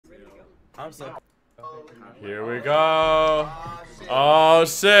I'm so. Here we go. Oh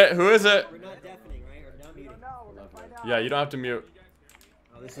shit, who is it? We're not deafening, right? Or not muting. Yeah, you don't have to mute.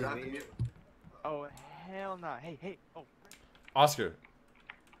 Oh, this is me. Oh, hell no. Hey, hey. Oh. Oscar.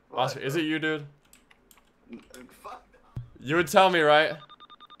 What? Oscar, is it you, dude? Fuck. You would tell me, right?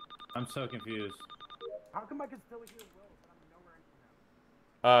 I'm so confused. How come I can still hear Will, but I'm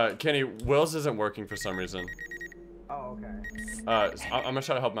nowhere in him? Kenny, Will's isn't working for some reason. Oh, okay. I'm gonna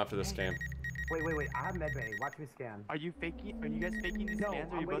try to help him after this game. Wait. I have medbay. Watch me scan. Are you faking? Are you guys faking these No,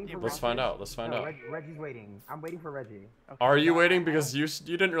 scans? Or are I'm you waiting both for the Let's find out. Let's find No, out. Reggie's waiting. I'm waiting for Reggie. Okay. Are you waiting because you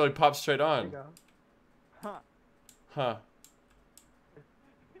didn't really pop straight There you on? go. Huh. Huh.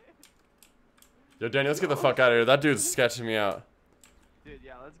 Yo, Danny, let's get the fuck out of here. That dude's sketching me out. Dude,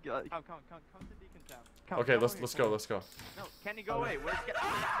 yeah, let's go. Come to decontam. Okay, let's go. No, Kenny, go away. Where's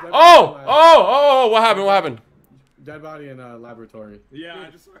Oh! What happened? Dead body in a laboratory. Yeah,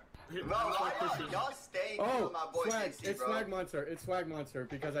 I just Y'all staying with my boy Swag. JC, It's bro. Swag Monster. It's Swag Monster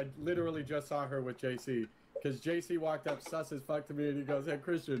because I literally just saw her with JC. Because JC walked up sus as fuck to me and he goes, "Hey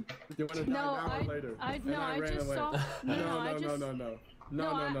Christian, you want to die an hour later?" I ran just away. saw. No.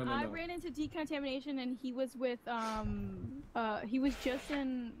 I ran into decontamination and he was with he was just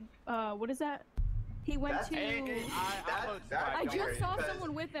in what is that? He went to. I just saw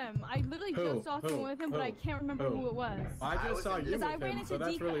someone with him. I literally just saw someone with him, but I can't remember who it was. I just saw you with him, so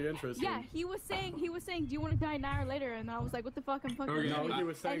that's really interesting. Yeah, he was saying, "Do you want to die an hour later?" And I was like, "What the fuck? I'm fucking." No, he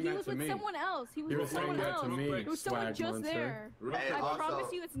was saying that to me. And he was with someone else. He was He was with someone saying that else. to me, There was someone Swag just Monster. there. Hey, I also-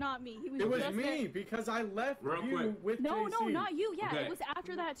 promise you, it's not me. He was. It was just me there. because I left Real you quick. with No, JC. not you. Yeah, Okay. it was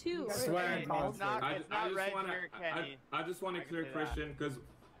after that too. Swag Monster. It's not Reggie or Kenny. I just want to clear say that. Christian because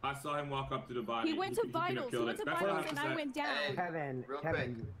I saw him walk up to the body. He went to couldn't have vitals. He killed went it. to That's vitals, and I 100%. went down. Hey, Kevin, real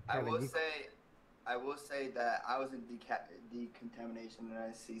Kevin, quick, you- I will say that I was in decontamination and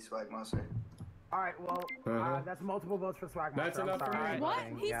I see Swag Monster. Alright, well, that's multiple votes for Swag That's Monster. enough for I'm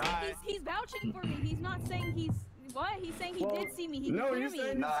sorry. me. What? He's vouching for me. He's not saying he's what? He's saying he did see me. He no, could hear he's me.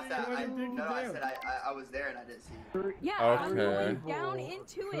 saying- No, I see said you I, in the no, I decontam. said I was there and I didn't see you. Yeah, Okay. I'm going down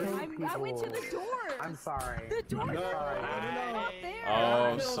into it. I went to the door. I'm sorry. The doors No, are no. not there.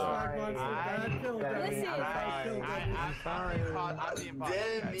 Oh, Kill so. Swag Monster. Bad kill, Debbie. Listen. Bad kill, Debbie. I'm sorry. I'm the imposter.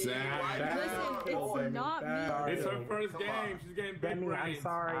 Demi, Listen, it's not me. It's her first game. She's getting big Demi, I'm brains.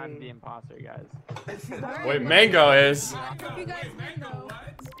 sorry. I'm the imposter, guys. Wait, Mango is. If you guys win though.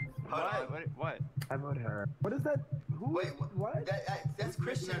 What? I voted her. What is that? Who? Wait, What? That's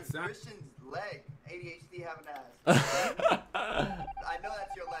Christian's that sound? leg. ADHD having ass. I know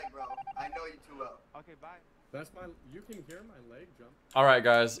that's your leg, bro. I know you too well. Okay, bye. That's my. You can hear my leg jump. All right,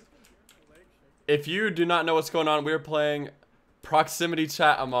 guys. If you do not know what's going on, we're playing proximity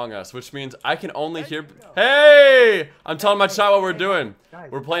chat Among Us, which means I can only hear. Hey! I'm telling my chat what we're doing.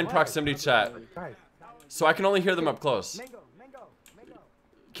 We're playing proximity chat, Guys, so I can only hear them up close. Mango.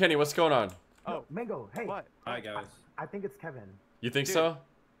 Kenny, what's going on? Oh, Mango, hey. what? Hi guys. I think it's Kevin. You think Dude. so?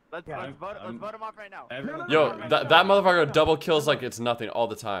 Let's vote him off right now. Yo, that motherfucker double kills like it's nothing all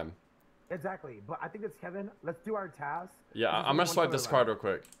the time. Exactly, but I think it's Kevin. Let's do our task. Yeah, Just I'm one gonna swipe killer this card real left.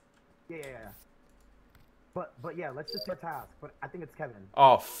 quick. Yeah. But yeah, let's just do our task. But I think it's Kevin.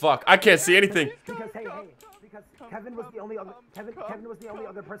 Oh fuck, I can't see anything. Because because Kevin was the only other Kevin was the only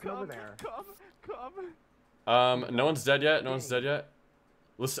other person over there. Come. No one's dead yet. No one's dead yet.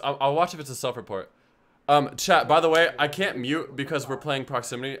 Listen, I'll watch if it's a self-report. Chat, by the way, I can't mute because we're playing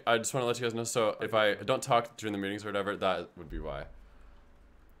proximity. I just want to let you guys know, so if I don't talk during the meetings or whatever, that would be why.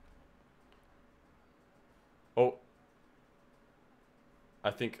 Oh. I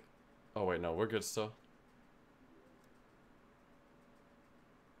think... Oh, wait, no, we're good still.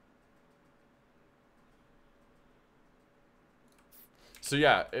 So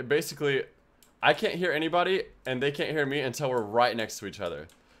yeah, basically, I can't hear anybody, and they can't hear me until we're right next to each other.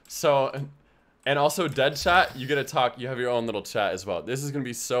 So, and also dead chat, you get to talk, you have your own little chat as well. This is going to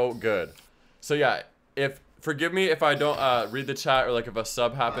be so good. So yeah, forgive me if I don't read the chat or like if a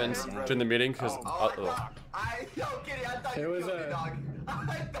sub happens during the meeting, because... Yo, Kenny, I thought you killed me, dog.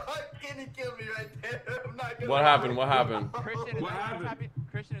 I thought Kenny killed me right there. I'm not gonna What happened? What happened?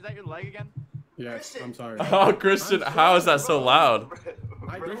 Christian, is that your leg again? Yes, I'm sorry. Oh, Christian, how is that so loud?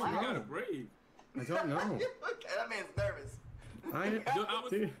 I don't You know. gotta breathe. I don't know. Okay, that man's nervous.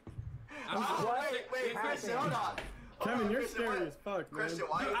 Dude, Wait, Christian, hold on. Kevin, you're scary as fuck, man. Christian,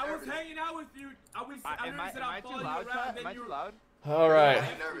 why are you I was nervous? hanging out with you. I Am I too loud, Chad? Am I too loud? All right. Why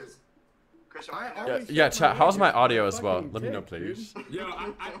are you nervous? Christian. Yeah, chat. How's my audio as well? Let me know, please. Yo,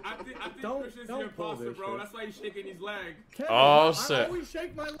 I think Christian's the imposter, bro. That's why he's shaking his leg. Kevin, Oh, shit. I always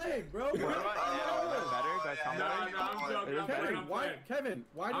shake my leg, bro. Kevin,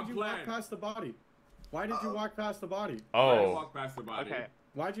 why did you walk past the body? Why did you walk past the body? Oh. Walk past the body. Okay.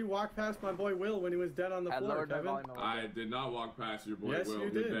 Why'd you walk past my boy Will when he was dead on the floor, Kevin? I did not walk past your boy Yes, Will. you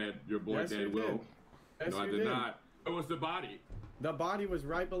did. Dead. Your boy Yes, dead you Will. did. Yes, No, I you did did. not. It was the body. The body was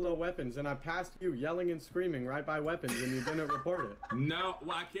right below weapons, and I passed you yelling and screaming right by weapons, and you didn't report it. No,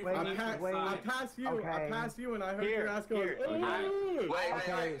 well, I can't. I passed you. Okay. I passed you, and I heard your ass going. Wait,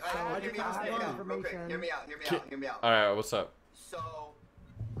 hear me out. All right, what's up? So,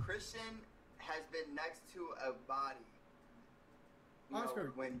 Christian has been next to a body. You know,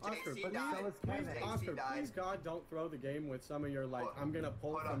 Oscar, when Oscar, JC please, died, Oscar, please, God, don't throw the game with some of your like. I'm gonna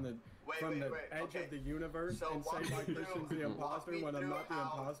pull from the edge of the universe and say like Christian's the imposter when I'm not the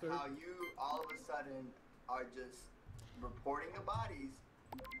imposter. How you all of a sudden are just reporting the bodies,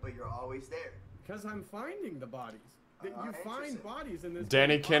 but you're always there. Because I'm finding the bodies. You find bodies in this.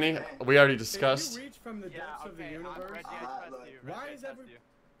 Danny, game. Kenny, we already discussed. If you reach from the depths of the universe, why is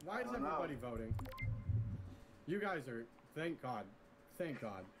everybody voting? You guys are. Thank God. Thank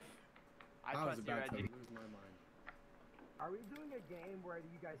God. I was about to lose my mind. Are we doing a game where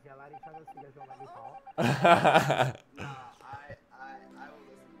you guys yell at each other so you guys don't let me talk? No, I will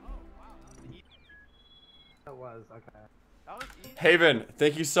listen. Oh, wow. That was, okay. That was easy. Haven,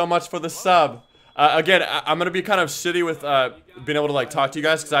 thank you so much for the sub. Again, I'm gonna be kind of shitty with being able to like talk to you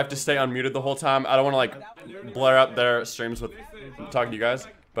guys because I have to stay unmuted the whole time. I don't want to like blare up their streams with talking to you guys,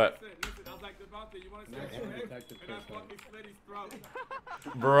 but.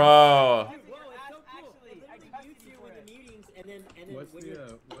 Bro.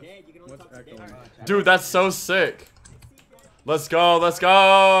 Dude, that's so sick. Let's go, let's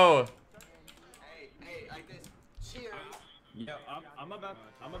go. Hey, like this. Cheers. Yeah, I'm about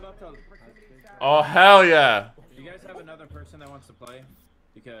to. Oh hell yeah. Do you guys have another person that wants to play?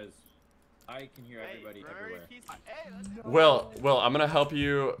 Because I can hear everybody everywhere. Will, I'm gonna help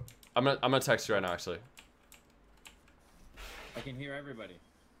you. I'm gonna text you right now, actually. I can hear everybody.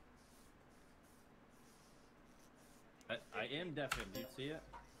 I am deafened. Do you see it?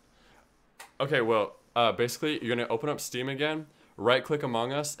 Okay, well, basically, you're gonna open up Steam again, right-click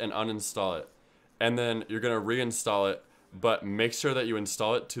Among Us, and uninstall it, and then you're gonna reinstall it, but make sure that you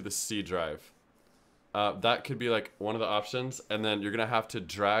install it to the C drive. That could be like one of the options, and then you're gonna have to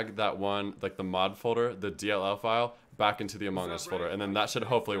drag that one, like the mod folder, the DLL file, back into the Among Us folder, and then that should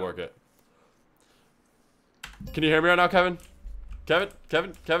hopefully work it. Can you hear me right now, Kevin? Kevin?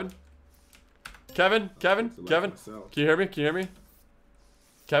 Can you hear me?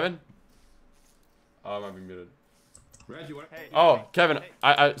 Kevin? Oh, I might be muted. Reggie, what? Oh, Kevin,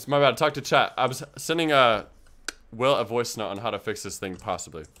 it's my bad. Talk to chat. I was sending Will a voice note on how to fix this thing,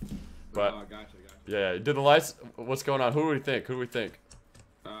 possibly. But, gotcha. yeah, did the lights, what's going on? Who do we think?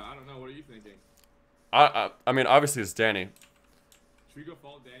 I don't know. What are you thinking? I mean, obviously it's Danny. Should we go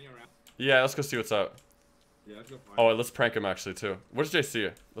follow Danny around? Yeah, let's go see what's up. Yeah, let's go find Oh, let's prank him actually too. Where's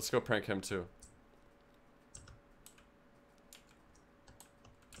JC? Let's go prank him too.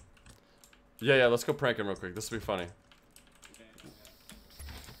 Yeah, let's go prank him real quick. This will be funny.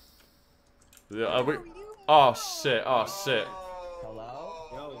 Yeah, oh shit. Hello?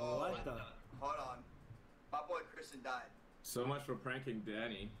 Yo, what the? Hold on. My boy Christian died. So much for pranking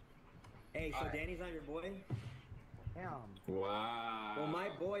Danny. Hey, so Danny's not your boy? Damn. Wow. Well, my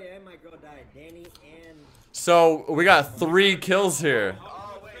boy and my girl died. Danny and... So, we got 3 kills here.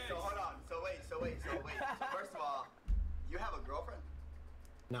 Oh, wait, so hold on. So wait. So first of all, you have a girlfriend?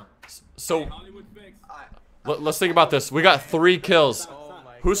 No. So, Hollywood fix. let's think about this. We got 3 kills.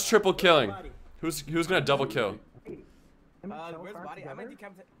 Who's triple killing? Who's gonna double kill? Where's the body? I'm at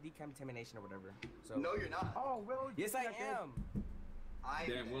decontamination or whatever. So. No, you're not. Oh, Will. Yes, I am.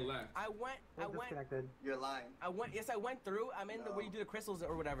 Damn, Will left. I went. You're lying. Yes, I went through. I'm in the where you do the crystals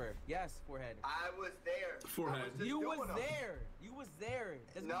or whatever. Yes, forehead. I was there. Forehead. You was there.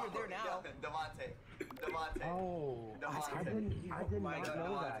 Doesn't mean you're there now. Devontae. Oh, I didn't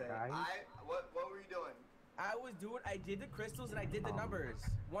know that, guys. What were you doing? I did the crystals and I did the numbers.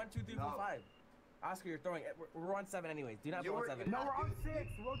 1, 2, 3, 4, 5. Oscar, you're throwing it. We're on 7 anyways. Do not be on 7. No, we're on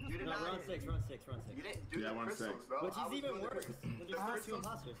 6. We'll just You did not. We're on 6. You didn't do the we're on crystals, 6. bro. Which is even worse. There's 2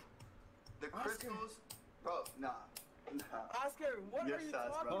 imposters. The crystals, bro. Nah. Oscar, what You're are you sus,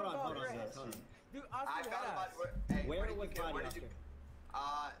 talking bro. about? Hold on. Dude, I Oscar, found what a body. Hey, Where was where body, did you?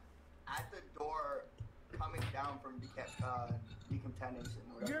 Oscar? At the door, coming down from decontamination.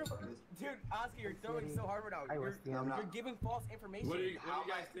 Dude, Oscar, you're throwing so hard right now. You're giving false information. What do you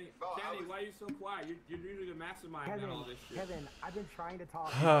guys think? Kenny, why are you so quiet? You're usually the mastermind behind all this shit. Kevin, I've been trying to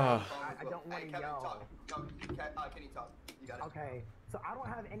talk. I don't want to yell. Kenny, talk. You got it. Okay, so I don't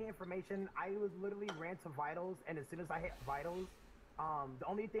have any information. I was literally ran to vitals, and as soon as I hit vitals, the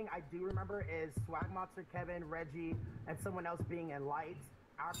only thing I do remember is Swag Monster, Kevin, Reggie, and someone else being in lights.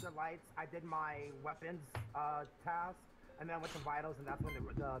 After lights, I did my weapons task, and then I went to vitals, and that's when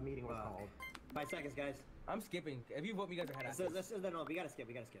the meeting was called. 5 seconds, guys. I'm skipping. If you vote me, guys are head ass. No, we gotta skip.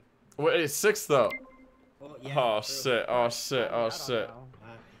 We gotta skip. Wait, it's 6 though. Well, yeah, Oh shit! Oh shit! Oh shit!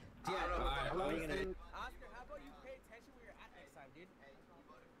 Oscar, how about you pay attention where you're at next time, dude?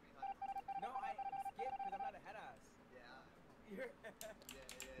 No, I skip because I'm not a head ass.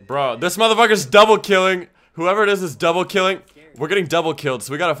 Bro, this motherfucker's double killing. Whoever it is double killing. We're getting double killed,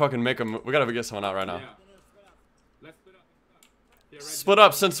 so we gotta fucking make him. We gotta get someone out right now. Let's split up. Split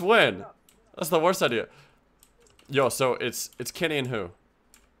up since when? That's the worst idea. Yo, so it's Kenny and who?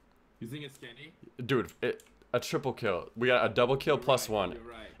 You think it's Kenny? Dude, a triple kill. We got a double kill plus 1. You're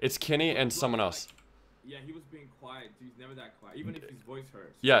right. It's Kenny and someone else. Yeah, he was being quiet. He's never that quiet, even if his voice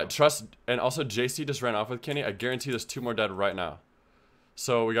hurts. Yeah, trust. And also, JC just ran off with Kenny. I guarantee there's 2 more dead right now.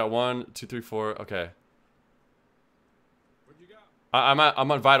 So we got 1, 2, 3, 4. Okay. Where'd you go?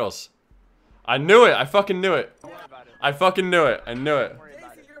 I'm on vitals. I knew it. I fucking knew it. I fucking knew it. I knew it.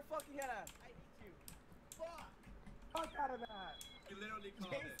 Jason, you're a fucking head ass. I hate you. Fuck out of that. You literally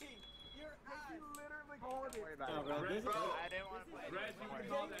called it. You're literally called it. I didn't want to play. Reggie, you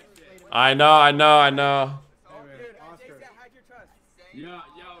called that shit. I know. Dude, Jason, I had your trust. Yo,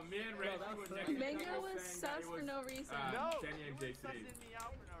 me and Reggie were next to Mango each other was saying sus it for was, no reason. Kenny and JC. Sussing me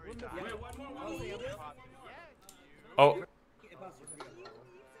out for no reason. Wait, one more. Oh.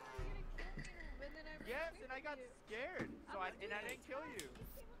 Yes, and I got scared, so I didn't kill you.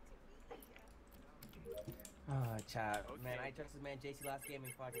 Oh, chat. Man, I trusted man JC last game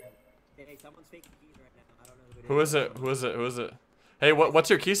and fucking. Hey, someone's faking keys right now. I don't know Who is it? Who is it? Hey, what's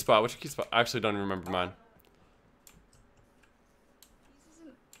your key spot? What's your key spot? I actually don't even remember mine.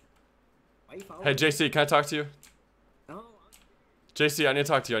 Hey, JC, can I talk to you? No. JC, I need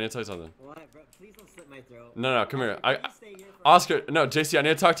to talk to you. I need to tell you something. What, bro? Please don't slit my throat. No, come here. Oscar, no, JC, I need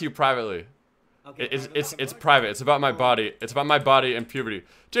to talk to you privately. Okay, It's private. It's about my body. It's about my body and puberty.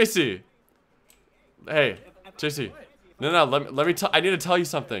 JC. Hey, JC. No. Let me. I need to tell you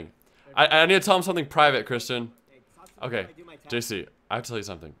something. I need to tell him something private, Christian. Okay, JC. I have to tell you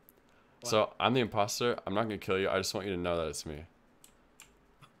something. So I'm the imposter. I'm not gonna kill you. I just want you to know that it's me.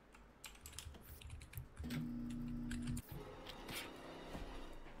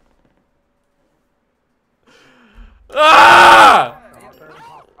 Ah!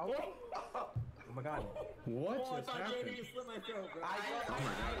 Oh my god. What just happened?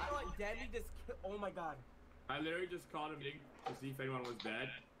 Oh my god. I literally just called him to see if anyone was dead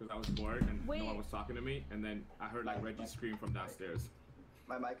because I was bored and no one was talking to me, and then I heard like Reggie scream from downstairs.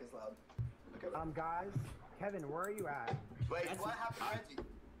 My mic is loud. Okay. Guys, Kevin, where are you at? Wait, what happened to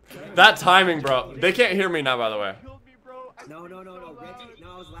Reggie? That timing, bro. They can't hear me now, by the way. No. Reggie,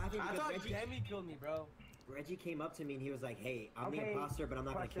 no, I was laughing I because thought Reggie. Demi killed me, bro. Reggie came up to me and he was like, "Hey, I'm the imposter, but I'm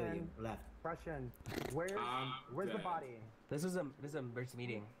not gonna kill you." Left. Question. Where's the body? This is a emergency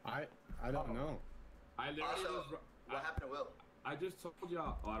meeting. I don't know. I literally What happened to Will? I just told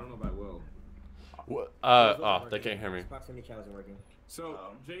y'all. Oh, I don't know about Will. What? Oh, they can't hear me. Proximity chat wasn't working. So,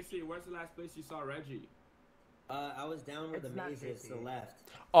 JC, where's the last place you saw Reggie? I was down where the maze is to the left.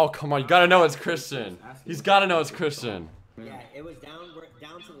 Oh, come on. You gotta know it's Christian. He's gotta know it's Christian. Yeah, it was down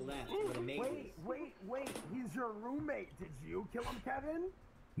to the left where the maze is. Wait. He's your roommate. Did you kill him, Kevin?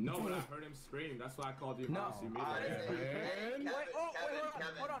 No, but I heard him scream. That's why I called you. No. Kevin,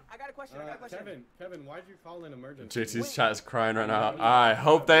 Hold on. I got a question. Kevin, why'd you call in emergency? JT's chat is crying right now. I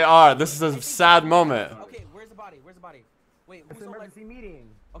hope they are. This is a sad moment. Okay, where's the body? Wait, It's an emergency meeting.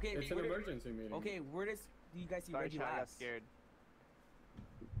 Okay, It's an emergency meeting. Okay, where does you guys see Reggie I got last? scared.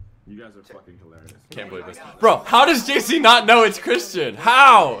 You guys are fucking hilarious. Can't believe this. Bro, how does JC not know it's Christian?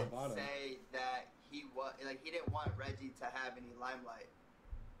 How? Say that he didn't want Reggie to have any limelight.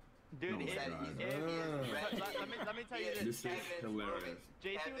 Dude, No, let me tell you this. This is hilarious.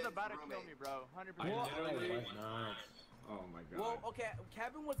 JC was about to kill me, bro. 100%. Oh my god. Well, okay,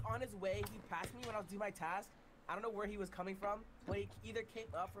 Kevin was on his way. He passed me when I was doing my task. I don't know where he was coming from, but he either came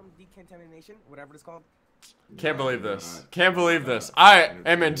up from decontamination, whatever it's called. Can't believe this. Can't believe this. I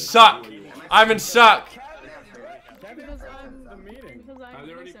am in shock. I'm in shock. Kevin's on the meeting. Because I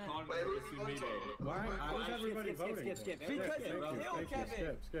literally called him to meeting. Why is everybody voting? Skip. Because you killed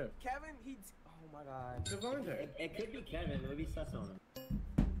Kevin. Skip. Kevin, oh my god. Devontae. It could be Kevin. It would be sus on him.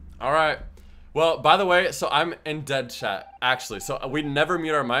 All right. Well, by the way, so I'm in dead chat, actually. So we never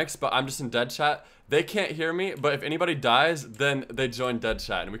mute our mics, but I'm just in dead chat. They can't hear me, but if anybody dies, then they join dead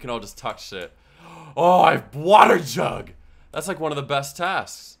chat, and we can all just talk shit. Oh, I have water jug. That's like one of the best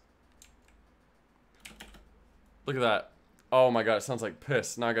tasks. Look at that. Oh my god, it sounds like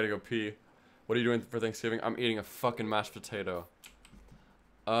piss. Now I gotta go pee. What are you doing for Thanksgiving? I'm eating a fucking mashed potato.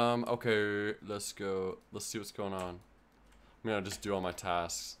 Okay, let's go. Let's see what's going on. I'm gonna just do all my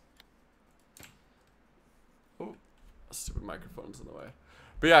tasks. Oh, stupid microphone's in the way.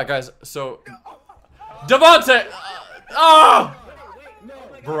 But yeah, guys, so Devontae! Oh!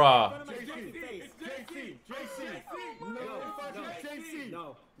 Bruh.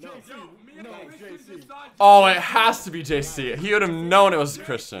 Oh, it has to be JC. He would have known it was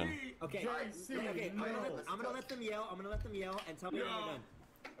Christian. Okay, I'm gonna let them yell. I'm gonna let them yell and tell me when they're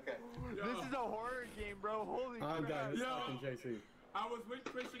done. Okay. This is a horror game, bro. Holy crap. I'm done. It's fucking JC. I was with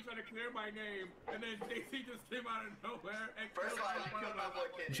Christian trying to clear my name, and then JC just came out of nowhere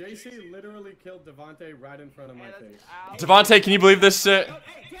and JC literally killed Devontae right in front of my face. Devontae, can you believe this shit?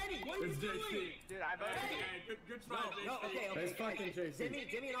 Hey, Danny, what are you doing? Dude, I voted. Good try, JC. No, okay. It's fucking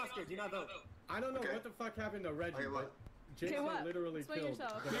JC. Jimmy and Oscar, do not vote. I don't know what the fuck happened to Reggie, but JC literally killed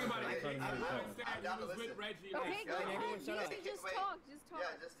Devontae Think about in it. front of I my face. understand you was with Reggie. Okay, go ahead. Just talk. Just talk. Yeah,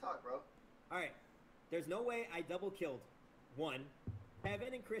 just talk, bro. Alright. There's no way I double killed. One.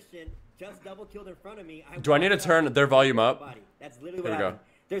 Kevin and Christian just double killed in front of me. Do I need to turn their volume up? That's literally There what we go. happened.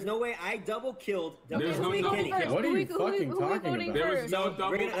 There's no way I double killed. There's no Kenny. double What are you fucking talking about? There was no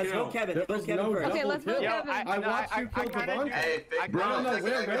double kill. Let's go Kevin. Let's go Kevin first. Okay, let's vote kill. Kevin. I watched you kill Devontae. Hey, I don't know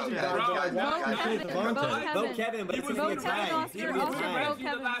where Reggie died, but I watched you kill Devontae. Vote Kevin, but it's gonna be a tie. It's gonna be a Oscar, tie. vote The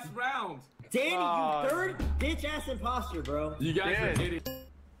Kevin. last round. Danny, you third bitch ass imposter, bro. You guys are Dude. idiots.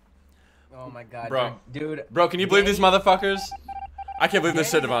 Oh my god, Bro. dude. Bro, can you believe these motherfuckers? I can't believe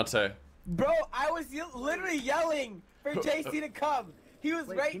this shit, Devontae. Bro, I was literally yelling for JC to come. He was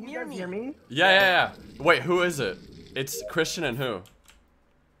right Can you near guys me. hear me? Yeah. Wait, who is it? It's Christian and who?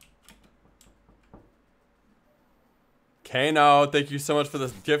 Kano, thank you so much for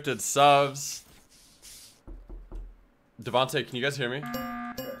the gifted subs. Devontae, can you guys hear me?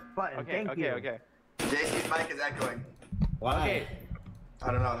 Button, thank you. Okay. JC's mic is echoing. Why?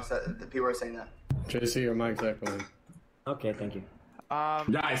 I don't know. The people are saying that. JC, your mic's echoing. Okay, thank you.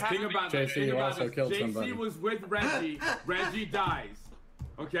 Guys, think about this. JC, Think you about also this. killed JC somebody. was with Reggie. Reggie dies.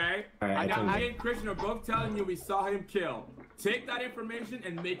 Okay? Alright, Now, I me and Christian are both telling you we saw him kill. Take that information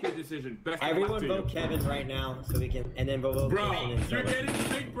and make your decision. Best of luck Everyone to vote you. Kevin right now so we can, and then vote Bro, Christian and you're Stella. getting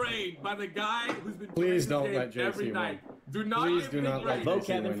big brained by the guy who's been Please playing don't this let game every JC night. win. Do not Please get do big not let brained. Vote JC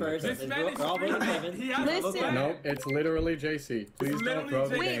Kevin win first. This this. man is We're all voting screaming. Kevin. He has Listen. a No, it's literally JC. Please don't literally throw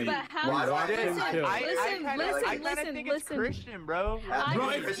the JC. Wait, game. but how? Why do I- Listen, I- kill. I kinda think it's Christian, bro. Bro,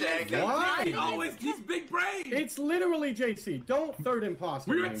 I- Christian and Kevin. Why? He always, he's big brained. It's literally JC. Don't third imposter.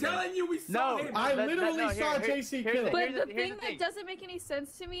 We were Mango. telling you we saw No. him. I literally saw JC kill. But the thing that doesn't make any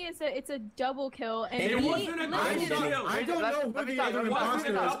sense to me is that it's a double kill, and It me, wasn't a double listen, kill. I don't know who Let me the talk, other let me talk.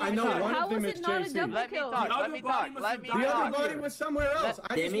 imposter is. I know one How of them was is it not a JC. double Let me kill? talk. The Let other me body talk. must Let have me died. The other talk. body was somewhere else.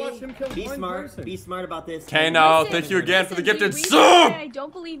 I just watched him kill Be one smart. person. Be smart about this. Kano, Listen, thank you again for the listen, gifted reason why I sub.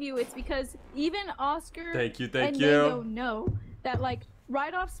 don't believe you. It's because even Oscar Thank you. and Mango know that, like,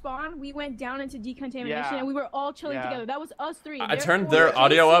 right off spawn, we went down into decontamination Yeah. and we were all chilling Yeah. together. That was us three. I turned Therefore, their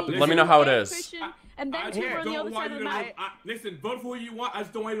audio up. JC, Let me know how it and is. Christian, and then I two were on the don't other want side of you the to map. look. Listen, vote for who you want. I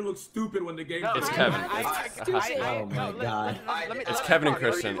just don't want you to look stupid when the game. No, It's I- Kevin. Oh my God. It's Kevin and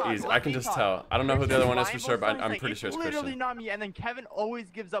Christian. Easy. I can just tell. I don't know who the other one is for sure, but I'm pretty sure it's literally Christian. not me. And then Kevin always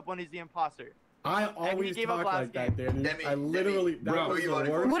gives up when he's the imposter. I always gave up talk last like that, Danny. Demi, I literally, that Bro, was who you the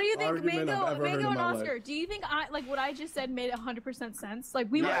voting for? worst What do you think, argument Mango, I've ever heard Mango in and my Oscar? life. Do you think like what I just said made 100% sense? Like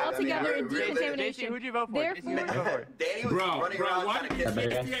we were Yeah, all I mean, together in JC, decontamination. who'd you vote for? JC, who'd you vote for? Danny was Bro, running bro, around why trying did to it be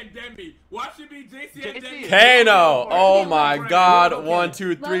get JC and Demi? Why should it be JC and JC. Demi? Kano, oh my Okay. God, 1,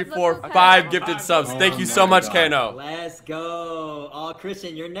 2, 3, Let's 4, go, 5 Kano. gifted subs. Oh Thank you my so much, God. Kano. Let's go. Oh,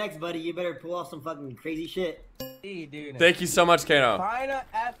 Christian, you're next, buddy. You better pull off some fucking crazy shit. Dude. Thank you so much, Kano. Final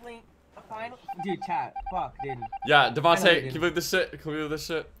athlete. Final. Dude, chat. Fuck, dude. Yeah, Devontae, dude. can you believe this shit? Can you believe this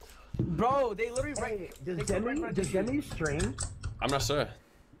shit? Bro, they literally. Hey, they does come right in Demi front does of you. Demi stream? I'm not sure.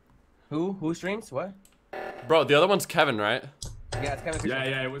 Who streams? What? Bro, the other one's Kevin, right? Yeah, it's Kevin.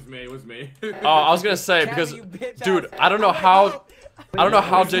 Yeah, it was me. It was me. Oh, I was gonna say Kevin, because, you bitch dude, ass. I don't know Oh my how, God. I don't know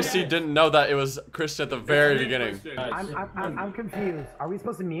how JC didn't know that it was Christian at the very beginning. I'm confused. Are we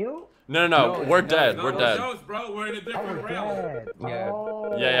supposed to mute? No, No, we're no, dead. No, We're no dead. shows, bro. We're in a Oh, different we're realm. dead. Yeah.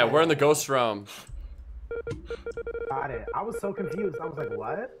 Oh. Yeah, we're in the ghost realm. Got it. I was so confused. I was like,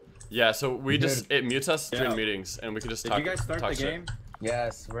 what? Yeah, so we it mutes us during meetings, and we can just talk. Did you guys start the game?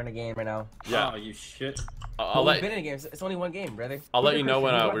 Yes, we're in a game right now. Yeah. Oh, you shit. We've been in a game. It's only one game, brother. I'll let you know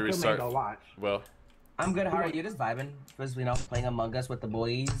when we restart. Will. I'm good. How are you? Just vibing. Just playing Among Us with the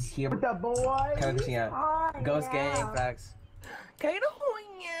boys here. With the boys. Ghost gang, facts.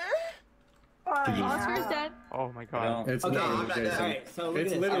 Oscar's dead. Oh my god. It's Okay, literally I'm not JC. dead. Alright, so look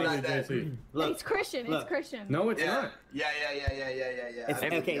It's at this. literally JC. Look, It's Christian. look. It's Christian. No, it's not. Yeah. It's,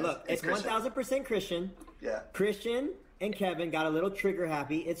 okay, look, it's 1000% Christian. Yeah. Christian and Kevin got a little trigger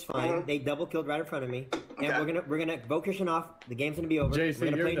happy. It's fine. They double killed right in front of me, and we're gonna vote Christian off. The game's gonna be over. JC, we're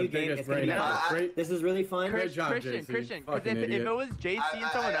gonna you're play a the new game. biggest It's gonna be brain fun. out. This is really fun. Great job, Christian, JC. Christian. Because Fucking if idiot. it was JC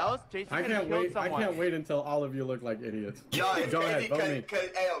and someone else, JC I could have killed someone. I can't wait until all of you look like idiots. Yo, it's Go crazy ahead, vote me. because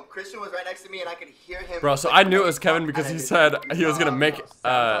Christian was right next to me and I could hear him. Bro, so I knew it was Kevin because he said he was gonna make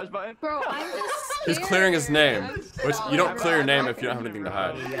Bro, I'm just he's clearing his name, which you don't clear your name if you don't have anything to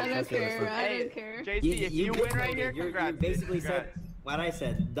hide. I don't care. I don't care. JC, if you win right here, you congrats. basically said what I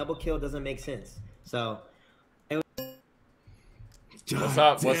said. Double kill doesn't make sense. So. What's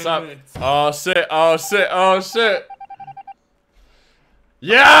up? What's up? Oh shit! Oh shit! Oh shit!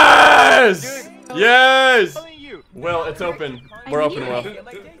 Yes! Yes! Will, it's open. We're open, Will.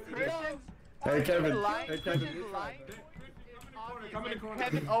 Hey Kevin. Hey Kevin.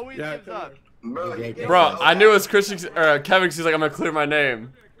 Kevin always gives up. Bro, I knew it was Christian or Kevin. 'Cause he's like, I'm gonna clear my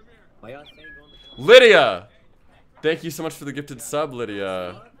name. Lydia, thank you so much for the gifted sub,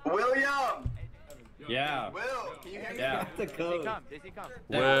 Lydia. William. Yeah. Will, can you hear me? Yeah. The code.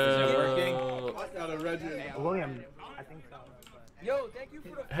 Will. William, I think so. Yo, thank you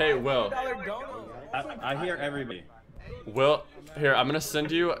for the Hey, Will. $5 dono. I hear everybody. Will, here, I'm gonna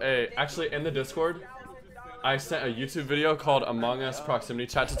send you actually in the Discord, I sent a YouTube video called Among Us Proximity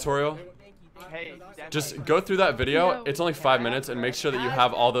Chat Tutorial. Just go through that video, it's only 5 minutes, and make sure that you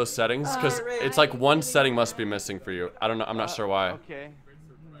have all those settings, because it's like one setting must be missing for you. I don't know, I'm not sure why. Okay.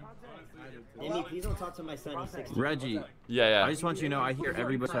 Amy, please don't talk to my son. He's 16. Reggie. Yeah. I just want you to know I hear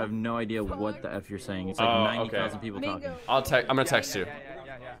everybody, so I have no idea what the F you're saying. It's like 90,000 people talking. I'm gonna text you.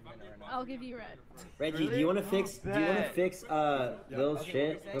 I'll give you red. Reggie, do you want to fix? Do you want to fix Will's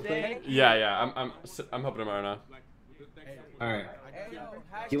shit real quick? Yeah. I'm helping him right now. All right.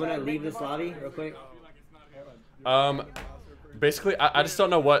 Do you want to leave this lobby real quick? Basically, I just don't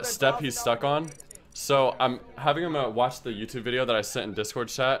know what step he's stuck on. So I'm having him watch the YouTube video that I sent in Discord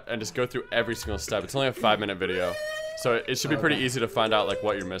chat and just go through every single step. It's only a 5-minute video, so it should be pretty easy to find out like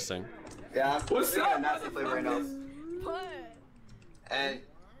what you're missing. Yeah, what's up? Nasty flavor right now. What? And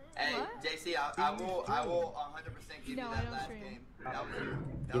JC, I will 100% give you that last game. That was you.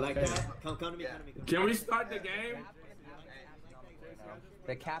 You like that? Come to me. Can we start the game?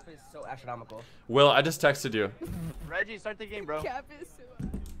 The cap is so astronomical. Will, I just texted you. Reggie, start the game, bro. Cap is so...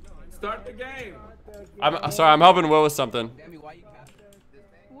 Start the game. I'm sorry, I'm helping Will with something.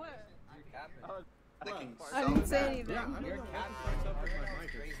 What? I didn't say anything.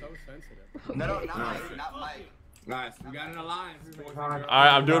 No, not Mike. Nice, we got an alliance. Alright,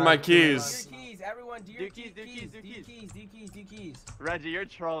 I'm doing my keys. Everyone, do your keys. Reggie, you're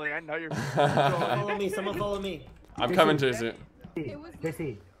trolling. I know you're Follow me. Someone follow me. I'm coming, JC.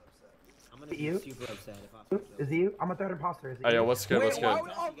 JC. I'm gonna be super upset if I. Is it you? I'm a third imposter. Is it Oh yeah, you? what's good? What's good? Where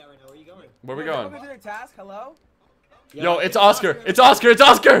are you going? Where we going? Task, hello? Yo, it's Oscar. It's Oscar. It's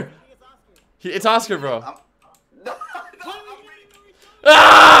Oscar. It's Oscar, bro.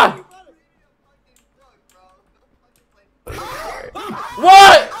 Ah!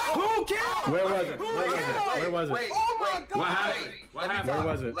 What? Where was it? Where was it? Wait. What happened? What happened? Where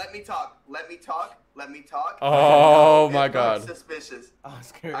was it? Let me talk. Oh my God. Suspicious.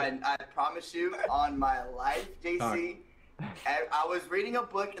 Oscar. I promise you on my life, JC. I was reading a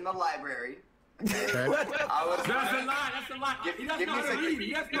book in the library. That's a lie. That's a lie. Give me That's not a second.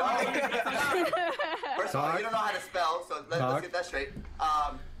 reading. That's not reading. That's a lie. First of all, you don't know how to spell, so let's get that straight.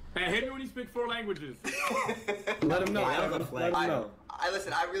 Hey, hit me when you speak 4 languages. Let him know. Let him know.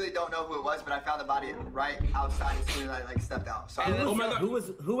 Listen, I really don't know who it was, but I found the body right outside as soon as I stepped out. So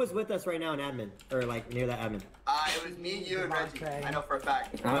who was with us right now in admin or like near that admin? It was me, you, and Reggie. I know for a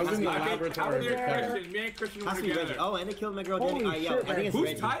fact. I was in the laboratory. Me and Christian were Reggie. together. Oh, and they killed my girl Jenny. I think it's Who's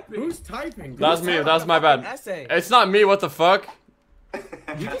Reggie. typing? Who's typing? That was me. That was my bad. It's not me. What the fuck?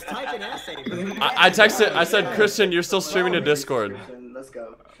 You just typed an essay, bro. I texted. I said, Christian, you're still streaming to Discord. Let's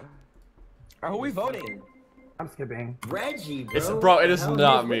go. Who are we voting? I'm skipping. Reggie, bro. It's bro. It is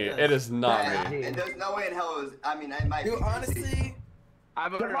not me. It is not me. And there's no way in hell it was. I mean, it might be. Honestly, I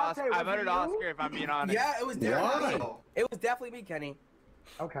voted Oscar if I'm being honest. yeah, it was definitely me. It was definitely me, Kenny.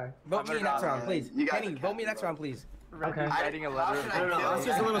 Okay. Vote me next round, please. Kenny, vote me next round, please. Okay. Writing a letter. I don't know.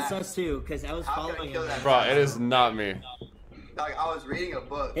 Oscar's a little sus too, because I was following him. Bro, it is not me. Dog, I was reading a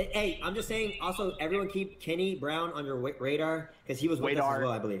book. Hey, I'm just saying. Also, everyone keep Kenny Brown on your radar because he was with us as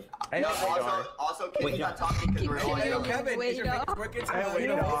well, I believe. Hey, also, Kenny's not talking because we're all yelling. Kevin, is your mic working?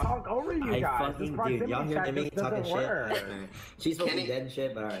 Talk over you guys. Dude, y'all hear me talking shit? She's supposed to be dead and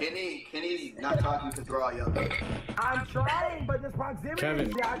shit, but alright. Kenny's not talking because we're all yelling. I'm trying, but this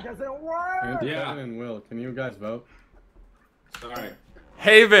proximity shot doesn't work. Kevin and Will, can you guys vote? Sorry.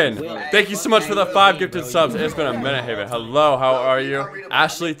 Haven, thank you so much for the 5 gifted subs. It's been a minute, Haven. Hello, how are you?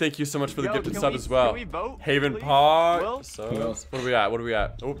 Ashley, thank you so much for the gifted sub as well. Haven Pod. So, what are we at? What are we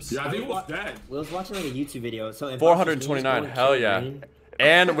at? Oops. Yeah, I think Will's dead. Will's watching like a YouTube video. So 429. Hell yeah.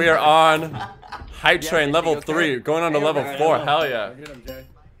 And we are on Hype Train level 3, going on to level 4. Hell yeah.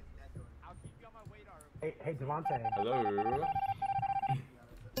 Hey, Devontae. Hello.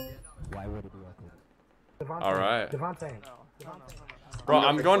 Why would it be okay? All right. Devontae. Bro,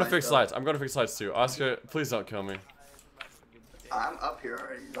 I'm going to fix lights. I'm going to fix lights too. Oscar, please don't kill me. I'm up here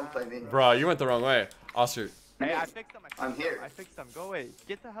already. Don't play me. Bro, you went the wrong way. Oscar. Hey, I fixed them. I'm here. I fixed them. Go away.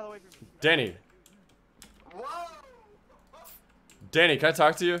 Get the hell away from me. Danny. Whoa! Danny, can I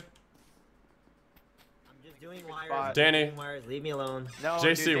talk to you? I'm just doing wires. Danny. Doing wires. Leave me alone. No,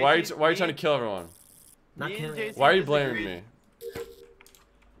 JC, dude, why are you trying to kill everyone? Not killing. Why are you blaming me?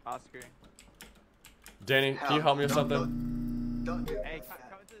 Oscar. Danny, can you help me with something? Don't do Hey,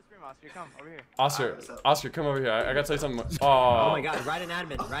 come into the stream, Oscar. Come over here. Oscar, come over here. I gotta tell you something. Oh my god, right in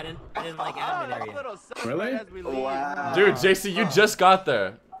admin. Right in like admin area. Really? Wow. Dude, JC, you just got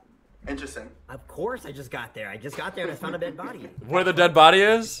there. Interesting. Of course I just got there. I just got there and I found a dead body. Where the dead body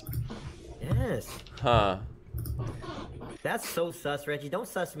is? Yes. Huh. That's so sus, Reggie. Don't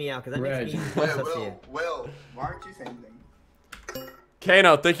sus me out, because that makes me Wait, sus you. Will, why aren't you saying anything?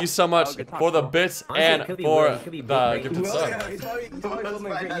 Kano, thank you so much for the bits and Honestly, for the gifted sub.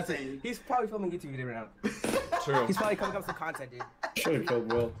 He's probably filming YouTube video right now. True. He's probably coming up with some content, dude. Should have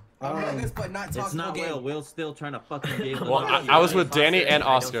killed Will. It's not Will. Will's still trying to fucking game. Well, I was with Danny and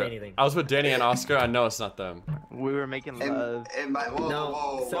Oscar. I was with Danny and Oscar. I know it's not them. We were making love.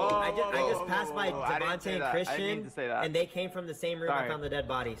 So I just passed by Devontae and Christian, and they came from the same room. I found the dead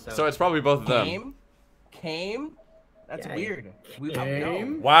body. So it's probably both of them. Came? That's weird.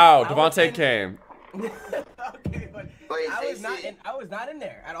 Wow, Devontae came. Okay, but I was not in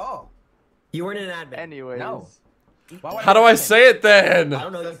there at all. You weren't in an admin. Anyways. No. How do I say it then? I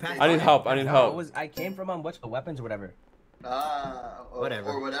don't know. I need help. I need help. I came from what's the weapons or whatever.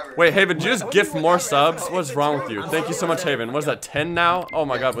 Whatever. Wait, Haven, did you just gift more subs? What's wrong with you? Thank you so much, Haven. What is that, 10 now? Oh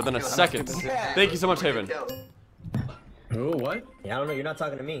my god, within a second. Thank you so much, Haven. Oh, what? Yeah, I don't know. You're not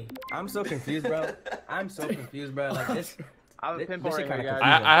talking to me. I'm so confused, bro. I'm so confused, bro. Like this. I'm a pinball right here, guys.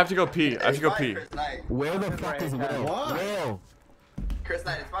 I have to go pee. I have to go pee. Where the fuck is Will? What? Chris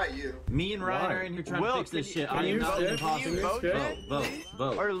Knight, it's probably you. Me and Ryan are in here trying to fix this shit. Can you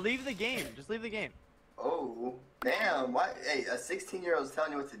Vote. Or leave the game. Just leave the game. Oh, damn. Why? Hey, a 16-year-old's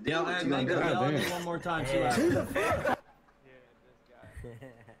telling you what to do. Yell at me one more time. See what happens. Yeah, this guy.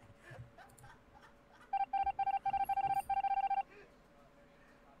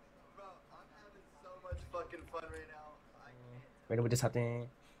 Bro, I'm having so much fucking fun right now. Wait, what just happened?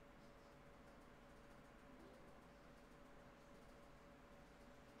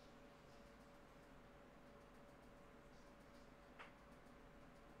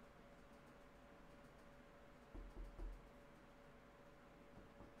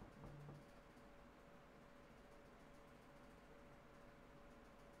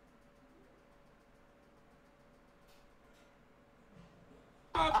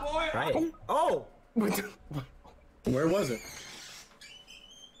 Right. Oh! Where was it?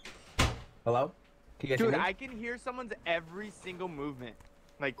 Hello? Dude, I can hear someone's every single movement.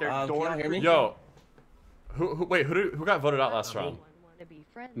 Like their door. Can you hear me? Yo. Wait, who got voted out last round?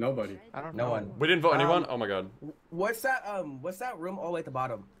 Nobody. I don't know. No one. We didn't vote anyone? Oh my god. What's that room all the way at the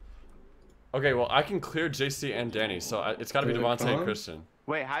bottom? Okay, well, I can clear JC and Danny, so it's gotta be Devontae and Christian.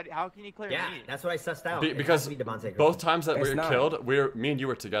 Wait, how can you clear me? Yeah, that's what I sussed out. Because both times that we were killed, me and you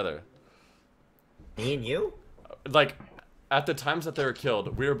were together. Me and you? Like, at the times that they were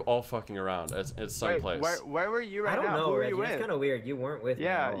killed, we were all fucking around at some place. Where were you right now? I don't know, Who Reggie. were you It's with? kind of weird. You weren't with me.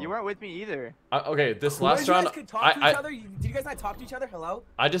 Yeah, you weren't with me either. Okay, this last round, Did you guys not talk to each other? Hello?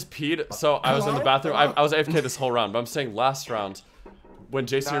 I just peed, so I was in the bathroom. I was AFK this whole round, but I'm saying last round, when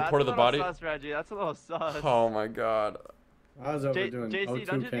JC reported the body. That's a little sus, Reggie. That's a little sus. Oh my god. I was over doing JC,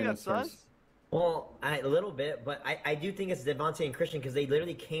 don't you think that's sus? Well, a little bit, but I do think it's Devontae and Christian because they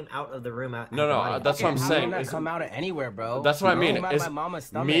literally came out of the room. No, that's what I'm saying. Not come out of anywhere, bro. That's what I mean. Is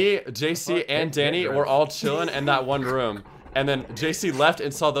me, JC, and Danny were all chilling in that one room, and then JC left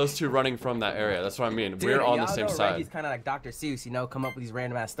and saw those two running from that area. That's what I mean. We're all on the same side. Reggie's kind of like Dr. Seuss, you know, come up with these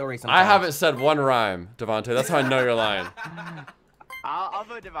random ass stories. Sometimes. I haven't said one rhyme, Devontae. That's how I know you're lying. I'll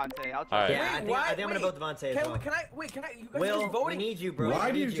vote Devontae. I'll try. Right. Yeah, I think I'm gonna vote Devontae as well. Can I? You guys Will, are just voting. we need you, bro.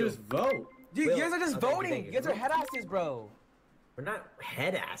 Why do you just vote? Dude, Will, you guys are just voting. You guys are Will. head asses, bro. We're not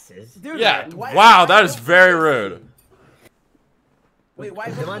head asses. Dude, Yeah. Wow, that is very rude. Wait, why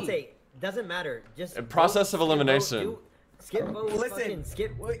Devontae, doesn't matter. Just A process of elimination. Skip vote. Listen.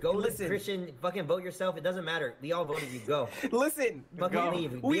 Go listen. Christian. Fucking vote yourself. It doesn't matter. We all voted you. Go. Listen. Fucking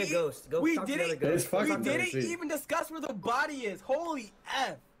leave. Be a ghost. Go talk to the other ghosts. We didn't even discuss where the body is. Holy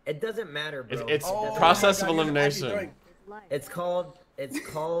F. It doesn't matter, bro. It's process of elimination. It's called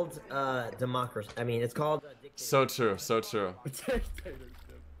democracy. I mean, it's called dictatorship. So true. So true.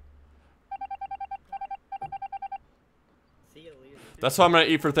 That's what I'm gonna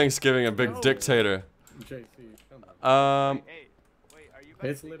eat for Thanksgiving. A big dictator. JC, come on. Hey, wait, are you?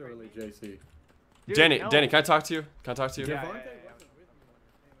 It's literally JC. Dude, Danny, no. Danny, can I talk to you? Can I talk to you? Devontae wasn't with me when I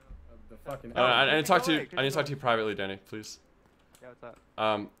came out of the fucking. I need to talk to you. I need to talk to you privately, Danny, please. Yeah, what's up?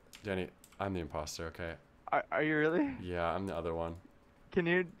 Danny, I'm the imposter. Okay. Are you really? Yeah, I'm the other one. Can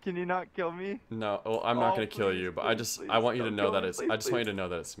you not kill me? No, well, I'm not gonna kill please, you, but please, I want you to don't know kill that me, it's. please, I just want please. you to know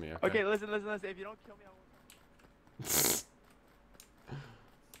that it's me. Okay. Okay, listen. If you don't kill me, I won't.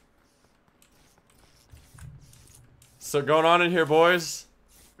 So going on in here, boys.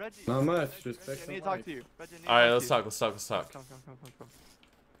 Reggie. Not much. Just Reggie, fix I need to the talk light. to you. Reggie, I need to All right, talk let's to you. talk. Let's talk. Come.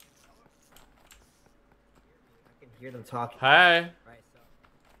 I can hear them talking. Hey. Right,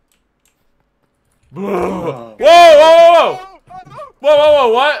 Whoa!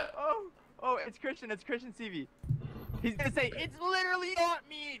 Whoa! What? Oh, it's Christian. It's Christian CV. He's gonna say it's literally not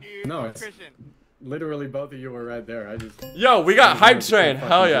me, dude. No, it's Christian. literally both of you were right there. I just. Yo, we got hype train. Fucking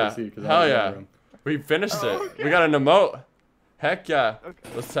Hell yeah. JC 'cause I Hell was yeah. over him. We finished it. Okay. We got an emote. Heck yeah. Okay.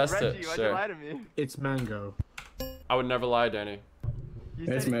 Let's test Reggie, it. why'd you Sure. lie to me? It's mango. I would never lie, Danny.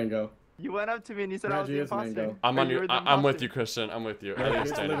 You It's said mango. you went up to me and you said Reggie I was is the imposter. mango. I'm Or on you you. were the I'm with imposter. you, Christian. I'm with you. I think it's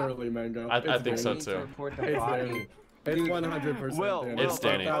It's Danny. literally mango. I It's think so Danny. too. Report the It's body. Danny. It's 100% Will, Danny. It's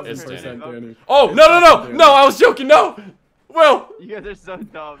Danny. It's 1000% Danny. Danny. Oh no! I was joking. No. Will. You guys are so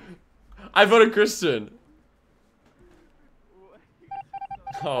dumb. I voted Christian.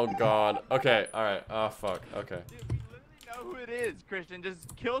 Oh God. Okay. All right. Oh fuck. Okay. Dude, we literally know who it is, Christian.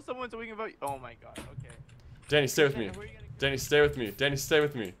 Just kill someone so we can vote. Oh my God. Okay. Danny, stay with me. Who are you gonna kill? Danny, stay with me. Danny, stay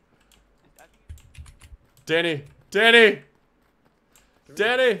with me. Danny. Danny.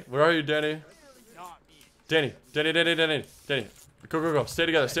 Danny. Where are you, Danny? Not me. Danny. Danny. Go. Stay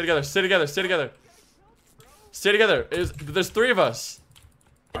together. Stay together. There's three of us.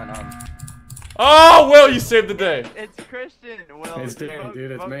 Oh, Will, you saved the day. It's Christian. Will. It's Danny,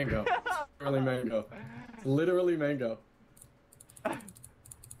 dude. It's mango. Literally mango. Literally mango.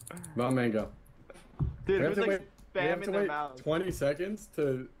 Not mango. Dude, We have who's to like wait. We have spamming to their wait mouth? 20 seconds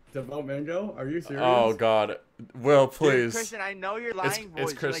to vote mango. Are you serious? Oh God. Will, Dude, Please. Christian, I know you're lying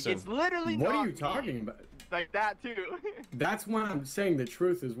It's voice. Christian. Like, it's literally What not are you me. talking about? Like that too. That's when I'm saying the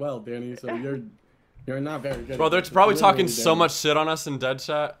truth as well, Danny. So you're not very good. Bro, at they're this. probably Literally talking so Danny. much shit on us in dead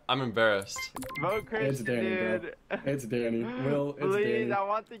chat. I'm embarrassed. Vote Christian, It's Danny, dude. bro. It's Danny. Will, it's Please, Danny. I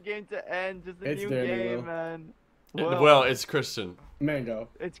want the game to end. Just a It's new Danny, game, Will. man. Will, it's Christian. Mango.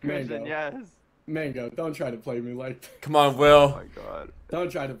 It's Christian, Mango. yes. Mango, don't try to play me like that. Come on, Oh Will. my God. Don't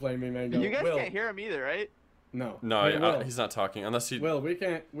try to play me, Mango. You guys Will. can't hear him either, right? No. No, Hey, Will. he's not talking unless he. Will, we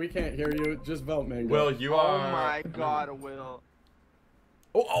can't hear you. Just vote, Mango. Will, you are. Oh my God, Will.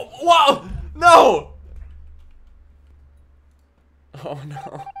 Oh, wow! No! Oh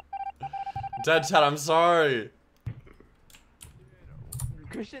no. Dead chat, I'm sorry.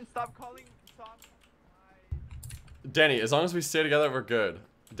 Christian, stop calling. Stop. Danny, as long as we stay together, we're good.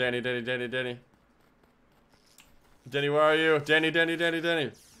 Danny. Danny, where are you?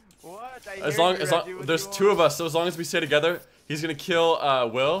 Danny. What? As long there's two of us, so as long as we stay together, he's gonna kill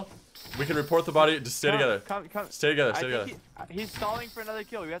Will. We can report the body. Just stay together. Come. Stay together. I think he's stalling for another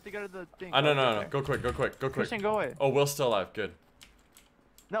kill. We have to go to the thing. No. Go quick. Christian, go away. Oh, Will's still alive. Good.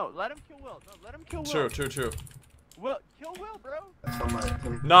 No, let him kill Will. No, let him kill Will. True. Will, kill Will,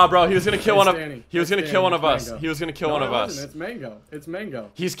 bro. Nah, bro, he was gonna kill one of. Danny. He was gonna It's kill one Danny. of us. Mango. He was gonna kill No, one it of wasn't. us. It's Mango. It's Mango.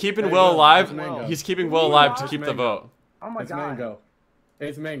 He's keeping Hey, Will Will, alive. it's Mango. He's keeping Will alive to It's keep the Mango. vote. Oh my It's God. Mango.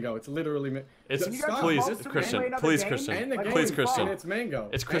 It's mango. It's literally It's You guys please, supposed to Christian. play another Please, game? Christian. End the game. Please, Christian. It's mango.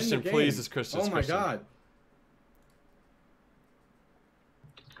 It's End Christian. the Please, game. it's Christian. Oh my Christian. God.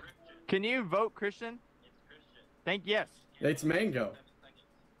 Can you vote Christian? Yes. It's Mango.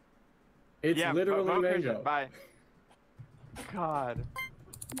 It's literally vote Mango. Christian. Bye. God.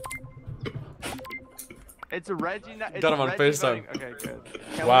 It's a Reggie. Got him on FaceTime. Okay,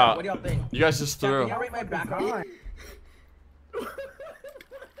 good. Wow. What do y'all think? You guys just threw. Can y'all rate my background?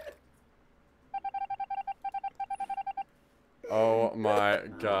 Oh my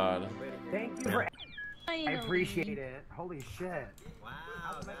god. Thank you for. I appreciate it. Holy shit.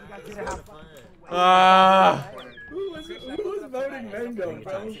 Wow, Who was voting Mango,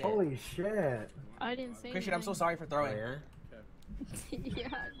 bro? Holy shit. I didn't say Christian, I'm so sorry for throwing. Yeah, no, I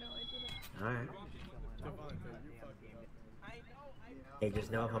didn't. Alright. Hey,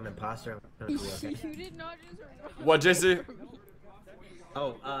 just know if I'm imposter, I'm gonna be okay. You did not just. What, JC?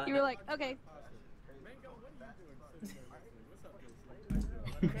 Oh, You were like, okay.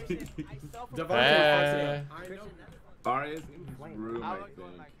 Hey. Aria's room, I think.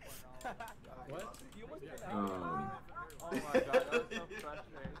 What? Oh my god, that was so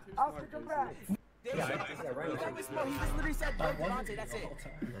frustrating. Oscar, come back. He just literally said Devontae, that's it.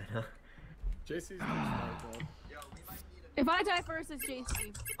 JC's too smart, bro. If I die first, it's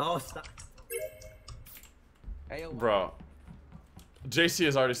JC. Oh, stop. Hey, yo, Bro. JC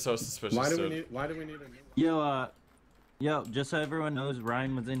is already so suspicious. Why do we dude. need a new Yo, just so everyone knows,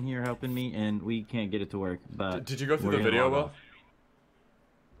 Ryan was in here helping me, and we can't get it to work. But Did you go through the video, Will? Oh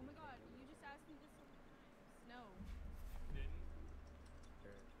my god, you just asked me this so many times. No.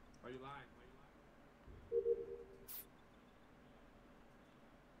 Are you lying?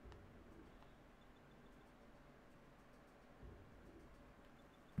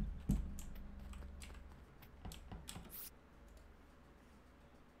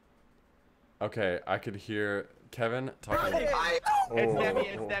 Okay, I could hear Kevin talking.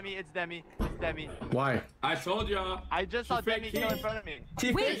 It's Demi. Why? I told y'all. I just saw Demi kill in front of me.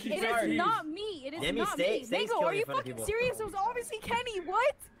 Wait, it is not me. It is Demi, not stay me. still Mango, are in you front of fucking people. serious? It was obviously Kenny.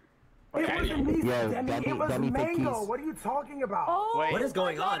 What? It wasn't me, Demi. It was Mango. What are you talking about? Oh, Wait. What is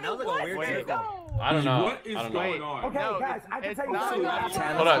going on? That was like a weird Wait. circle. I don't know. What is I don't know. going on? Okay, No, guys, I can it's tell you not something.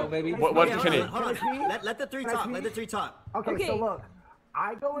 me. Hold on. baby. What Okay, Kenny? hold on. Let the three That's talk. me. Let the three talk. Okay, so Okay. look.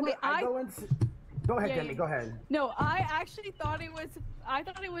 I go into. Wait, I go into. Go ahead, Yeah, Demi. yeah. Go ahead. No, I actually thought it was. I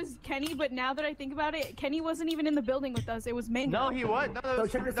thought it was Kenny, but now that I think about it, Kenny wasn't even in the building with us. It was Mango. No, he was. No, there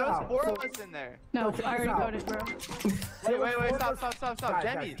was, check this there was out. four So- of us in there. No, check I this already out. voted, bro. Wait, stop. Guys,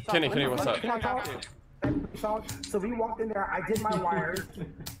 Demi, guys. stop. Kenny, what's up? So we walked in there. I did my wires,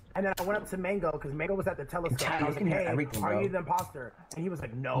 and then I went up to Mango because Mango was at the telescope. And I was like, You can hear "Hey, everything, are bro. you the imposter?" And he was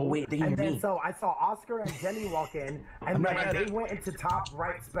like, "No." Oh, wait, they and hear then me. so I saw Oscar and Jenny walk in, and then they went into top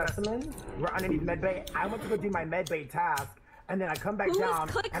right specimen. We're underneath medbay. I went to go do my medbay task, and then I come back Who was down.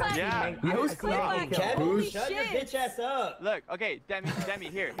 click And I see clacking? Mango. Yeah. I Who's see click Mango clacking? kill. Holy Shut your shit. bitch ass up. Look, okay, Demi,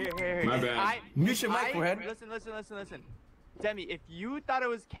 here. My bad. Mute your mic, forehead. Listen. Demi, if you thought it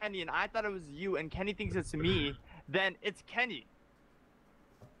was Kenny and I thought it was you, and Kenny thinks it's me, then it's Kenny.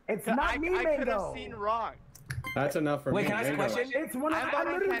 It's So not me, I could have Mango. seen wrong. That's enough for Wait, me. can I ask a Mango. question? It's one of I I voted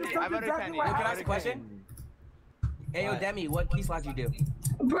literally Kenny. just I told you voted exactly Kenny. what Can I happened. ask a question? Hey, yo, Demi, what key slot you do?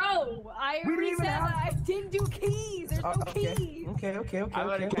 Bro, I We didn't already even said have- I didn't do keys. There's no keys. Okay. I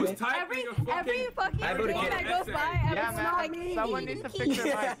voted Who's Kenny. typing a Every fucking I game voted that Kenny. goes by, Yeah, everyone's man, like, me. someone needs to fix your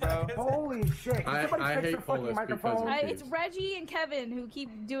mic, bro. Holy shit! Can somebody I fix hate the fucking Polis microphone? because It's Reggie and Kevin who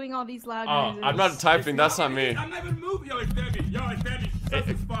keep doing all these loud Oh, noises. I'm not typing. That's not me. I'm not even moving. Yo, it's Demi. That's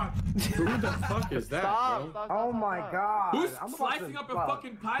his spot. Who the fuck is that, bro? Oh my god! Who's I'm about slicing to, up a well,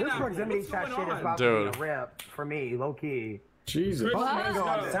 fucking This pineapple? proximity What's chat going shit is on? about to Dude. be a rip for me, low key. Jesus. Vote Mango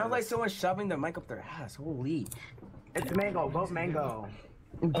on this. Sounds like someone shoving the mic up their ass. Holy. It's Mango. Vote Mango.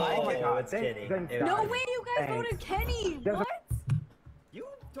 Oh, my god! it's Kenny. Thanks, It was- No guys. way, you guys Thanks. voted Kenny. There's a- What? You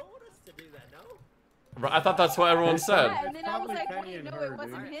told us to do that, no? Bro, I thought that's what everyone said. Yeah, and then I was probably like, Kenny wait, and no, her, it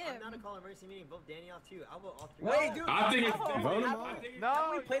wasn't dude. him. I'm not a call emergency meeting. Vote Danny off too. I'll vote all three. Wait, dude. I think it's Vote him all.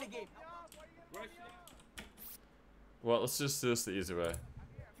 No, We play the game. Well, let's just do this the easy way.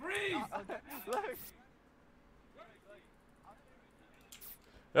 Freeze! look.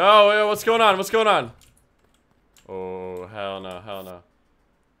 Yo, what's going on? What's going on? Oh, hell no.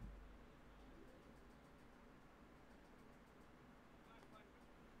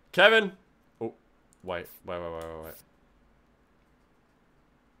 Kevin! Oh, wait.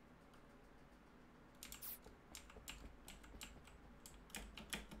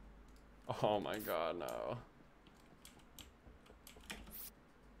 Oh my god, no.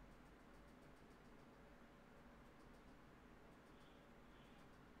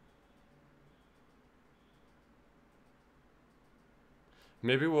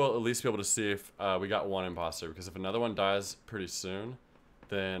 Maybe we'll at least be able to see if we got one imposter, because if another one dies pretty soon,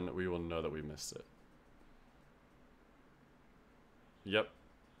 then we will know that we missed it. Yep.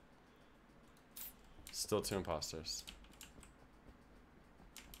 Still 2 imposters.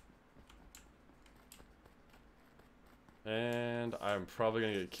 And I'm probably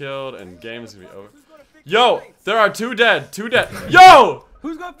gonna get killed, and game is gonna be over. Yo, there are 2 dead. 2 dead. Yo!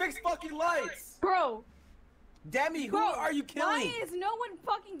 Who's gonna fix fucking lights? Bro. Demi, who are you killing? Why is no one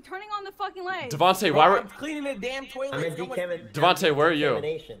fucking turning on the fucking lights? Devontae, why were... I'm cleaning the damn toilet. I'm in Devontae, where are you?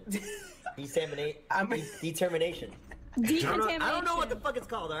 Determination. Decontamination. I don't know what the fuck it's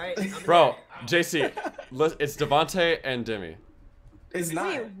called, alright? Bro, JC, it's Devontae and Demi. It's not.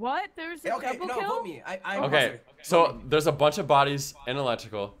 Wait, what? There's a double kill? Vote me. Okay, so there's a bunch of bodies in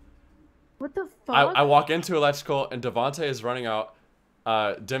electrical. What the fuck? I walk into electrical and Devontae is running out.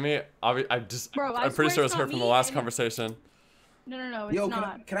 Demi, I'm pretty sure it was her from the last conversation. No, it's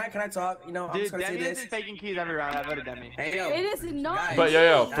not. Can I talk? You know, I'm just gonna say this. Demi is faking keys every round. I voted Demi. Hey, yo. It is not. But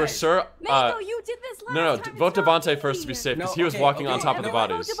yo, for sure. Mango, you did this last time. Vote Devontae first to be safe, because he was walking on top of the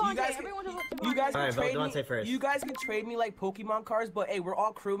bodies. You guys can trade me. You guys can trade me like Pokemon cards, but hey, we're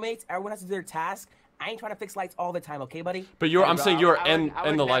all crewmates. Everyone has to do their task. I ain't trying to fix lights all the time, okay, buddy? But I'm saying you were in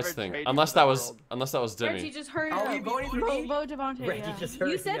the lights thing, unless that was Demi. Reggie just heard you voting for me? Vote Devontae. Reggie just heard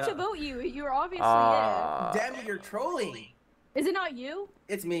you said me to vote you. You were obviously it. Demi, you're trolling. Is it not you?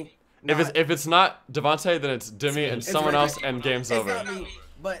 It's me. If it's not Devontae, then it's Demi and someone else, and game's over. It's not me,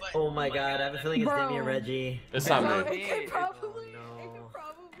 but oh my god, I have a feeling it's Demi and Reggie. It's not me. It could probably.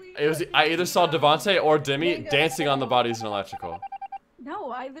 It was. I either saw Devontae or Demi dancing on the bodies in electrical. No,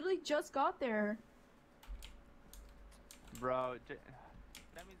 I literally just got there. Bro,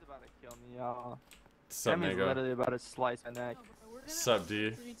 Demi's about to kill me, y'all. Sup, Demi's Mango? literally about to slice my neck. Sup,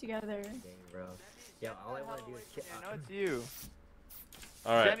 D? Together. Dang, bro. Yeah, all I want to do is kill. I know it's you.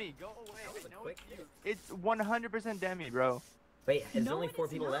 All right. Demi, go away. No, it's 100% Demi, bro. Wait, there's only 4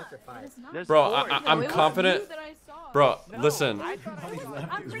 people left or 5? There's Bro, 4. I'm confident. Bro, listen. I'm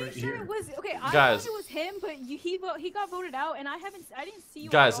pretty sure it was okay. I Guys. thought it was him, but he got voted out, and I didn't see you.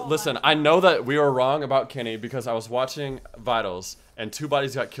 Guys, listen. I know that we were wrong about Kenny because I was watching Vitals and 2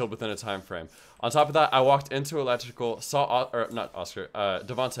 bodies got killed within a time frame. On top of that, I walked into electrical, saw not Oscar,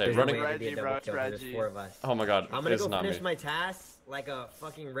 Devontae running. Reggie, bro, it's Reggie. 4 of us. Oh my God, I'm gonna it's go not finish me. my tasks like a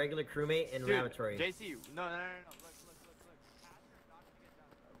fucking regular crewmate in laboratory. JC, no. Look.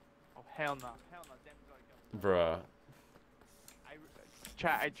 Oh hell no. Bruh.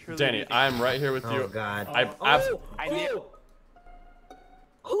 Chat, I truly. Danny, I'm right here with you. Oh God. I knew.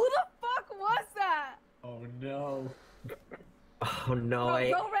 Who the fuck was that? Oh no. Oh no,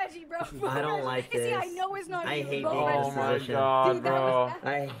 Bro, Reggie, bro. I don't like this. See, I know it's not I you. hate Bro, being in Oh this my position. God, Dude, bro.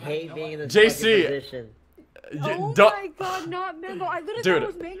 I hate being in this JC. fucking position. Oh Don't. my God, not Mango. I literally Dude, thought it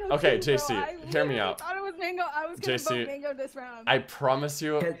was Mango. okay, too, JC, bro. I hear me literally out. thought it was Mango. I was gonna JC, vote Mango this round. I promise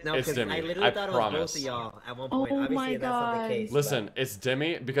you, No, it's 'cause Demi. I literally I thought it was both promise. of y'all at one point. Oh Obviously, my that's not God. the case. Listen, it's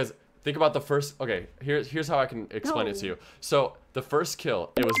Demi because think about the first. Okay, here's how I can explain it to you. So the first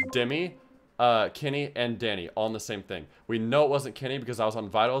kill, it was Demi, Kenny, and Danny all in the same thing. We know it wasn't Kenny because I was on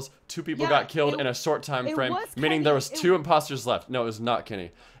Vitals. 2 people got killed in a short time frame, meaning there was 2 imposters left. No, it was not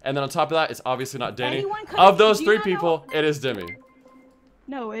Kenny. And then on top of that, it's obviously not Danny. Of those 3 people, it is Demi.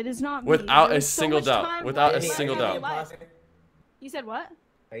 No, it is not me. Without There a was so single much doubt. time Without a left. single doubt. You said what?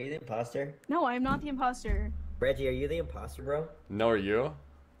 Are you the imposter? No, I am not the imposter. Reggie, are you the imposter, bro? No, are you?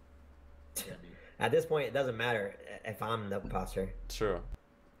 At this point, it doesn't matter if I'm the imposter. True.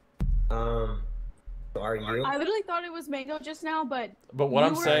 Are you? I literally thought it was Mango just now, but what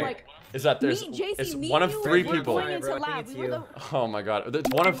I'm saying is that there's it's one of 3 people. Oh my God, it's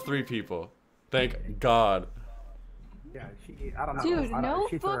one of 3 people. Thank God. Yeah, I don't know. Dude, no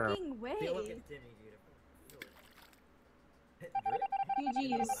fucking way.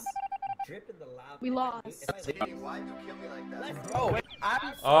 GG's. We lost.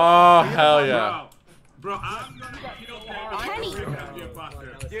 Oh, hell yeah. Bro, I'm gonna kill Kenny.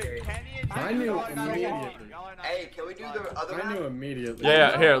 Dude, Kenny and I knew immediately. Hey, can we do the other I knew immediately.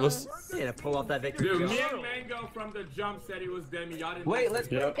 Yeah, here, let's. Yeah, pull off that victory. Dude, me and Mango from the jump said it was Demi. Y'all didn't. Wait, let's.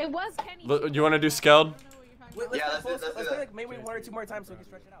 It was Kenny. You want to do Skeld? Wait, let's play like maybe 1 or 2 more times so we can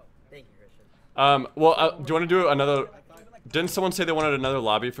stretch it out. Thank you, Christian. Well, do you want to do another? Didn't someone say they wanted another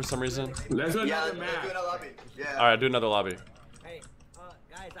lobby for some reason? Let's do Yeah, another let's do match. another lobby. Yeah. All right, do another lobby. Hey,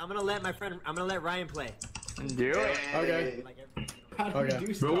 guys, I'm gonna let Ryan play. Do it. Okay.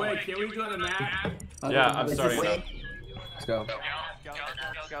 Okay. But wait, can we do another match? Yeah, I'm starting it up. Let's go.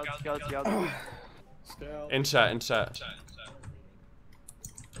 Go. In chat.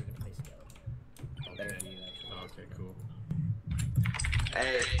 Okay, cool.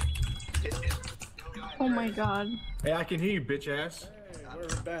 Hey. Oh my God. Hey, I can hear you, bitch ass. We're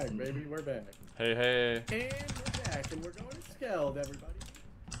back, baby. We're back. Hey, hey. And we're back, and we're going to Skeld, everybody.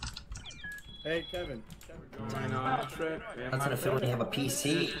 Hey, Kevin. That's gonna feel when you have a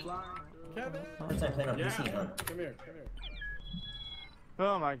PC. Kevin. First time playing on PC, huh? Come here. Come here.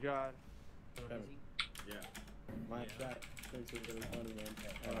 Oh my god. Kevin. Yeah. My chat thinks it's really funny, man.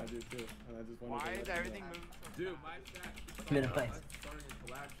 And I do too. And I just wanted Why to is let you everything know. moving so Dude, my chat. Been a place. Starting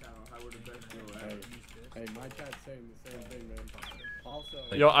a collab channel. I would have been Hey, my chat's saying the same thing, man. Also.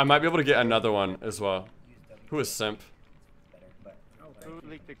 Yo, I might be able to get another one as well. Who is Simp? Who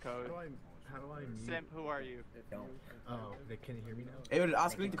leaked the code? How do I mute? Simp, who are you? Oh, can you hear me now? Hey, did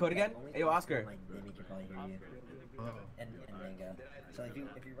Oscar leak the code again? Hey, Oscar. Maybe can probably hear you. And Mango. So if you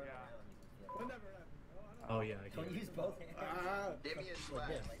run around, Oh yeah, I don't can. use both hands. Give me a swag.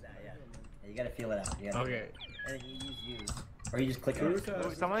 Like that, yeah. You gotta feel it out. You gotta Okay. And then you use. Or you just click it.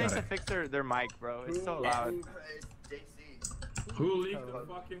 Oh, someone needs to fix their mic, bro. It's so loud. Who leaked the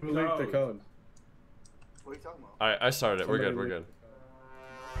fucking code? Who leaked the code? What are you talking about? Alright, I started it. We're good. We're good.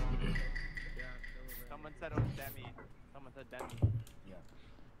 Someone said it was Demi. Someone said Demi.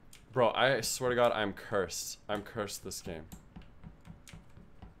 Bro, I swear to God, I'm cursed. I'm cursed this game.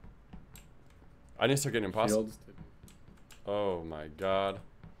 I need to start getting impossible. Oh my God.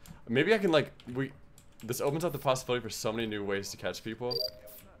 Maybe I can like this opens up the possibility for so many new ways to catch people.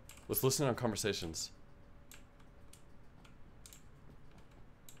 Let's listen on conversations.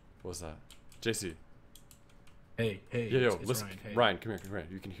 What was that? JC. Hey. Yo, it's listen. Ryan, hey. Ryan, come here.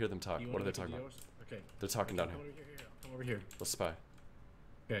 You can hear them talk. You What are wanna they make talking about? videos? Okay. They're talking down here. Come over here. Let's spy.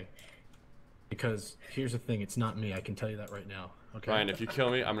 Okay. Because here's the thing, it's not me. I can tell you that right now. Okay. Ryan, if you kill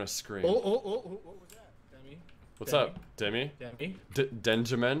me, I'm gonna scream. Oh, what was that? Demi? What's up, Demi? Demi?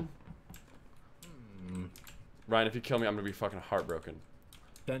 Denjamin? Ryan, if you kill me, I'm gonna be fucking heartbroken.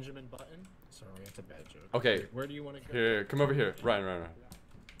 Benjamin Button? Sorry, that's a bad joke. Okay. Where do you want to go? Here, come over here. Ryan.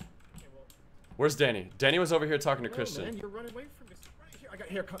 Where's Danny? Danny was over here talking to Christian. Man, you're running away from me. Stop right here. I got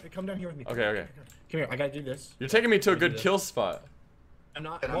here. Come down here with me. Okay. Come here. I gotta do this. You're taking me to a good kill spot. I'm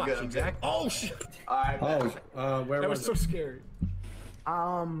not. Watch, exactly. Oh shit. Where that was was so scary.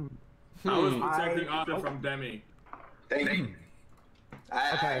 I was protecting Oscar from Demi. Thank you.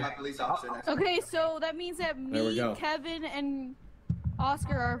 I'm a police officer next. Okay, so that means that There we me, go. Kevin, and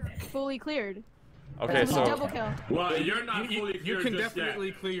Oscar are fully cleared. Okay, so double kill. Well, you're not fully You clear can just definitely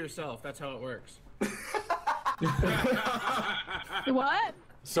yet. clear yourself. That's how it works. What?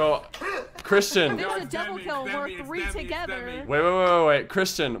 So, Christian. There's a double kill. We're three together. Wait.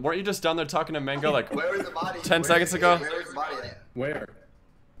 Christian, weren't you just down there talking to Mango like Where was the body? 10 seconds ago? Where was the body at? Where?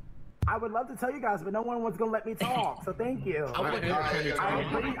 I would love to tell you guys, but no one was gonna let me talk. So thank you. I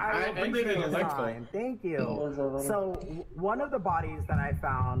appreciate ended your an time. Thank you. So one of the bodies that I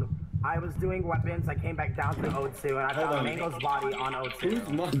found, I was doing weapons. I came back down to O2, and I found Mango's body on O2.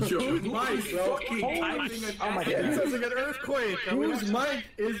 Whose mic, bro? Oh my It god. sounds like an earthquake. Whose mic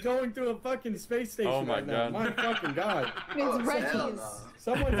is going through a fucking space station Oh my right now? God. My fucking God. It's Reggie's.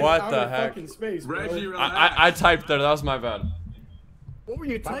 Someone's What out the of heck? fucking space, bro. Reggie, relax. I typed there. That was my bad. What were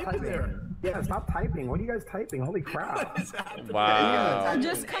you typing there? Yeah, stop typing. What are you guys typing? Holy crap. Wow.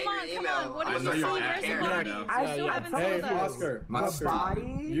 Just come on. What did you say? Where's the body? I still haven't Hey, told us. Oscar. My Oscar,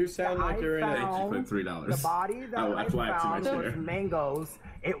 body you sound that like I you're in it. found- Thank you for $3. The body that I found to my was chair. Mango's.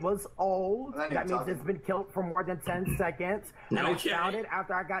 It was old. I didn't That means talk. it's been killed for more than 10 seconds. And I Okay. found it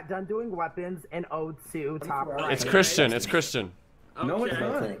after I got done doing weapons in O2 top right. It's Christian. It's Christian. No, it's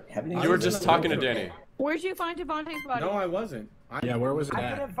Okay. not. You were just talking to Danny. Where'd you find Devontae's body? No, I wasn't. Yeah, where was it I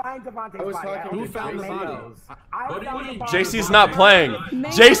at? didn't find Devontae's I was body. talking- only Who found the body? Mango's. I What do you found the mean? body. JC's not playing.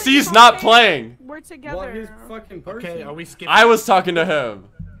 JC's not playing. We're Well, together. his fucking person. Okay, are we skipping? I was talking to him.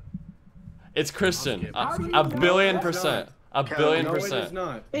 It's Christian. A billion percent. A billion No, it is percent.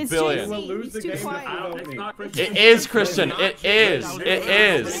 not. It's billion. You will JC. lose He's the too game if quiet. you vote It's me. not Christian. It is Christian. It is. It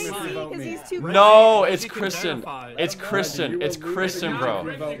is. JC, because he's too No, quiet. it's Christian. It's Christian. You It's will lose Christian, the bro. game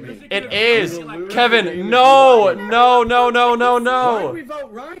if you vote me. It is. You will lose the game Kevin, if no, you vote me. no, no, no, no, Why did we no.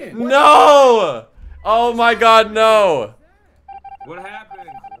 vote Ryan? No. Oh my God, no. What happened?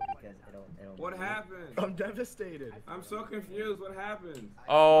 What happened? I'm devastated. I'm so confused. What happened?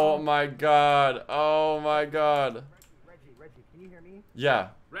 Oh my God. Oh my God. Reggie, can you hear me? Yeah.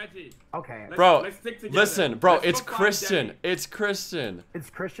 Reggie. Okay. Bro, let's stick together. listen, bro, Let's it's go find Christian. Danny. It's Christian. It's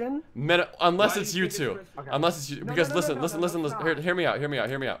Christian? Unless Why it's do you you think two. it's Christian? Okay. Unless it's you. No, Because no, listen, no, listen, no, listen, it's listen. not. Hear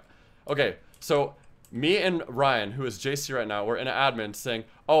me out. Okay, so me and Ryan, who is JC right now, we're in an admin saying,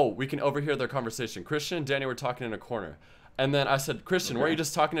 oh, we can overhear their conversation. Christian and Danny were talking in a corner. And then I said, Christian, weren't you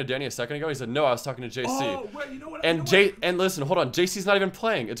just talking to Danny a second ago? He said, no, I was talking to JC. Oh, wait, you know what? And listen, hold on, JC's not even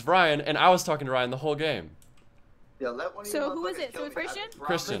playing. It's Ryan, and I was talking to Ryan the whole game. Yeah, let one of you So who is motherfuckers it? So kill it's me.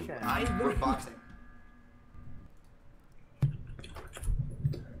 Christian? Christian. We're boxing.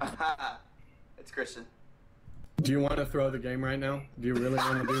 It's Christian. Do you want to throw the game right now? Do you really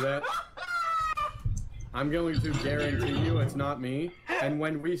want to do that? I'm going to guarantee you it's not me. And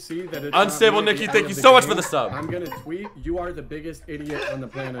when we see that it's Unstable not me at Nikki, the thank end you of so much game, for the sub. I'm going to tweet, you are the biggest idiot on the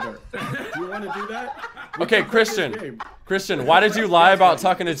planet Earth. Do you want to do that? Okay, Christian, why did you lie about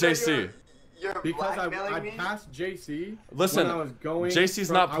talking to JC? Because I passed JC. Listen, when I was going JC's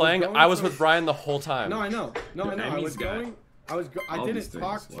from, not playing. I was with Brian Brian the whole time. No, I know. No, I know. I was guy. going. I didn't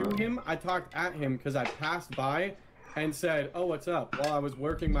talk to him. I talked at him because I passed by and said, "Oh, what's up?" while I was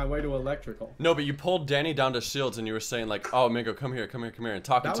working my way to electrical. No, but you pulled Danny down to shields and you were saying like, "Oh, Mango, come here," and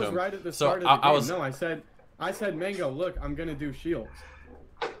talking to him. That was right at the start of the game. No, I said, Mango, look, I'm gonna do shields.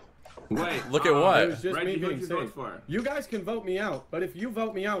 Wait, look at what? It was just Reggie, me being who'd you safe. vote for? You guys can vote me out, but if you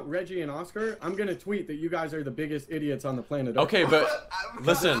vote me out, Reggie and Oscar, I'm gonna tweet that you guys are the biggest idiots on the planet Earth. Okay, but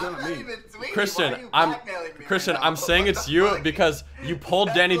listen, Christian, I'm saying it's you because you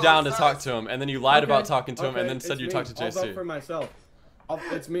pulled Danny down to talk to him, and then you lied about talking to him, and then said you talked to JC. I'll vote for myself.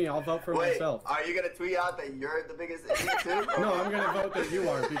 It's me. I'll vote for myself. Are you gonna tweet out that you're the biggest idiot too? No, I'm gonna vote that you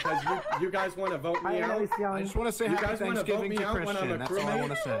are because you guys want to vote me out. I just want to say happy Thanksgiving to Christian. That's all I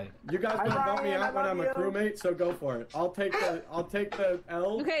want to say. You guys want to vote me out when I'm a crewmate, so go for it. I'll take the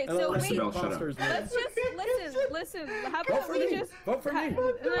L. Okay, and so let wait, the imposters win. let's just listen. How about we just vote for me?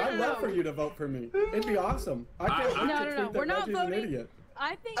 I'd love for you to vote for me. It'd be awesome. I can't wait to tweet we're that not Reggie's an voting. idiot.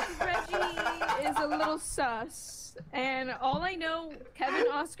 I think Reggie is a little sus. And all I know, Kevin,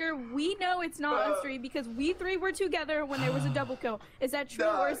 Oscar, we know it's not us three because we three were together when there was a double kill. Is that true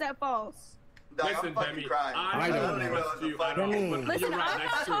or is that false? Listen, Demi, I don't trust you at all. Listen,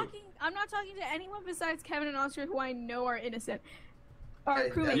 I'm not talking to anyone besides Kevin and Oscar who I know are innocent. Our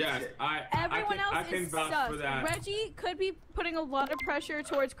crewmates. Yes, Everyone else can is vouch sus. for that. Reggie could be putting a lot of pressure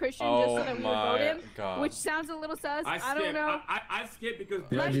towards Christian Oh just so that we would my vote him, God. which sounds a little sus. I don't know. I skip because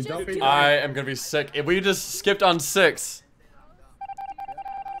I am gonna be sick. If we just skipped on 6.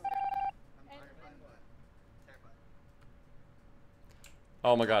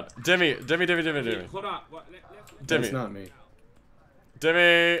 Oh my God, Demi. Hold on. Demi. That's not me.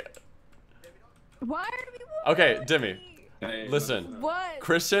 Demi. Why are we? Okay, Demi. Listen. What?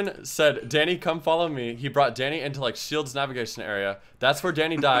 Christian said, Danny, come follow me. He brought Danny into like Shield's navigation area. That's where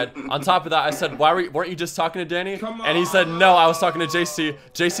Danny died. On top of that, I said, weren't you just talking to Danny? And he said, no, I was talking to JC.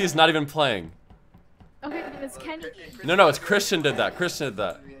 JC is not even playing. Okay, it's Kenny. No, it's Christian did that.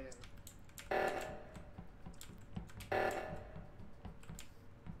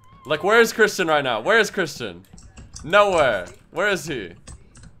 Like, where is Christian right now? Where is Christian? Nowhere. Where is he?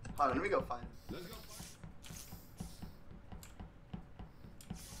 Hold on, let me go find him.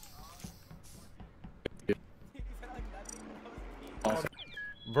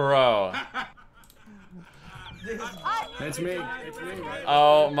 Bro. It's me.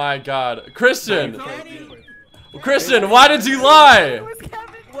 Oh my God. Christian, why did you lie?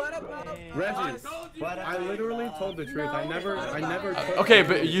 Reggie, I literally told the truth. I never Okay,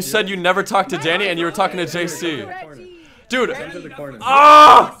 but you said you never talked to Danny and you were talking to JC. Dude. Come to the corner.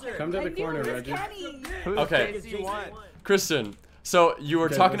 Ah! Come to the corner, Reggie. Okay. Christian, so you were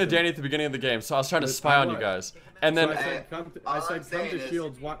talking to Danny at the beginning of the game, so I was trying to spy on you guys. And then I said come to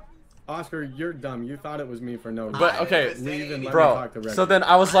Shields. Oscar, you're dumb. You thought it was me for no reason. But okay, Leave and let me bro. talk to Reggie. So then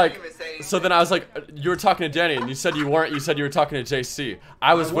I was like, you were talking to Danny, and you said you weren't. You said you were talking to JC.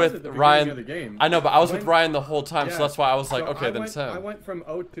 I was with Ryan. I know, but I was with Ryan the whole time, so that's why I was like, okay, then it's him. I went from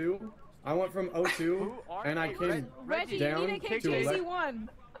 02. And I came Reggie, down you need to kick to JC1.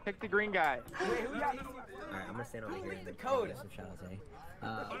 Pick the green guy. Alright, I'm gonna stand over here and code. Some shout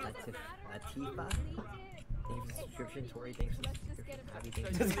outs, Latifa. Thank you for the subscription. Tori, thanks for the subscription. Happy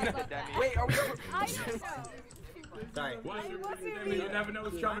Thanksgiving. Wait, are we? Sorry. You never know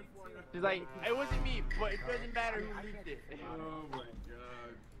what's coming. She's like, it wasn't me, but it doesn't matter who leaked it. Oh my God.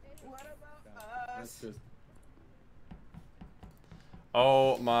 What about us?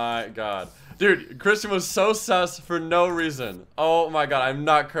 Oh my God. Dude, Christian was so sus for no reason. Oh my God, I'm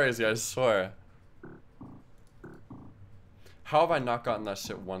not crazy, I swear. How have I not gotten that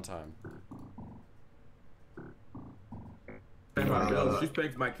shit one time? She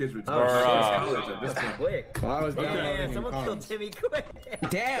spanks my kids with Quick. Someone killed Timmy quick.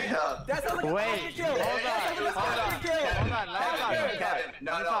 Damn. That's how much Wait, hold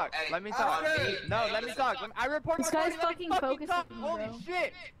on. Let me talk. No, let me talk. I report This guy's fucking focused. Holy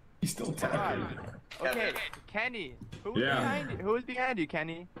shit. He's still talking. Okay, Kenny. Who is behind you,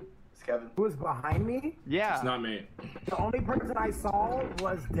 Kenny? It's Kevin. Who was behind me? Yeah. It's not me. The only person I saw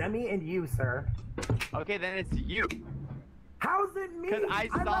was Demi and you, sir. Okay, then it's you. How's it me? Because I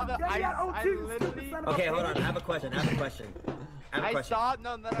saw the. I literally. Okay, hold on. I have a question. I saw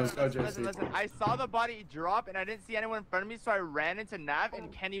listen. I saw the body drop and I didn't see anyone in front of me, so I ran into Nav and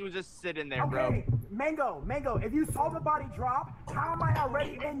Kenny was just sitting there, bro. Okay, Mango, if you saw the body drop, how am I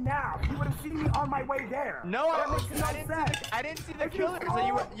already in Nav? You would have seen me on my way there. No, I didn't see the killer.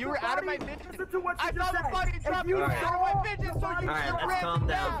 So you were out of my vision. I saw the body drop. You were out of my vision, so you ran to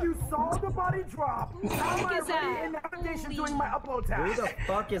Nav. If you saw the body drop, how am I already in navigation doing my upload task? Who the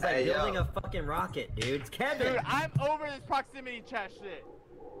fuck is like building a fucking rocket, dude? It's Kevin. Dude, I'm over this proximity chat shit.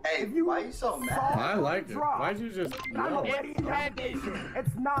 Hey, why are you so mad? I liked it. Why'd you just yell?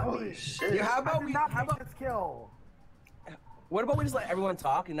 It's not me. Shit. Yeah, how about we? How about this kill? What about we just let everyone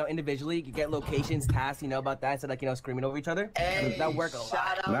talk, individually, get locations, tasks, about that, instead of, screaming over each other? Hey, that work a lot.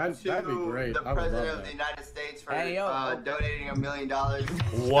 Shout out to that'd be great. the President of the United States for donating $1 million.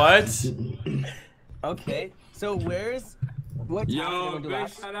 What? Okay, so what Yo, big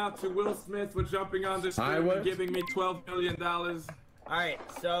shout out to Will Smith for jumping on the stream and giving me $12 million. Alright,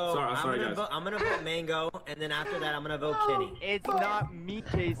 so I'm gonna vote Mango, and then after that I'm gonna vote Kenny. It's not me,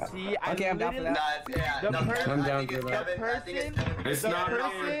 KC. Okay, I'm down for that. I'm down for that. It's not me.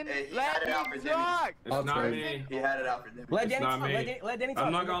 Let me talk. It's not me. He had it out for them. Let Danny talk.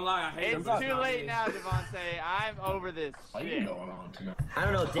 I'm not gonna lie, I hate him. It's too late now, Devontae. I'm over this shit. I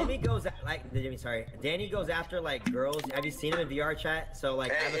don't know. Danny goes after like girls. Have you seen him in VR chat? So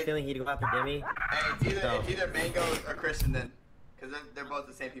like, I have a feeling he'd go after Demi. Hey, it's either Mango or Christian then, because they're both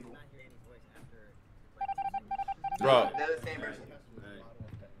the same people. Bro. They're the same person.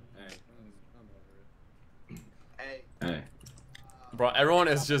 Hey. Bro, everyone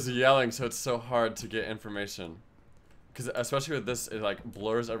is just yelling, so it's so hard to get information. Because especially with this, it like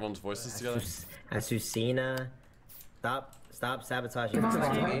blurs everyone's voices together. Asusina, stop sabotaging.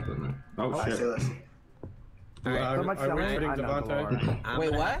 Oh shit. Are we voting Devontae?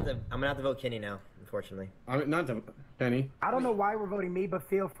 Wait, what? I'm gonna have to vote Kenny now, unfortunately. Not Kenny. I don't know why we're voting me, but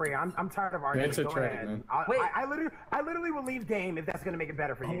feel free. I'm tired of arguing. It's a Go trade, ahead. man. I literally will leave game if that's gonna make it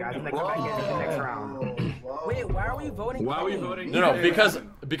better for you guys, and then come back in the next round. Wait, why are we voting? Why are we voting? No, because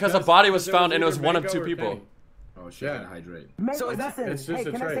a body was found and it was one of two people. Oh shit, gotta hydrate. So listen, hey,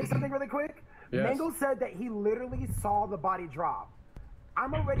 can I say something really quick? Yes. Mango said that he literally saw the body drop.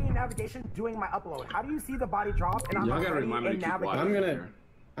 I'm already in navigation doing my upload. How do you see the body drop and I'm already in navigation?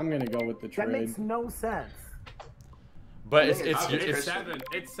 I'm gonna go with the trade. That makes no sense. But it's 7.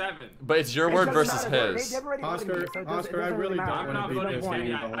 It's 7. But it's your word versus his. Oscar, I really don't want to be this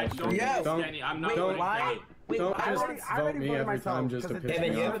Kenny the whole stream. I'm not don't just vote me every time just to piss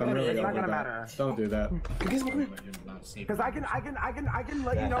me off. I'm really over that. Don't do that. Because I can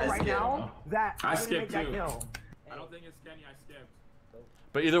let you know right now that I didn't make skipped that too. kill. I don't think it's Kenny. I skipped.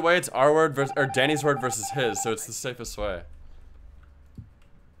 But either way, it's our word versus or Danny's word versus his, so it's the safest way.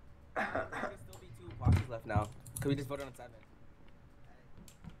 There's still be 2 boxes left now. Could we just vote on 7?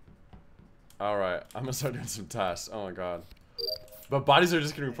 Alright, I'm gonna start doing some tasks. Oh my god. But bodies are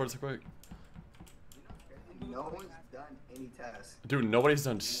just getting reported so quick. No one's done any tasks. Dude, nobody's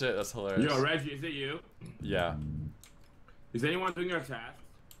done shit. That's hilarious. Yo, Reggie, is it you? Yeah. Is anyone doing your task?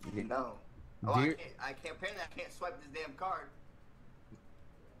 No. Oh, I can't. Apparently, I can't swipe this damn card.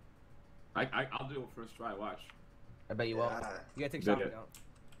 I'll do it first try. Watch. I bet you won't. You gotta take a shot.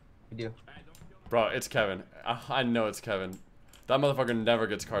 You do. Bro, it's Kevin. I know it's Kevin. That motherfucker never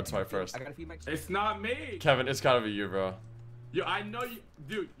gets card swipe first. I gotta feed my It's not me. Kevin, it's gotta be you, bro. Yo, I know you,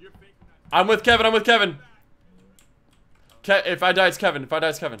 dude. You're faking that. I'm with Kevin. I'm with Kevin. If I die, it's Kevin. If I die,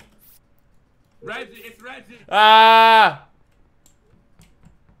 it's Kevin. Reggie, it's Reggie. Ah!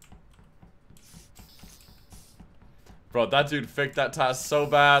 Bro, that dude faked that task so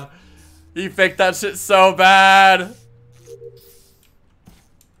bad. He faked that shit so bad.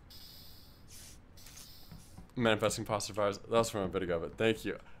 Manifesting positive vibes. That was from a bit ago, but thank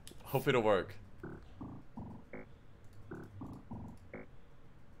you. Hope it'll work.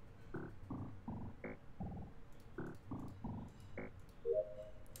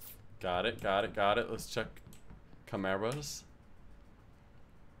 Got it, got it, got it. Let's check cameras.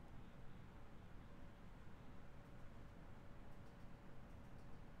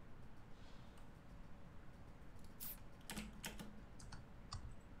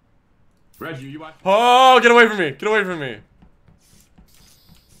 Reggie, you watch. Oh, get away from me! Get away from me!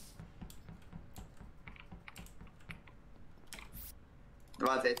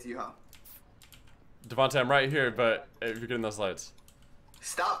 Devontae, it's you, huh? Devontae, I'm right here, but if you're getting those lights.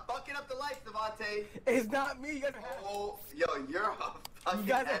 Stop fucking up the lights, Devontae! It's not me, you guys are Oh, yo, you're a fucking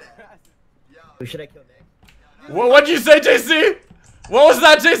headache. Who should I kill next? What'd you say, JC? What was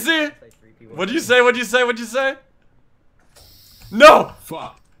that, JC? What'd you say? What'd you say? What'd you say? No!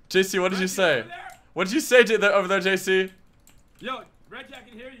 Fuck. JC, what did you say? What did you say over there, JC? Yo, Reggie, I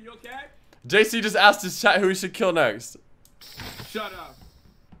can hear you. You okay? JC just asked his chat who he should kill next. Shut up.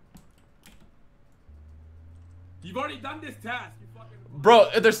 You've already done this task. You fucking... Bro,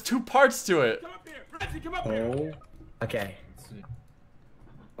 there's 2 parts to it. Come up here. Reggie, come up here. Okay.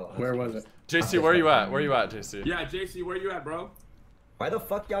 Where was it? JC, where are you at? Where are you at, JC? Yeah, JC, where you at, bro? Why the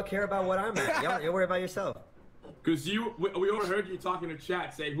fuck y'all care about what I'm at? Y'all worry about yourself. Cause we overheard you talking to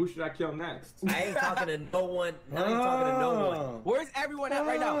chat saying who should I kill next. I ain't talking to no one. I ain't talking to no one. Where's everyone at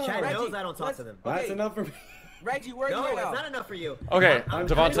right now? Chat Reggie, knows I don't talk to them. That's enough for me. Reggie, where are you right now? No, it's not enough for you. Okay, I'm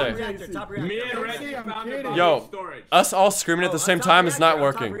Devontae. Top reactor. Me and Reggie found the Yo, storage. us all screaming at the same time is not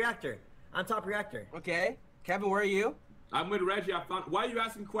working. I'm top reactor. Okay. Kevin, where are you? I'm with Reggie. Why are you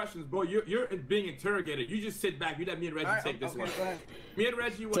asking questions, bro? You're being interrogated. You just sit back. You let me and Reggie take this one. Me and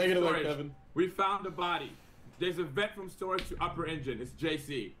Reggie went to storage. Kevin. We found a body. There's a vet from storage to upper engine. It's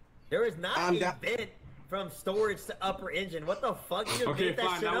JC. There is not a vet from storage to upper engine. What the fuck? You Okay,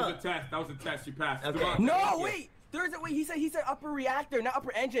 fine. That was a test. That was a test. You passed. Okay. No, wait. There's a wait. He said upper reactor, not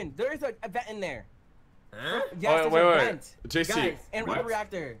upper engine. There is a vet in there. Huh? Yes, wait. JC. Guys, and upper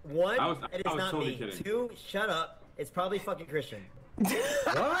reactor. One, it is not totally me. kidding. 2, shut up. It's probably fucking Christian.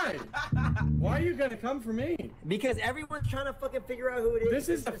 Why? Why are you gonna come for me? Because everyone's trying to fucking figure out who it is.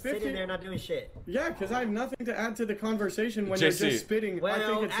 This is the sitting there not doing shit. Yeah, because I have nothing to add to the conversation when JC. you're just spitting. Well, I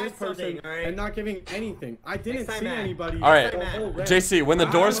think it's this person right? and not giving anything. I didn't see anybody. All right, the whole round. JC, when the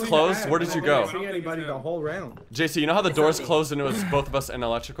doors closed, where did you go? I didn't see anybody the whole round. JC, you know how the doors closed and it was both of us in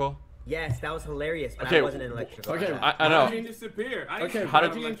electrical? Yes, that was hilarious, but Okay. I wasn't in electrical. Okay, I know. How did he disappear? Okay, How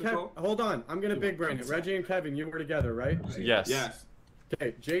did- Reggie and Kevin. Hold on, I'm gonna big brain it. Reggie and Kevin, you were together, right? Yes. Yes.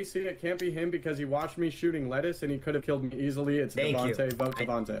 Okay, JC, it can't be him because he watched me shooting lettuce and he could have killed me easily. It's Devontae. Vote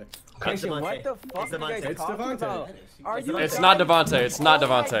Devontae. Christian, what the fuck It's are you guys Devontae. talking Devontae. about? Are you It's not Devontae. It's not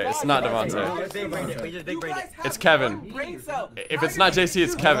Devontae. It's not Devontae. We just big brained it. It's Kevin. If it's not JC,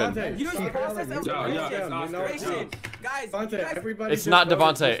 it's Kevin. You don't process Yo, Guys, everybody It's not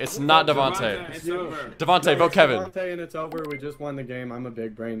Devontae. It's not Devontae. Devontae, vote Kevin. Devontae and it's over. We just won the game. I'm a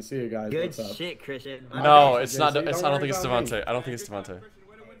big brain. See you guys. Good What's up? shit, Christian. No, it's not. JC, I don't don't worry think it's about me. Devontae. I don't think it's Devontae. Way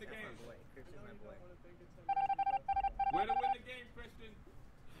to win the game, Christian.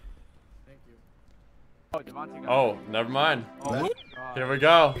 Thank you. Oh, Devontae got Oh, never mind. Here we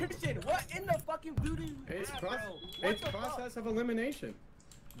go. Christian, what in the fucking voodoo? It's process of elimination.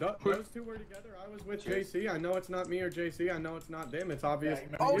 Those two were together. I was with JC. I know it's not me or JC. I know it's not them. It's obvious.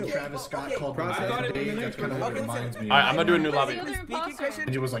 Travis Scott called me Process bad of babe. That elimination. kind of reminds me. Alright, I'm gonna do a new lobby.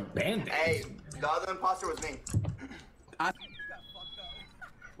 And it was like band-aids. Hey, the other imposter was me.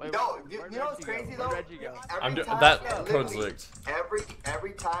 Wait, No, you know what's crazy though? Where'd Reggie go? Every time- That yeah, code's literally, leaked.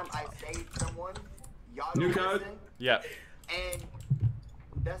 Every time I save someone, y'all New don't code? listen, Yeah. and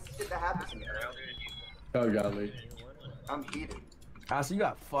that's shit that happens to me. Oh, golly. I'm heated. Ah, so you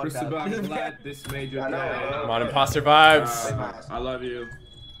got fucked Crucible, up. I'm glad this made your day. Come on, imposter vibes. I love you.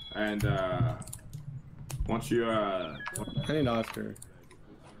 And once you I need Oscar.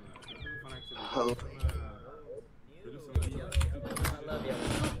 Holy.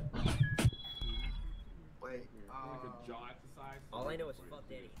 Wait. jaw exercise. All I know is fuck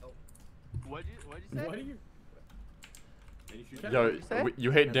Danny. Oh. What'd you say? What are you? Yo,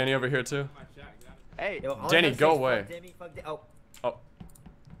 you hate Danny over here too? Hey, Yo, all I Danny, gotta go say is away. fuck Danny, fuck Da- Oh. Oh. All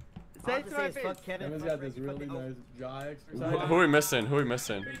I have say to to say my is face. fuck Kevin. Kevin's fuck got this Reggie, fuck really Da- Oh. nice jaw exercise. Who are we missing? Who are we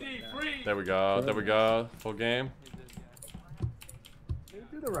missing? There we go. There we go. Full game. Can you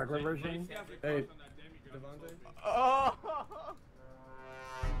do the regular version? Hey, Oh.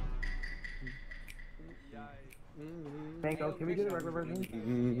 Mango, can we do the regular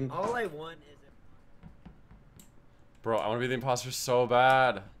version? All I want is Bro, I want to be the imposter so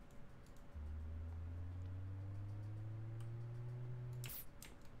bad.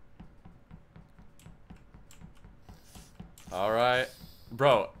 All right.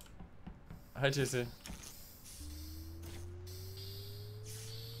 Bro. Hi, JC.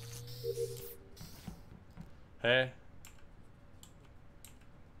 Hey.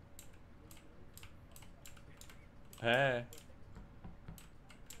 Hey.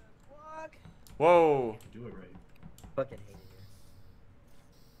 Whoa. Do it right. fucking hate it here.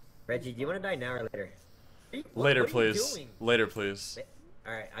 Reggie, do you want to die now or later? Later, what are you please. doing? Later, please.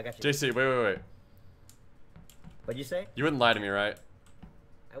 All right, I got you. JC, wait. What'd you say? You wouldn't lie to me, right?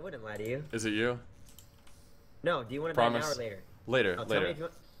 I wouldn't lie to you. Is it you? No, do you want to die now Promise. or later? Later, Oh, tell me later. if you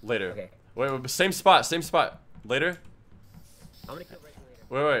want- Later. Okay. Wait, same spot. Later? I'm gonna kill Reggie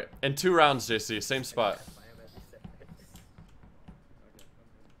later. Wait. In 2 rounds, JC. Same spot.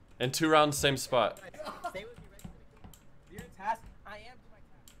 In 2 rounds, same spot. You're in task. I am to my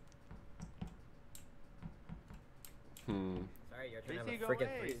task. Sorry, you're trying to have a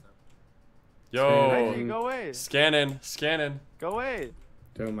freaking threesome. Yo. Go away. Scanning. Go away.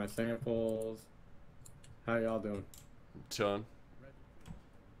 Doing my samples. How y'all doing? Chilling.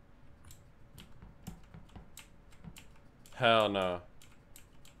 Hell no.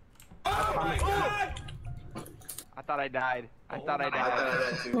 I thought I died. I thought I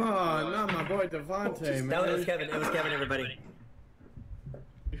died. Oh, not my boy Devontae, man. No, it was Kevin. It was Kevin, everybody.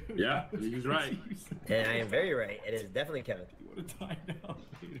 Yeah, he's right. And I am very right. It is definitely Kevin. You want to die now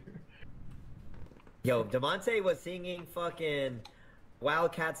later? Yo, Devontae was singing fucking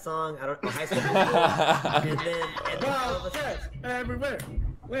Wildcat song. I don't know, high school. and then Wildcats everywhere.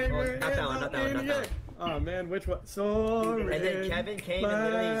 Not that one. Oh man, which one? Sorry. And then Kevin came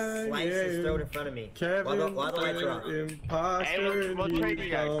and literally sliced his throat in front of me. Kevin, while the lights were off. Imposter, we'll trade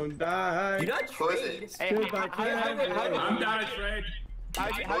you guys. don't die. Do not trade. Hey, I'm down, Trey.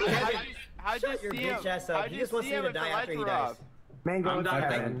 how'd you see him? He just wants you to die after he dies. Mango, I'm done.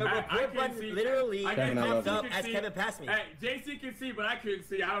 Kevin. The report button literally popped up as Kevin passed me. Hey, JC can see, but I couldn't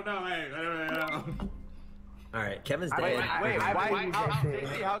see. I don't know. Hey, I don't know. Alright, Kevin's dead. Wait,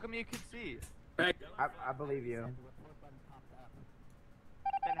 how come you could see? Hey. I believe you.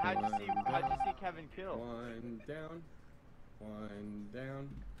 Then how'd you see Kevin kill? One down.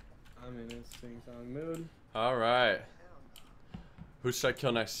 I'm in a sing-song mood. Alright. Who should I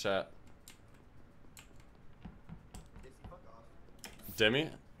kill next, chat? Demi?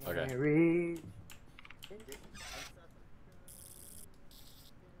 Okay.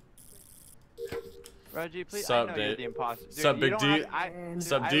 Reggie, please. Sup, I know you're the imposter. Dude, Sup, Big D?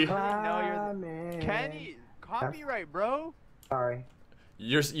 Sup, D? Kenny, copyright, bro. Sorry.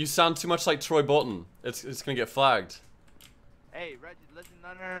 You sound too much like Troy Bolton. It's gonna get flagged. Hey, Reggie, listen,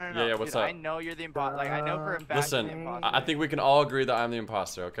 no. Yeah, what's Dude, up? I know you're the imposter. Like, I know for a fact Listen, you're the imposter. I think we can all agree that I'm the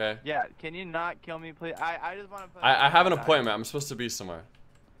imposter, okay? Yeah, can you not kill me, please? I just want to play. I have an appointment. I'm supposed to be somewhere.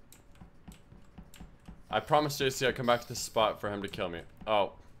 I promised JC I'd come back to this spot for him to kill me.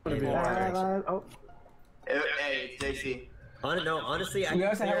 Oh. Hey, JC. Honestly,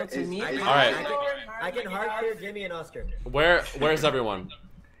 I can hard clear Jimmy and Oscar. Where's everyone?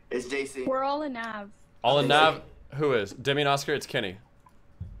 It's JC. We're all in Nav. All in Nav? Who is? Demi and Oscar? It's Kenny.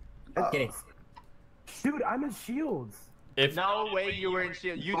 Kenny. Dude, I'm in Shields. No way you were in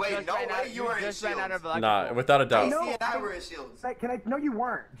Shields. You just ran out of electrical. Nah, without a doubt. JC and I were in Shields. No, you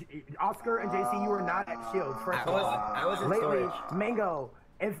weren't. Oscar and JC, you were not at Shields. First of all, I was in storage. Mango.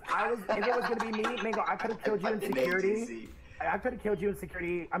 If it was gonna be me, Mango, I could have killed you in security. I could have killed you in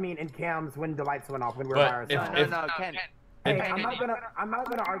security. I mean, in cams when the lights went off when we were by ourselves. No, Ken. Hey, I'm not gonna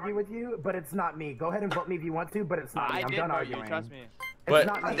argue with you, but it's not me. Go ahead and vote me if you want to, but it's not me. I'm done arguing. Trust me. But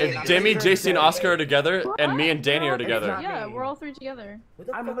if Demi, JC, and Oscar are together, and me and Danny are together. Yeah, we're all 3 together.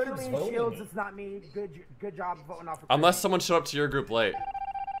 I'm literally in Shields. It's not me. Good job voting off. Unless someone showed up to your group late.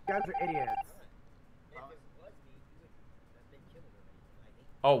 You guys are idiots.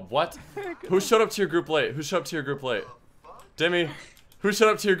 Oh, what? Who showed up to your group late? Demi, who showed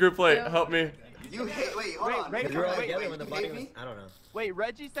up to your group late? Help me. You hate. Wait, hold on. We were all together when the body was. I don't know. Wait,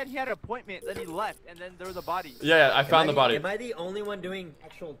 Reggie said he had an appointment, then he left, and then there was a body. Yeah, I found the body. Am I the only one doing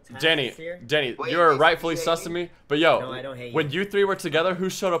actual tasks here? Danny, you're rightfully sus to me, but yo, No, I don't hate when you. you 3 were together, who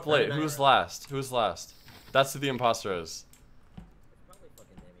showed up late? Who's last? That's who the imposter is. Probably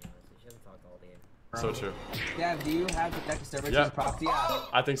fucking Demi, honestly. She hasn't talked all game. So true. Yeah, do you have the deck server Yeah. property?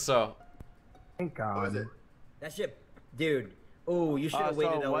 I think so. Thank God. That shit, dude. Ooh, you should have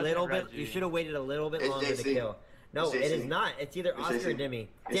waited a little bit. Reggie. You should have waited a little bit It's longer to JC. kill. No, It's it is JC. not. It's either Oscar or JC. Demi.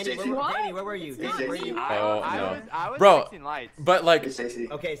 It's Danny, JC. where were you? It's Danny, where were you? I was Bro, fixing lights. but like, It's JC.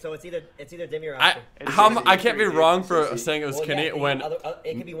 Okay, so it's either Demi or Oscar. I can't be wrong for saying it was Well, Kenny yeah, when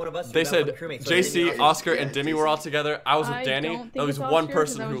it could be one of us. they said crewmates, so JC, Demi- Oscar, and Demi were all together. I was with I Danny. don't think There was it's one Oscar,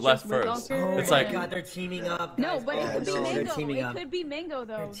 person 'cause I who was left just with first. Oscar. Oh It's my like, God, they're teaming up. No, guys. but it could be no, they're Mango. teaming It up. could be Mango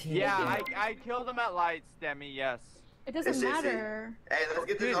though. Yeah, I killed him at lights, Demi. Yes. It doesn't It's JC. matter. Hey, let's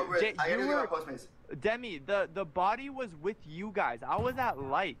get this Dude, over with. Jay, I gotta you go were- to Postmates. Demi, the body was with you guys. I was at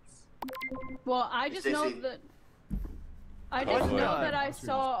lights. Well, I just know JC. that. I just know that I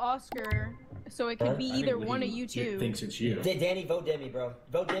saw Oscar, so it could be either one of you two. Thinks it's you. Danny, vote Demi, bro.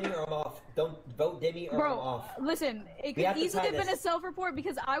 Vote Demi or I'm off. Don't vote Demi or I'm Bro, off. listen, it We have could to easily tie have been a this. self-report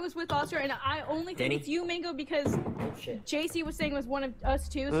because I was with Oscar, and I only think Danny? it's you, Mango, because Oh shit. JC was saying it was one of us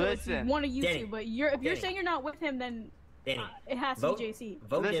two, so Listen. it's one of you Danny. two. But if you're Danny. saying you're not with him, then Danny. it has to Vote, be JC.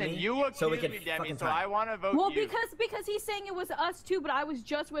 vote Listen, Demi you accused so we can me, Demi, fucking so tie. I want to vote Well, you. because he's saying it was us two, but I was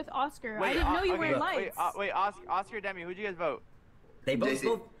just with Oscar. I Wait, didn't know you were okay, in lights. Wait, Oscar, Demi, who'd you guys vote? They both JC.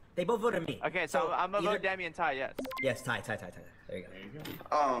 vote. They both voted me. Okay, so I'm gonna vote Demi and Ty. Yes. Yes, Ty. There you go.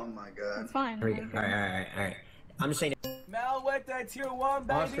 Oh my god. It's fine. There we go. All right. I'm just saying. Mel with the tier 1,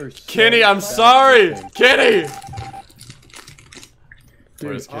 baby. Oscar's Kenny, I'm sorry. Kenny. Dude,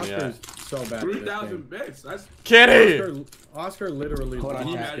 Where's Kenny Oscar's at? so bad. 3,000 bits. That's Kenny. Oscar literally lost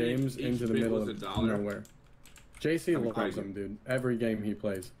games each into the bit middle was of $1. nowhere. JC That'd be loves crazy. him, dude. Every game he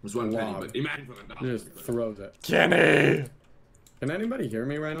plays. was 1 penny, Lob. but imagine for $1. Just throws it. Kenny. Can anybody hear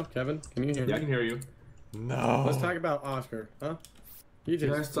me right now? Kevin, can you hear me? Yeah, I can hear you. No. Let's talk about Oscar, huh? He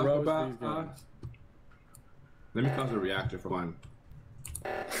just Let's talk throws about these games. Let me cause a reactor for one.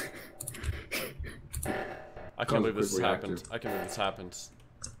 I can't believe this has happened. I can't believe this happened.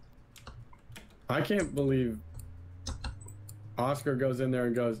 I can't believe Oscar goes in there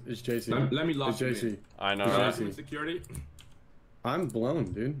and goes, "It's JC." Let me lock It's you JC. in. I know, It's right? JC. Security. I'm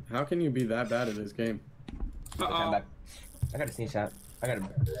blown, dude. How can you be that bad at this game? Uh-oh. I got a sneeze shot. I got a.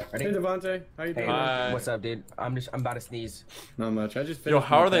 Ready? Hey Devontae, how you doing? Hi. What's up, dude? I'm about to sneeze. Not much. I just Yo, finished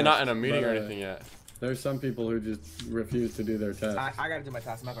how my are they not test, in a meeting but, or anything yet? There's some people who just refuse to do their test. I gotta do my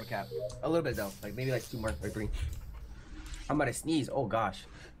task. I'm not gonna cap. A little bit though, like maybe like 2 more or 3. I'm about to sneeze. Oh gosh.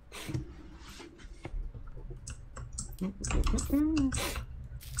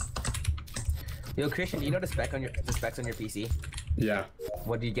 Yo, Christian, do you know the specs on your PC? Yeah.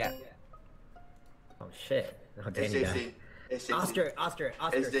 What do you get? Oh shit. Oh, It's Danny got JC. it. It's JC. Oscar,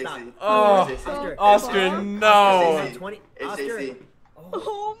 It's JC. stop. Oh, It's JC. Oscar, no. It's 20. It's Oscar. JC.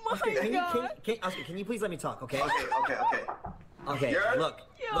 Oh my Oscar, god. Oscar, can you please let me talk, okay? Okay. Okay, You're- look.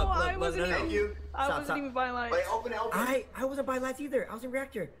 Yo, I wasn't no. even. Thank you. I Stop, wasn't even buying lights. Wait, open it. I wasn't by lights either. I was in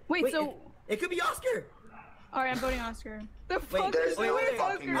reactor. Wait, so. It could be Oscar. All right, I'm voting Oscar. The Wait, fuck there's is no where's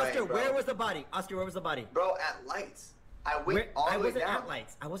fucking Oscar? way. Oscar, bro. where was the body? Oscar, where was the body? Bro, at lights. I went all I the way wasn't down. at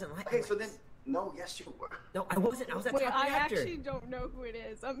lights. I wasn't lights. Okay, so then, no, yes you were. No, I wasn't. I was at Wait, top I reactor. actually don't know who it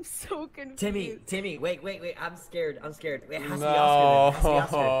is. I'm so confused. Timmy, wait. I'm scared. Wait, it has to be Oscar. Then. It has to be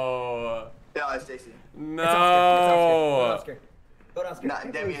Oscar. No. Yeah, it's JC. No. It's Oscar. Go to Oscar. Nah,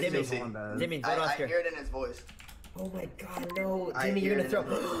 Demi is JC. Demi, go to I Oscar. hear it in his voice. Oh my god, no. I Timmy, you're hear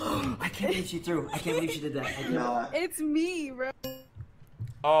gonna it. throw. I can't believe she threw. I can't believe she did that. I can't. Nah. It's me, bro.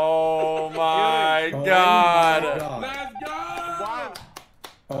 Oh my god. Let's go! Wow.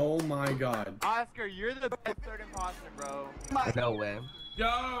 Oh my god. Oscar, you're the best third imposter, bro. No way. Yo!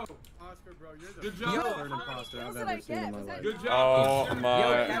 Oscar, bro, you're the Good job. third imposter I've did I ever seen get? in my Was that life. Good Oh job. my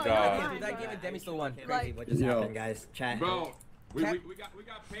Yo, god. that game and Demi still won. Crazy what just Yo. happened, guys. Chat. Bro, we got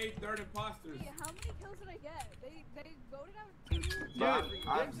paid third imposters. Wait, how many kills did I get? They voted out 2. Bro,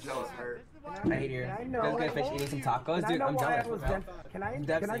 I'm so hurt. I hate you. That's good fish eating some tacos, dude. I'm jealous. Can I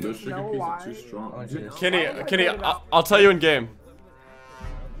Definitely. just know why? Oh, shit. Kenny, I'll tell you in game.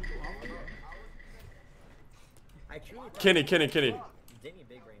 Kenny. Didn't you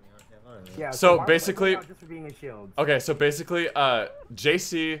big brain me, honestly. Yeah, So why basically- just for being a shield. Okay, so basically,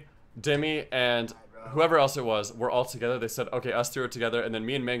 JC, Demi, and whoever else it was were all together. They said, okay, us 2 are together, and then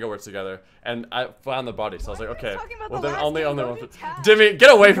me and Mango were together, and I found the body. So I was like, okay, talking about well the then last only game, one. go to Taz. Demi, get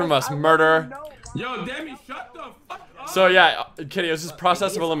away from us, murderer. Yo, Demi, shut the fuck up. So yeah, Kenny, it was just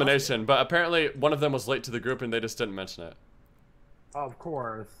process of elimination, but apparently one of them was late to the group and they just didn't mention it. Of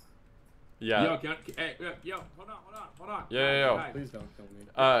course. Yeah. Yo, hey, hold on. Yeah. Guys, Please don't kill me.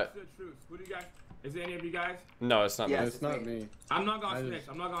 what's the truth? Who do you guys? Is it any of you guys? No, it's not Yes. me. It's not me. I'm not gonna snitch.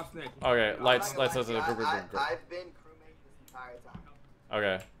 I'm not gonna snitch. Okay, lights. Group. Group. I've been crewmate this entire time.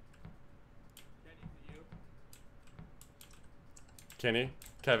 Okay. Kenny,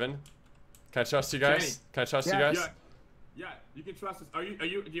 Kevin, can I trust you guys? Kenny. Can I trust you guys? Yeah, you can trust us. Are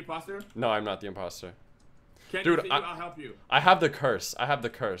you the imposter? No, I'm not the imposter. Kenny, Dude, I'll help you. I have the curse.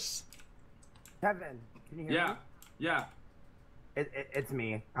 Kevin, can you hear me? Yeah. It's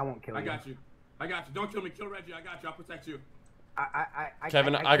me. I won't kill you. I got you. Don't kill me. Kill Reggie. I got you. I'll protect you.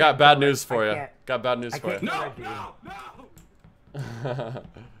 Kevin, I can't got bad kill news for I you. can't- Got bad news I for you. can't kill No.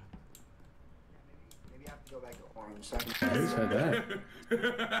 Maybe I have to go back to orange. So Who said that?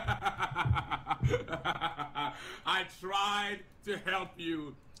 I tried to help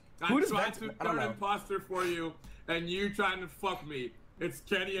you. Who I does tried that- to I don't third know. imposter for you, and you trying to fuck me. It's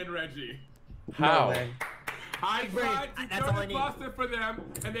Kenny and Reggie. How? No way. I tried to That's all I third need. imposter for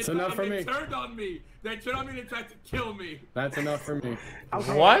them, and they, enough for they me. turned on me. They turned on me and they tried to kill me. That's enough for me.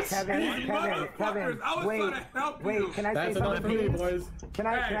 Okay, What? Kevin, You motherfuckers, I was wait, trying to help wait, you. can I That's say enough for something, me, please? boys. Can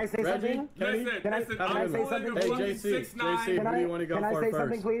I say Reggie, something? Kenny, Listen, Can I say something, Hey, please? JC, who do you want to go Can I for say first?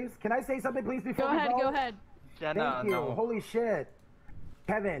 something, please? Can I say something, please, before Go we ahead, go? go ahead. Yeah, Thank you. no. Holy shit.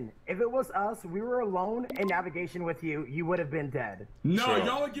 Kevin, if it was us, we were alone in navigation with you, you would have been dead. No, Sure.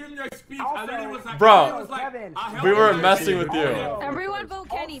 y'all were giving your speech. Also- I literally was like, Bro, I was like, Kevin, I'll help we you were guys. messing with you. Also- Everyone vote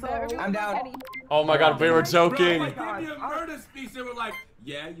Kenny. I'm down. Oh my god, we were joking. Bro, like, give me a murder speech. They were like,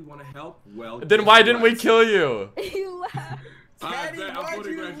 yeah, you want to help? Well, Then why didn't we kill you? You laughed.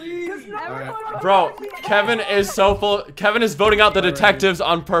 Bro, Kevin is so full. Kevin is voting out the detectives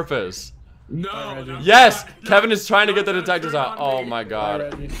on purpose. No. Yes, Kevin is trying to get the detectives out. Oh my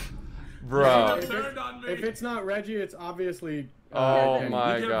god. Bro. If it's not Reggie, it's obviously. Oh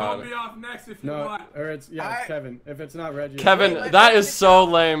my you can god. vote me off next if you No, want. or it's Kevin. If it's not Reggie. Kevin, that is so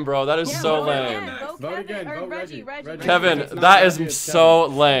lame, bro. That is so lame. Vote again. Vote Reggie. Kevin, that is so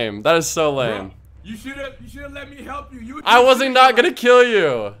lame. That is so lame. You should have let me help you. I wasn't not gonna kill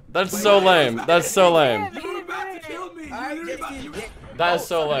you. That's so lame. That's so lame. You were about to kill me. That is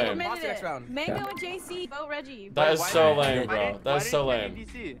so lame. Mango and JC, vote Reggie. That is so lame, bro. That is so lame.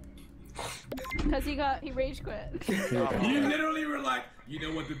 Because he rage quit. You literally were like, you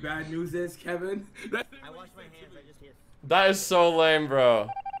know what the bad news is, Kevin? I washed my hands. I just hit. That is so lame, bro.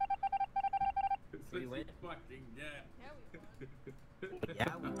 We win.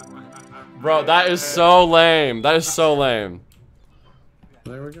 Bro, that is so lame. That is so lame.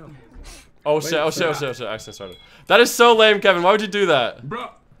 There we go. Oh shit, oh shit, oh shit, oh shit. Accident started. That is so lame, Kevin. Why would you do that? Bro,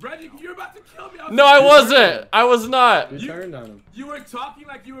 Reggie, you're about to kill me. No, I wasn't. I was not. You turned on him. You were talking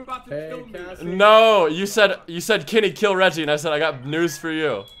like you were about to kill me. Cassie. No, you said Kenny kill Reggie, and I said I got news for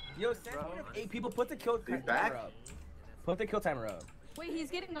you. Yo, send me 8 people. Put the kill timer up. Put the kill timer up. Wait,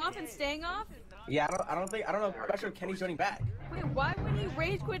 he's getting off and staying off? Yeah, I don't know. I'm not sure if Kenny's joining back. Wait, why would he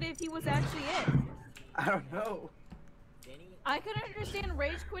rage quit if he was actually it? I don't know. I could understand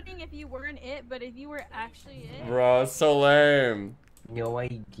rage quitting if you weren't it, but if you were actually it. Bro, it's so lame. No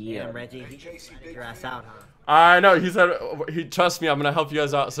idea. Damn, Reggie, he tried your ass out, huh? I know. He said, trust me, I'm gonna help you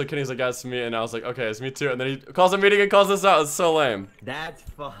guys out. So Kenny's like, yeah, it's me, and I was like, okay, it's me too. And then he calls a meeting and calls us out. It's so lame. That's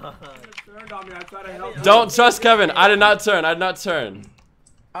fun. Don't trust Kevin. I did not turn. I did not turn.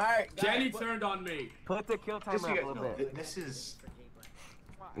 Alright, Kenny turned on me. Put the kill timer up a little bit. This is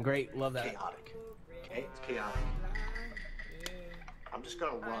great. Love that. Chaotic. Okay, it's chaotic. I'm just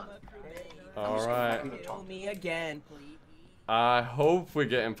gonna run. All right. Kill me again, please. I hope we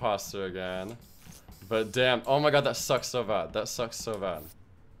get imposter again. But damn, oh my god, that sucks so bad. That sucks so bad.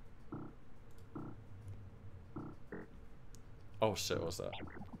 Oh shit, what was that?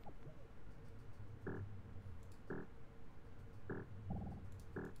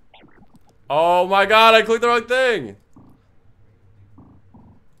 Oh my god, I clicked the wrong thing!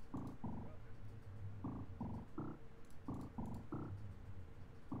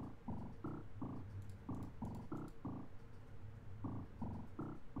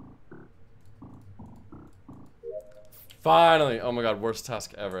 Finally! Oh my god, worst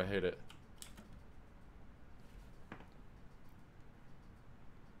task ever. I hate it.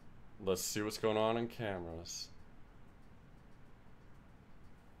 Let's see what's going on in cameras.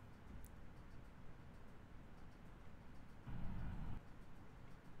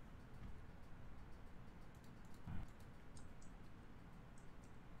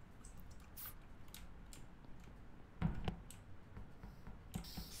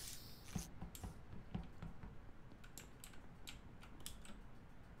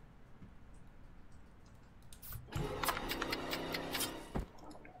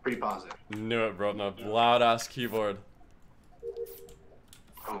 Pretty positive. Knew it, bro. No, loud ass keyboard.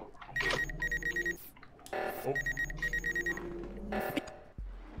 Oh. Oh.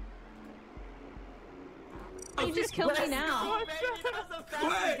 You just killed me now. That was the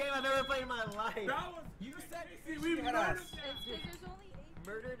fastest game I've ever played in my life. You said we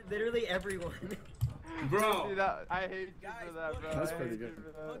murdered literally everyone. Bro, I hate you for that, bro. That's pretty good.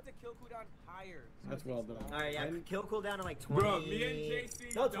 Put the kill cooldown higher. That's well done. Alright, yeah, kill cooldown to like 20. Bro, me and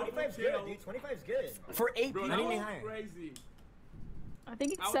JC. No, 25's good, dude. 25's good. For 8 Bro, people. that was higher. crazy. I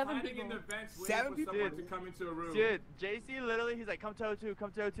think it's I was 7 hiding people. in the vents waiting 7 for people? someone to come into a room. Dude, JC literally, he's like, come to O2,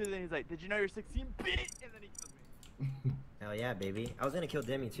 come to O2. Then he's like, did you know you're 16? Beat it! And then he killed me. Hell yeah, baby. I was gonna kill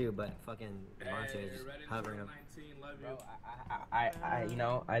Demi too, but fucking Monte is just hovering up. Bro, I you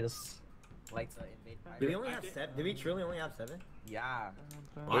know, I just like to invade. Do we only have 7? Do we truly only have 7? Yeah.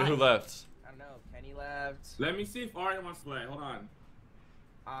 Wait, who left? I don't know. Kenny left. Let me see if Arya wants to play. Hold on.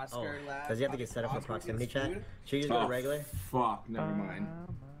 Oscar left. Does he have to get set up for proximity chat? Should you just go to regular? Fuck, never mind.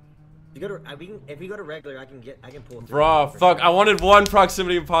 You go to if we go to regular, I can pull. Bro, fuck! I wanted one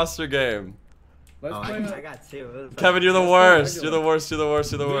proximity imposter game. Let's play I got 2. Kevin, you're the worst. You're the worst. You're the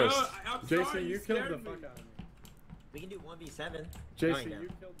worst. You're the worst. JC, you killed the fuck out of me. We can do 1v7. JC, you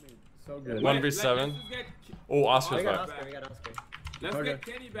killed me. So good. 1v7. Oh, Oscar's back. We got Oscar. Let's get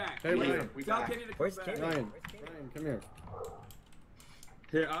Kenny back. Hey, Ryan. Tell Kenny to come back. Ryan, come here.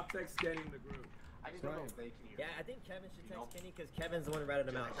 Here, I'll text Kenny in the group. I just don't know if they can hear. Yeah, I think Kevin should text Kenny because Kevin's the one who ratted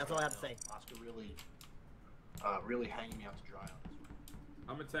him out. That's all I have to say. Oscar really hanging me out to dry on this one.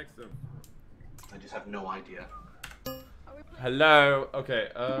 I'm gonna text him. I just have no idea. Hello. Okay.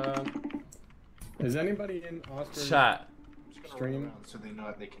 Is anybody in Oscar's chat stream? So they know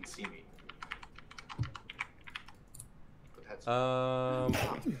that they can see me.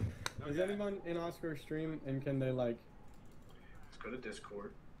 Is anyone in Oscar's stream and can they like? Let's go to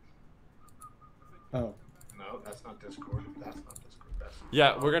Discord. Oh. No, that's not Discord. That's not Discord.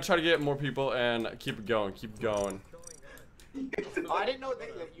 Yeah, we're gonna try to get more people and keep it going. Keep going. I didn't know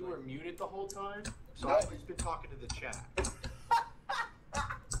that you were muted the whole time, so I've just been talking to the chat.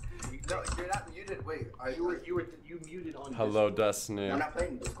 No, you're not muted. Wait, you muted on. Hello, Destiny. I'm not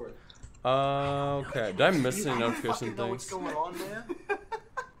playing Discord. Okay. Did I miss any notification know what's things? going on, man.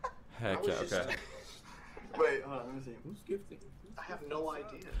 Heck yeah. Okay. Wait, hold on. Let me see. Who's gifting? I have no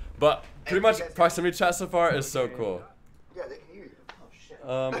idea. But pretty much proximity chat so far is so cool. Yeah, they can hear you. Oh shit.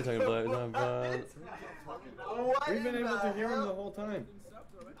 You're talking about. We've been able to hear him the whole time.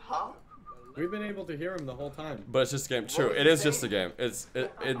 Huh? We've been able to hear him the whole time. But it's just a game. True, it is just a game. It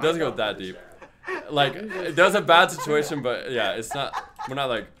doesn't go that deep. Like it does a bad situation, but yeah, it's not. We're not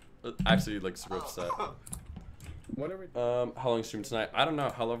like actually like super upset. What are we? How long stream tonight? I don't know.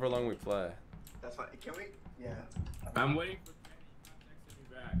 However long we play. That's fine. Can we? Yeah. I'm waiting for Kenny to text me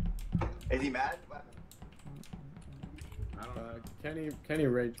back. Is he mad? I don't know. Kenny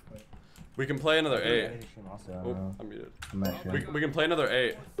rage quit. We can play another 8. Oh, I'm muted. We can play another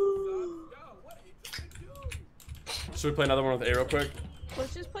 8. Should we play another one with 8 real quick?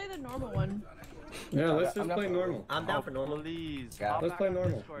 Let's just play the normal one. Yeah, let's just play normal. I'm down for normal. Please. Let's play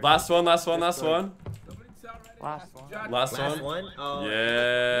normal. Last one. Last one. Last one. Oh,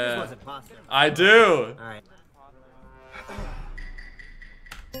 Yeah. This wasn't possible. I do. Alright.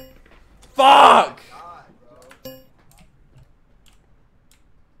 Fuck!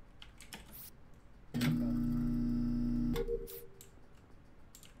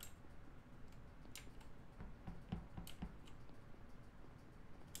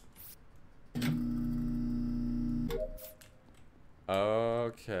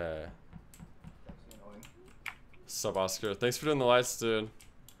 Okay. Sup, Oscar? Thanks for doing the lights, dude.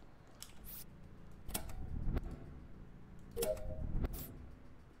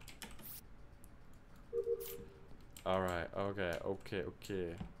 Alright, okay.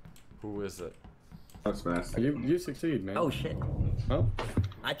 Who is it? That's fast. You succeed, man. Oh shit. Oh.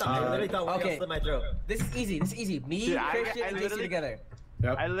 I literally thought one got slit my throat. This is easy. Me, Dude, Christian, and JC together.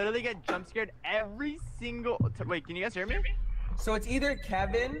 Yep. I literally get jump scared every single. Wait, can you guys hear me? So it's either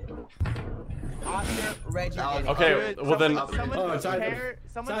Kevin, Oscar, Reggie. Okay, well then. It's either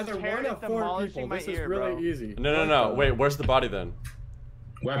one of 4 people. This is really easy. No. Wait, where's the body then?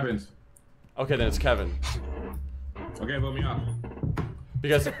 Weapons. Okay, then it's Kevin. Okay, vote me off.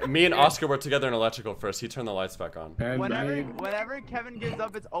 Because me and Oscar were together in electrical first. He turned the lights back on. Whenever Kevin gives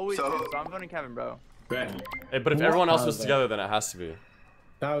up, it's always him. So I'm voting Kevin, bro. Hey, but if everyone else was together, then it has to be.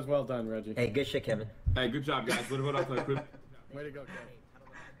 That was well done, Reggie. Hey, good shit, Kevin. Hey, good job, guys. What about our group? Way to go,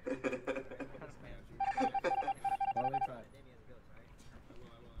 Kevin.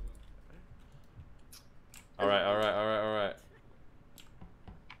 All right.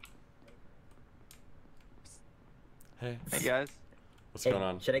 Hey guys. What's going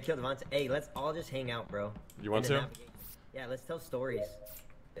on? Should I kill Devontae? Hey, let's all just hang out, bro. You want to? Yeah, let's tell stories.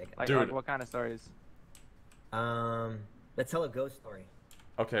 Like, dude, what kind of stories? Let's tell a ghost story.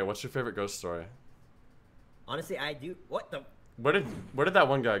 Okay, what's your favorite ghost story? Honestly, I do. What the? Where did that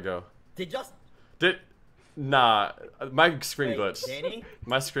one guy go? Nah, my screen glitched. Danny?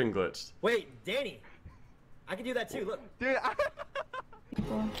 My screen glitched. Wait, Danny. I can do that too. Look, dude.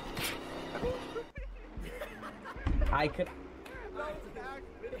 I could.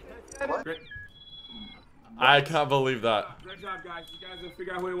 What? I can't believe that. Great job, guys. You guys will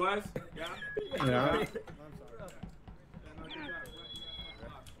figure out who it was? Yeah? Yeah.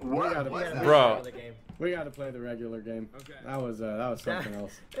 Bro. We gotta play the regular game. Okay. That was something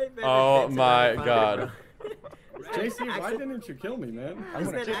else. Oh my god. JC, why didn't you kill me, man?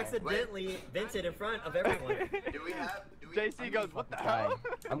 This man accidentally vented in front of everyone. JC goes, what the hell?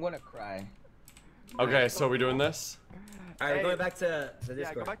 I'm gonna cry. Okay, so are we doing this? Alright, we're going back to the Discord.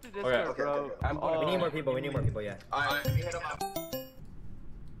 Yeah, go back to Discord, bro. We need more people, yeah. Alright, let me hit him up.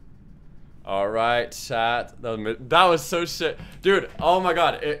 Alright, chat. That was so shit. Dude, oh my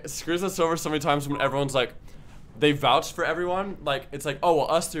god. It screws us over so many times when everyone's like, they vouch for everyone. Like, it's like, oh, well,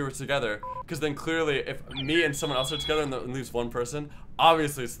 us 3 were together. Because then clearly, if me and someone else are together and leaves one person,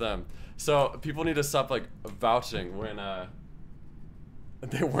 obviously it's them. So people need to stop, like, vouching when,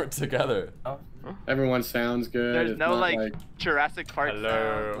 They weren't together. Everyone sounds good. There's it's no not like Jurassic Park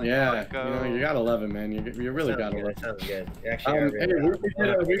sound. Like, yeah, you know, you gotta love it, man. You really gotta love it. Sounds good. Actually,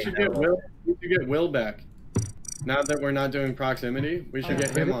 We should get Will. We should get Will back. Now that we're not doing proximity, we should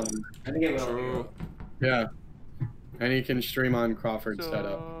get him on. I think it will. Yeah, and he can stream on Crawford's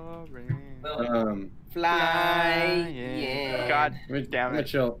setup. Fly. Yeah. God damn I'm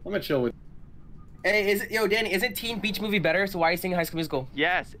gonna chill with. Hey, yo, Danny, isn't Teen Beach Movie better? So why are you singing High School Musical?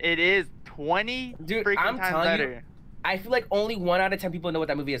 Yes, it is 20 Dude, freaking I'm times telling better. you, I feel like only 1 out of 10 people know what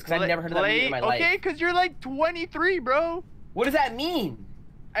that movie is because I've never heard of that movie in my life. Okay, because you're like 23, bro. What does that mean?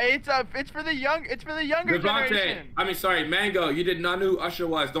 It's for the younger generation. I mean, sorry, Mango. You did not know who Usher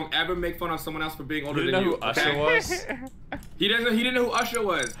was. Don't ever make fun of someone else for being older than you. You didn't know who Usher was? He didn't know who Usher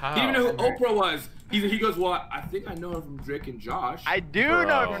was. How? He didn't even know who Oprah was. He goes, well, I think I know her from Drake and Josh. I do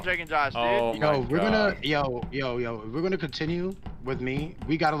know her from Drake and Josh, dude. Oh my we're gonna if we're gonna continue with me,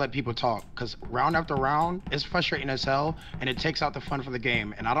 we gotta let people talk, because round after round it's frustrating as hell and it takes out the fun for the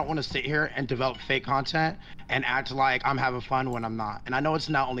game, and I don't want to sit here and develop fake content and act like I'm having fun when I'm not. And I know it's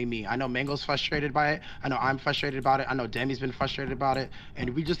not only me. I know Mango's frustrated by it. I know I'm frustrated about it. I know Demi's been frustrated about it, and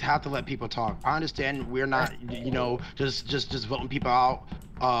we just have to let people talk. I understand we're not, just voting people out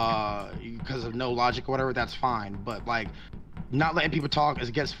because of no logic or whatever. That's fine, but like, not letting people talk,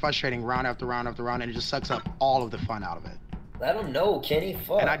 it gets frustrating round after round after round, and it just sucks up all of the fun out of it. Let them know, Kenny.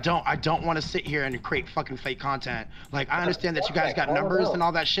 Fuck. And I don't want to sit here and create fucking fake content. Like, I understand that you guys got numbers and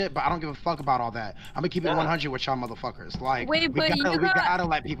all that shit, but I don't give a fuck about all that. I'm gonna keep it 100 with y'all motherfuckers. Like, we gotta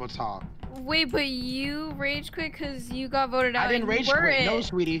let people talk. Wait, but you rage quit because you got voted out. I didn't rage quit. No,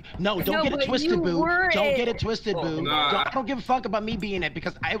 sweetie. No, don't get it twisted, boo. Don't get it twisted, boo. I don't give a fuck about me being it,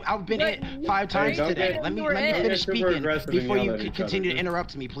 because I've been it 5 times today. Let me finish speaking before you continue to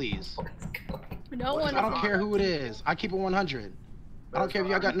interrupt me, please. No one. I don't care who it is. I keep it 100. I don't care if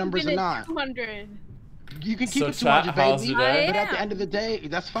y'all got numbers or not. 200. You can keep it 200, baby. But at the end of the day,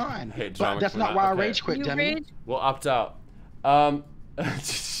 that's fine. But that's not why I rage quit, Demi. We'll opt out. Go.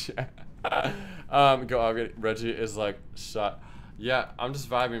 Reggie is like shot. Yeah, I'm just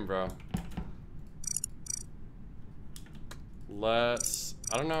vibing, bro. I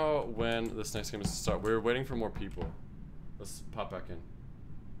don't know when this next game is to start. We're waiting for more people. Let's pop back in.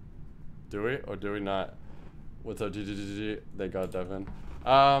 Do we or do we not? What's up, GGGG? They got Devin.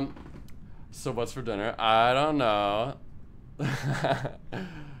 So what's for dinner? I don't know.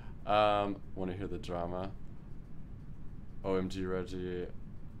 Want to hear the drama? OMG, Reggie.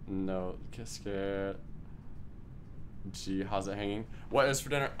 No, scared. Gee, how's it hanging? What is for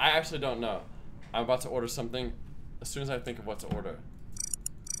dinner? I actually don't know. I'm about to order something as soon as I think of what to order.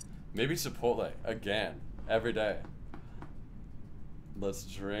 Maybe Chipotle again, every day. Let's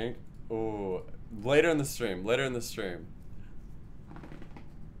drink. Ooh, later in the stream.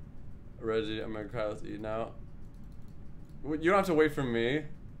 Reggie, I'm gonna cry. Let's eat now. You don't have to wait for me.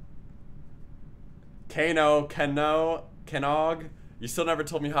 Kenog. You still never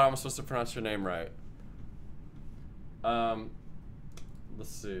told me how I'm supposed to pronounce your name right. Let's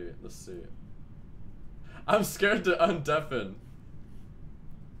see. I'm scared to undeafen.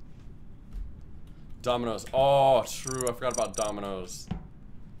 Dominoes. Oh, true. I forgot about Dominoes.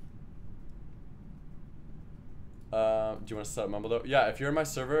 Do you want to set up Mumble though? Yeah, if you're in my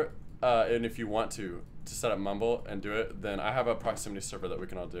server, and if you want to set up Mumble and do it, then I have a proximity server that we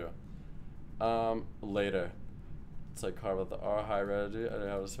can all do. Later. It's like carve out the R. Hi, Reggie. I don't know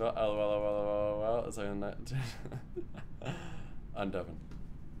how to spell. LOL. It's like a net. Undevin.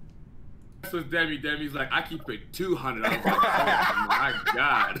 This was Demi. Demi's like, I keep it 200. I was like, oh my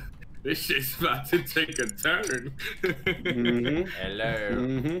god. This shit's about to take a turn.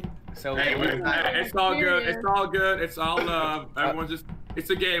 Hello. So hey, it's all good. It's all good. It's all love. Everyone just, it's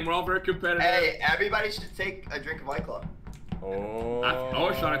a game. We're all very competitive. Hey, everybody should take a drink of White Claw. Oh. I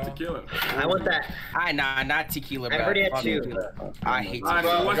always shot at tequila. I want that. Nah, not tequila, bro. I already had 2. I hate tequila.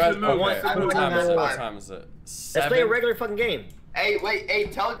 Right, what's the move? What time is it? 7? Let's play a regular fucking game. Hey, wait. Hey,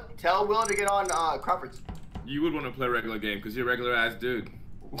 tell Will to get on Crawford's. You would want to play a regular game because you're a regular ass dude.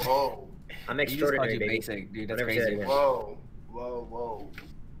 Whoa. I'm extraordinary, baby. Basic, dude. That's crazy. Whoa.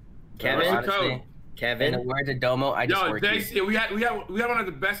 Kevin. In the words of Domo, I just work here. We had one of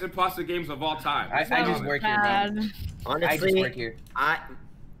the best imposter games of all time. I just work here, man. Honestly, I just work here.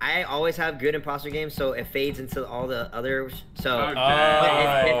 I always have good imposter games, so it fades into all the others. So. Okay.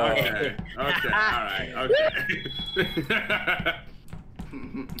 All right.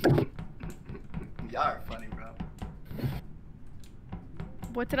 Y'all are funny, bro.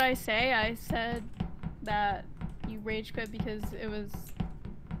 What did I say? I said that you rage quit because it was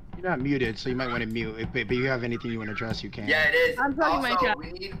You're not muted, so you might want to mute. But you have anything you want to address, you can. Yeah, it is. I'm talking also, my chat.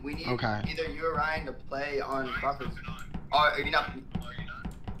 we need Okay. either you or Ryan to play on Crawford's. Or you not.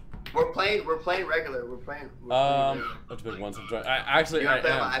 We're playing regular. We're playing regular. That's big ones. I am.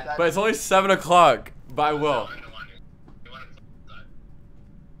 iPad? But it's only 7 o'clock. By will.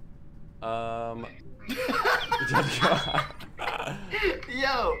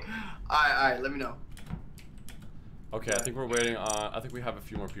 Yo. Alright, let me know. Okay, I think we're waiting on. I think we have a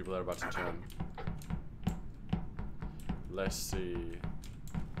few more people that are about to join. Let's see.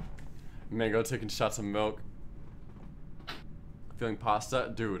 Mango taking shots of milk. Feeling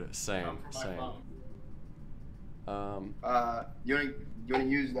pasta? Dude, same. You wanna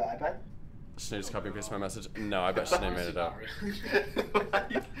use the iPad? Shanae just copy and paste my message? No, I bet Shanae made it up.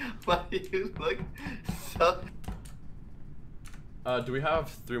 Why do you look so... Do we have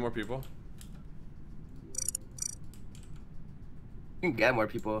 3 more people? You can get more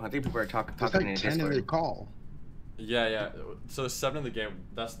people. I think people are talking like in 10 in Discord. the call. Yeah. So there's 7 in the game.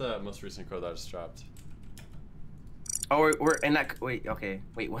 That's the most recent code that I just dropped. Oh, we're in that. Wait, okay.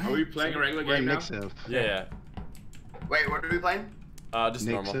 Wait, what? Are we playing a regular game now? Yeah. Wait, what are we playing? Just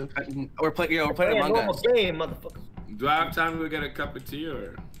normal. We're playing Among Us. Game, motherfucker. Do I have time to get a cup of tea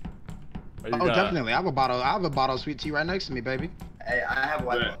or? Oh, definitely. I have a bottle of sweet tea right next to me, baby. Hey, I have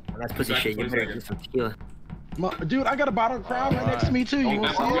one. That's pussy shit. You better get some tequila. Dude, I got a bottle of Crown right next to me too. You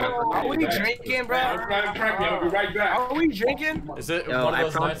want to see it? Are we drinking, bro? I'll be right back. Are we drinking? Is it Yo, one of I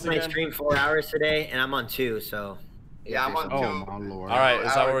those promised nights my again? stream 4 hours today, and I'm on 2, so. Yeah, I'm on 2. Oh my lord. All right,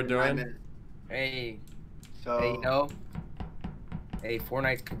 is that what we're doing? Hey. So. Hey, no. Hey,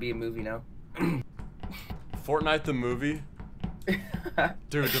 Fortnite could be a movie now. Fortnite the movie?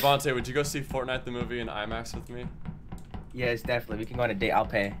 Dude, Devontae, would you go see Fortnite the movie in IMAX with me? Yes, definitely. We can go on a date. I'll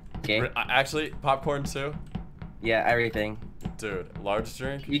pay. Okay. Actually, popcorn too? Yeah, everything. Dude, large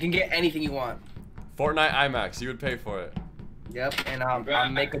drink? You can get anything you want. Fortnite IMAX, you would pay for it. Yep, and I'll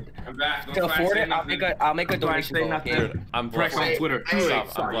make a. I'm back. To afford it, I'll make a donation. Dude, I'm blushing. on Twitter.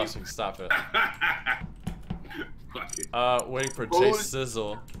 Stop, I'm blushing. Stop it. Waiting for Jay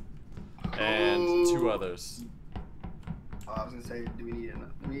Sizzle and 2 others. Oh, I was gonna say, do we need enough?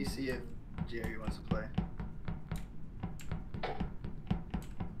 Let me see if Jerry wants to play.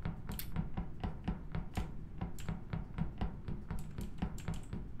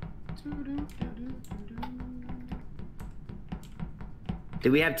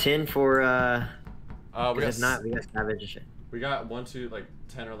 Do we have 10 for we if not, we got Savage and shit. We got 1, 2, like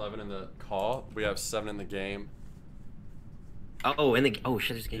 10 or 11 in the call. We have 7 in the game. Oh,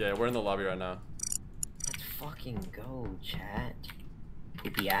 shit, there's a game. Yeah, we're in the lobby right now. Let's fucking go, chat.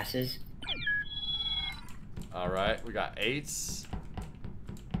 Poopy asses. All right, we got 8s.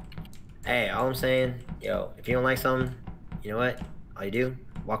 Hey, all I'm saying, yo, if you don't like something, you know what? All you do,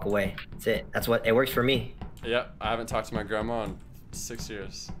 walk away. That's it. That's what it works for me. Yep, I haven't talked to my grandma in 6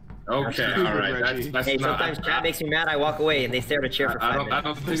 years. Okay, all right. That's hey, not, sometimes chat makes me mad. I walk away and they stare at a chair for 5 minutes. I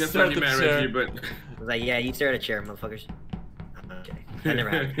don't think that's what you meant, Reggie, but. I was like, yeah, you stare at a chair, motherfuckers. Okay. That never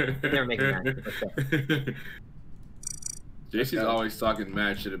happened. That never makes me mad. JC's always talking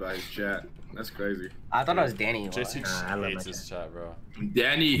mad shit about his chat. That's crazy. I thought it was Danny. JC I love hates his chat, bro.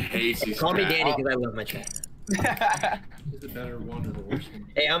 Danny hates his chat. Call me Danny because I love my chat. Is it better one or the worst one?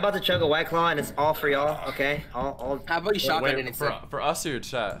 Hey, I'm about to chug a White Claw and it's all for y'all, okay? All. How about you shotgun Wait, it for us or your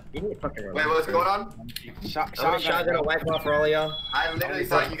chat? You need to fucking Wait, what's going on? Shotgun a White Claw for all of y'all. I literally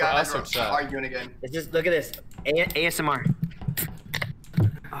thought you guys were chat. arguing again. It's just, look at this. ASMR.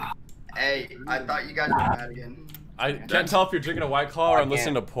 Hey, I thought you guys were mad again. I can't tell if you're drinking a White Claw or I'm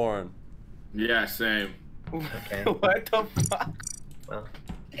listening to porn. Yeah, same. Okay. What the fuck? Well.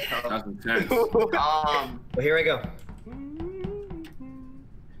 That's intense. Well, here I go.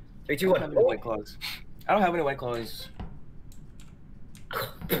 3, 2, 1. I don't have any White Claws.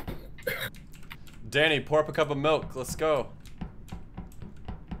 Danny, pour up a cup of milk. Let's go.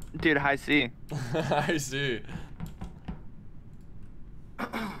 Dude, high C. I see.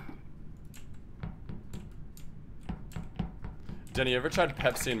 Jenny, you ever tried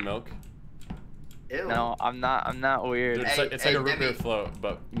Pepsi and milk? Ew. No, I'm not weird. Dude, it's like a root beer float,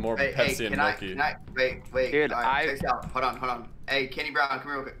 but more Pepsi and milky. Wait. Dude, check this out. Hold on. Hey, Kenny Brown, come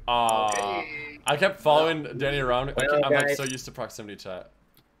here real quick. Okay. I kept following Danny around. I'm like so used to proximity chat.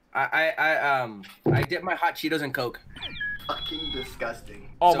 I dip my hot Cheetos in Coke. Fucking disgusting.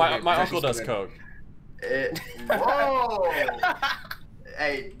 Oh, So my uncle does Coke. Whoa!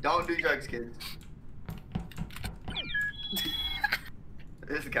 Hey, don't do drugs, kids.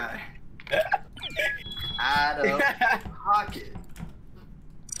 This guy. Out of pocket.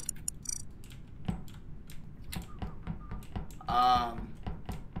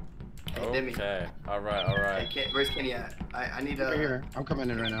 Demi. Okay. All right. Hey, where's Kenny at? I need Right here. I'm coming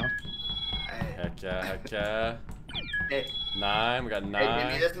in right now. Heck yeah. Hey. 9. We got 9. Hey,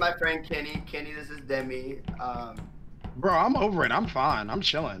 Demi, this is my friend Kenny. Kenny, this is Demi. Bro, I'm over it. I'm fine. I'm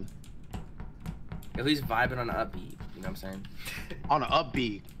chilling. Yo, he's vibing on the upbeat. You know what I'm saying? On an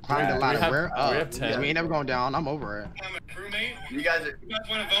upbeat. Climb the ladder. We're up. We have 10. We ain't never going down. I'm over it. I'm a crewmate. You guys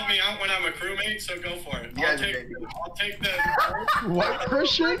want to vote me out when I'm a crewmate, so go for it. I'll take the. What,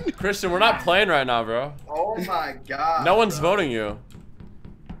 Christian? Christian, we're not playing right now, bro. Oh my god. No one's voting you.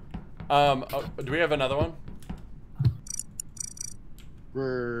 Do we have another one?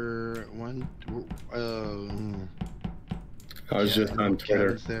 We're I was just on Twitter.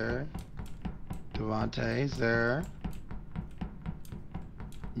 Kevin's there. Devontae's there.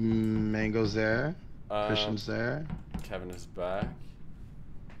 Mango's there. Christian's there. Kevin is back.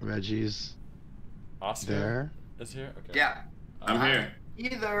 Reggie's Oscar there. Is here? Okay. Yeah. I'm here.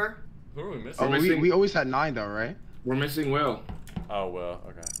 Either. Who are we missing? Oh, we always had 9 though, right? We're missing Will. Oh, Will.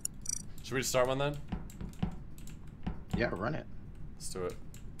 Okay. Should we just start one then? Yeah, run it. Let's do it.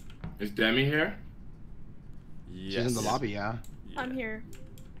 Is Demi here? Yes. She's in the lobby, yeah. I'm here.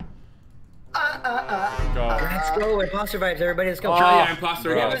 Go. Let's go. Imposter vibes, everybody. Let's go.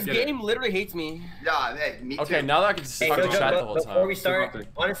 Imposter This game literally hates me. Yeah, hey, me too. Okay, now that I can just talk to chat the whole time. Before we start,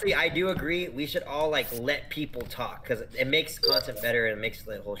 honestly, I do agree. We should all like let people talk because it makes content better and it makes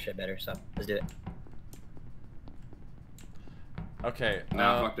the whole shit better. So let's do it. Okay.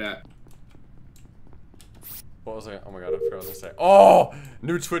 Nah, fuck that. What was I? Oh my god, I forgot what I was gonna say. Oh,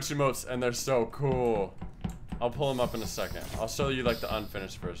 new Twitch emotes, and they're so cool. I'll pull them up in a second. I'll show you like the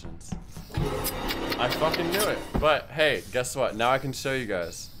unfinished versions. I fucking knew it. But hey, guess what? Now I can show you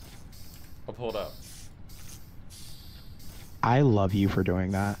guys. I'll pull it up. I love you for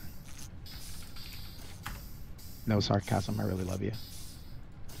doing that. No sarcasm, I really love you.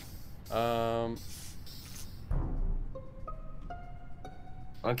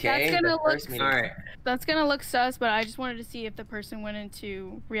 Okay. That's gonna look. All right. That's gonna look sus, but I just wanted to see if the person went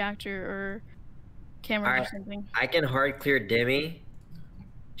into reactor or camera or something. I can hard clear Demi.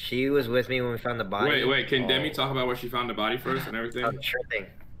 She was with me when we found the body. Wait, can Demi talk about where she found the body first and everything? Oh, sure thing.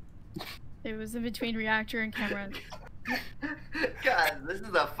 It was in between reactor and camera. God, this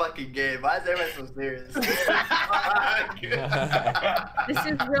is a fucking game. Why is everyone so serious? This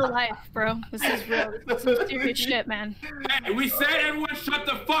is real life, bro. This is real. This is serious shit, man. Hey, we said everyone shut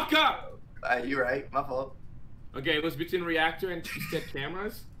the fuck up! You're right. My fault. Okay, it was between reactor and you said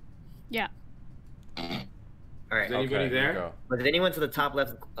cameras? Yeah. All right. Is anybody there? Was it anyone to the top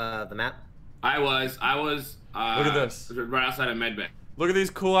left of the map? I was. Look at this. Right outside of medbay. Look at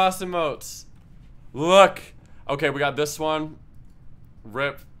these cool ass emotes. Look. Okay, we got this one.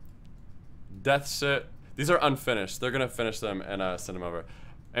 Rip. Death shit. These are unfinished. They're gonna finish them and send them over.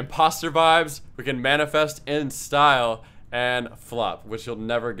 Imposter vibes. We can manifest in style and flop, which you'll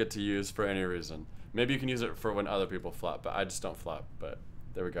never get to use for any reason. Maybe you can use it for when other people flop, but I just don't flop. But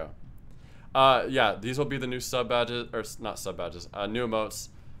there we go. Yeah, these will be the new sub badges, or not sub badges, new emotes.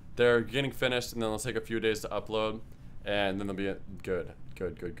 They're getting finished, and then they'll take a few days to upload, and then they'll be good.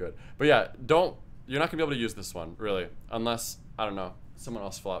 But yeah, you're not gonna be able to use this one really, unless I don't know, someone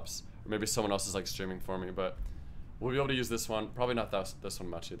else flops, or maybe someone else is like streaming for me. But we'll be able to use this one. Probably not this one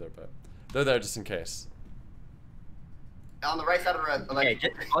much either, but they're there just in case. On the right side of the red. Okay,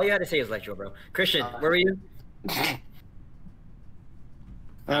 all you had to say is Electro, bro. Christian, where were you? I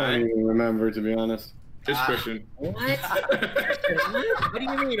don't even remember, to be honest. Just Christian. What? What do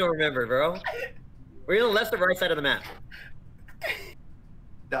you mean you don't remember, bro? Were you on the left or right side of the map?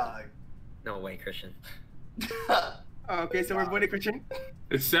 Dog. No way, Christian. Okay, so we're winning, Christian.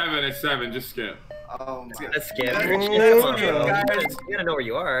 It's 7. Just skip. Oh my. Let's skip. Let's Christian, skip, guys. You gotta know where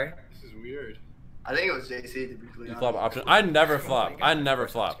you are. This is weird. I think it was JC to be completely You honest. flop option. I never flop. I never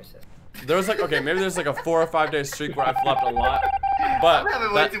flop. There was like, okay, maybe there's like a 4 or 5 day streak where I flopped a lot, but I'm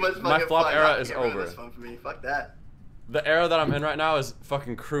having way too much my fucking flop fun. era I'll is get rid of over. this one for me. Fuck that. The era that I'm in right now is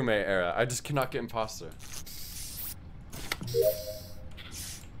fucking crewmate era. I just cannot get imposter.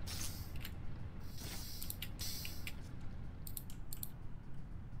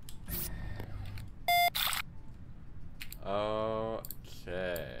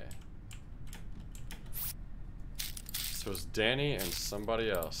 Okay. So it's Danny and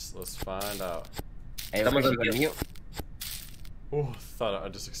somebody else. Let's find out. Hey, someone's on mute. Oh, thought I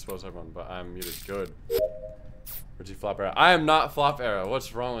just exposed everyone, but I'm muted. Good. Reggie flop era. I am not flop era.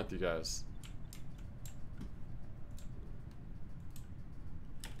 What's wrong with you guys?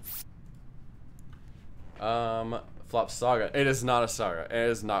 Flop saga. It is not a saga. It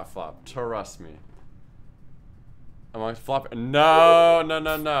is not flop. Trust me. Am I flopping? No, no,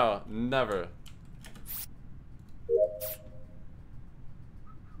 no, no. Never.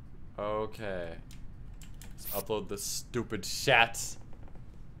 Okay. Let's upload this stupid chat.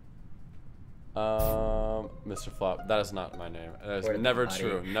 Mr. Flop. That is not my name. That is never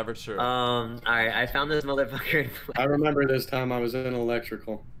true. Never true. Alright, I found this motherfucker. I remember this time I was in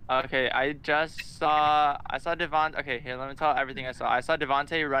electrical. Okay, I saw Devon. Okay, here, let me tell everything I saw. I saw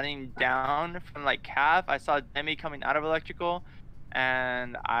Devontae running down from like calf. I saw Demi coming out of electrical,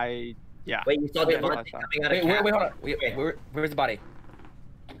 and yeah. Wait, you saw Devontae coming out of calf? Wait, hold on. Where's the body?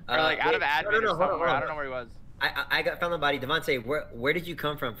 Or like out of admin or somewhere. I don't know where he was. I found the body. Devontae, where did you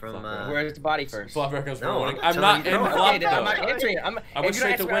come from? Where's the body first? No, I'm not in flop, I'm not answering. I went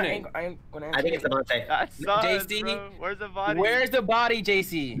straight to winning. I'm gonna answer. I think it's Devontae. That sucks, JC, bro. Where's the body? Where's the body,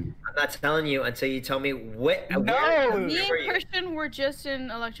 JC? I'm not telling you until you tell me what. No. Me and Christian were just in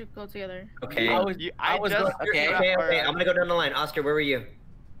electrical together. Okay. Okay. Okay. I'm gonna go down the line. Oscar, where were you?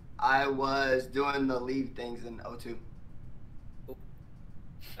 I was doing the leave things in O2.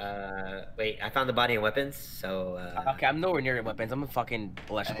 Wait, I found the body and weapons, so, Okay, I'm nowhere near weapons. I'm a fucking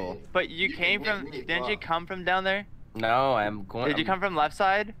electrical. But you came from, didn't you come from down there? No, I'm going. Did you come from left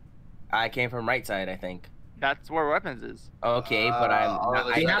side? I came from right side, I think. That's where weapons is. Okay, but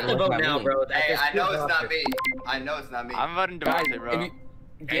I'm. You have to vote now, bro. Hey, I know it's not me. I know it's not me. I'm voting Devontae, bro.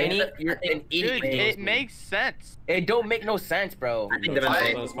 Danny, you're an idiot. Dude, it makes sense. It don't make no sense, bro. I think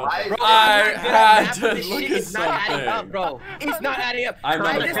Devontae. I had to look at It's not adding up, something. bro. It's not adding up. I'm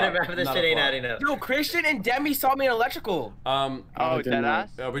not this shit ain't adding up. Yo, Christian and Demi saw me in electrical. Oh,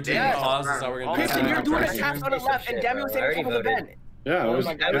 deadass? Are we doing pause? Is that what we're gonna do? Christian, you're doing a task on the left, and Demi was saying from the vent. Yeah, it was.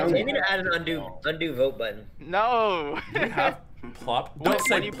 I was aiming to add an undo vote button. No. Do we have plop? Don't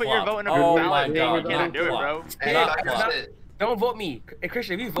say when you put your plop. vote in a Oh ballot, my you god, can't not do it, plop. bro. Not plop. Don't vote me. Hey,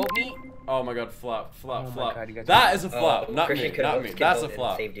 Christian, if you vote me. Oh my god, flop. God, That is a flop, not me, Christian not me. That's a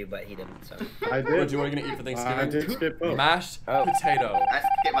flop. Saved you, but he didn't. So. I did. What are you gonna eat for Thanksgiving? I did skip vote. Mashed potato. I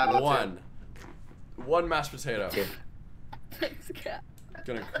skipped my vote. One mashed potato. Thanks, cat.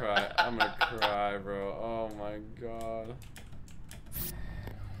 Gonna cry. I'm gonna cry, bro. Oh my god.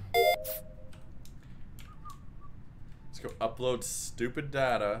 Let's go upload stupid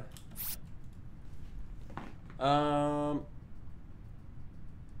data.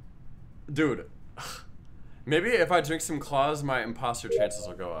 Dude, maybe if I drink some claws, my imposter chances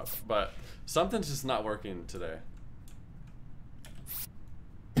will go up. But something's just not working today.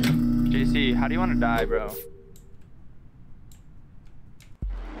 JC, how do you want to die, bro?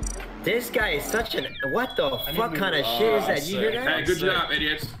 This guy is such an. What the fuck kind of shit is that? You hear that? Hey, good job,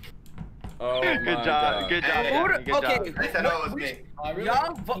 idiots. Oh Good my job, God. good job. Good Okay, job. At least I know it was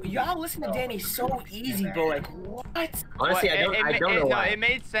me. y'all listen to Danny so easy, bro. Like what? Honestly, I don't know why. No, it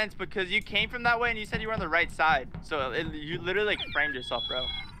made sense because you came from that way and you said you were on the right side. So you literally like framed yourself, bro.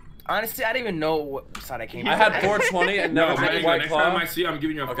 Honestly, I didn't even know what side I came from. I had 420 and No, now I'm next White time Claw. I see you, I'm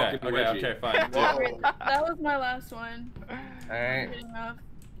giving you a Okay, fucking wedgie. okay, fine. That was my last one. Alright. Good enough.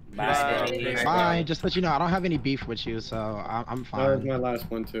 Bye. Just let you know, I don't have any beef with you, so I'm That was fine. my last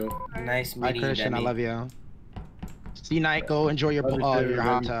one too. Nice Bye, meeting you, Christian. I Demi. love you. See you, night. Go enjoy your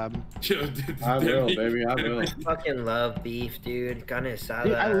hot tub. I will, baby. I will. I fucking love beef, dude. Carne asada.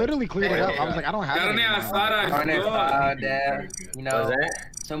 Dude, I literally cleared it up. I was like, I don't have it anymore. Carne asada, you know, What was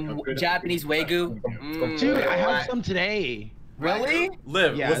that? some Japanese wagyu. Dude, I have some today. Really?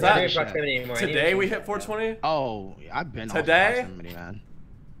 Liv, Yeah, was that's that very proximity anymore. today we hit 420? Oh, I've been Today? off proximity, man.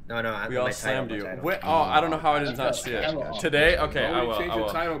 No, We all slammed you. Wait, oh, I don't know how I did not see it. Today? Okay, I will. Change your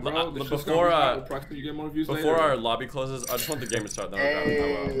title, bro. Before our lobby closes, I just want the game to start. Then I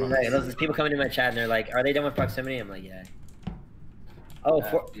will. Right, those people coming to my chat and they're like, "Are they done with proximity?" I'm like, "Yeah." Oh,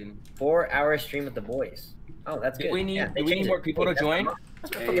 4-hour stream with the boys. Oh, that's good. Do we need, yeah, do we need more people to join?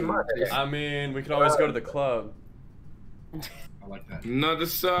 That's my fucking mod. I mean, we could always go to the club. I like that. Another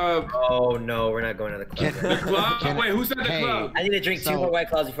sub. Oh no, we're not going to the club. The club? Wait, who said the club? I need to drink 2 more White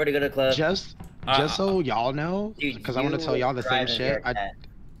Claws before to go to the club. Just so y'all know, because I want to tell y'all the same shit.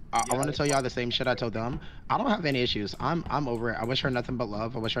 I want to tell y'all the same shit I told them. I don't have any issues. I'm over it. I wish her nothing but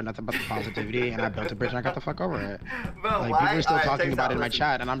love. I wish her nothing but the positivity, and I built a bridge and I got the fuck over it. But Like why? people are still Alright, talking check about it in my listen.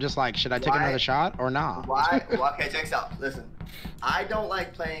 chat, and I'm just like, should I take another shot or not? Why? Well, okay, check this out. Listen, I don't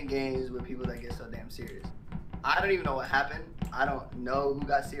like playing games with people that get so damn serious. I don't even know what happened. I don't know who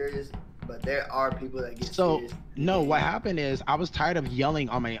got serious, but there are people that get serious. No, what happened is I was tired of yelling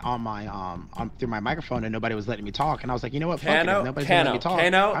on through my microphone and nobody was letting me talk, and I was like, you know what, fuck it, if nobody's gonna let me talk,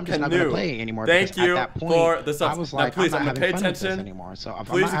 I'm just not gonna play anymore. Thank because you at that point, for the subs. I was Now, like, please, I'm I'm not gonna pay having fun with this attention. anymore. So if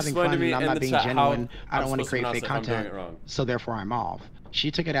Please I'm not having explain fun to me and I'm in not the being chat how genuine, I I'm don't want to supposed to create fake pronounce it if I'm doing content. it wrong. So therefore, I'm off.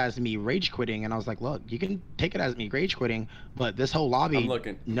 she took it as me rage quitting, and I was like, look, you can take it as me rage quitting, but this whole lobby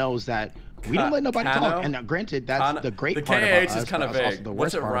knows that we don't let nobody talk. And granted, that's the great part about us, kind of but also vague. the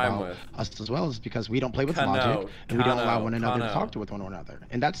What's worst it part rhyme about with? us as well is because we don't play with logic, and we don't allow one another to talk to with one another.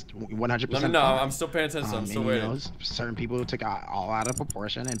 And that's 100% No, fine. I'm still paying attention. I'm still and, waiting. You know, certain people took it all out of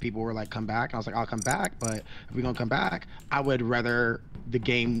proportion, and people were like, come back. And I was like, I'll come back, but if we're going to come back, I would rather the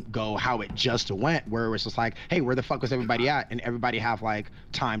game go how it just went, where it was just like, hey, where the fuck was everybody at? And everybody have like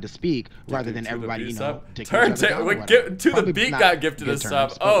time to speak, rather than everybody, you know, turn to the beat got gifted a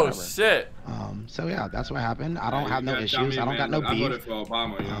sub. Oh shit. So yeah, that's what happened. I don't have no issues. I don't got no beef. I voted for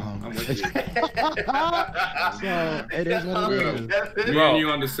Obama, you know. I'm with you. So it is what it is. Me and you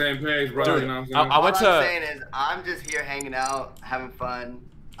on the same page, bro. Dude, you know what I'm saying? All I'm saying is, I'm just here hanging out, having fun.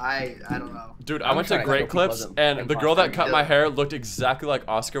 I don't know. Dude, I went to Great Clips, and the girl that cut my hair looked exactly like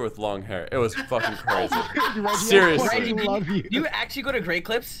Oscar with long hair. It was fucking crazy. Seriously. Do you actually go to Great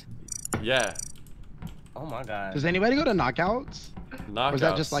Clips? Yeah. Oh my god. Does anybody go to Knockouts? Knockouts. Or is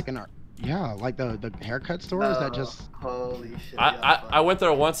that just like an... Yeah, like the haircut store? Is that just... Holy shit. I went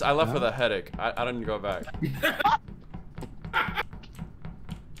there once. I left with a headache. I didn't go back.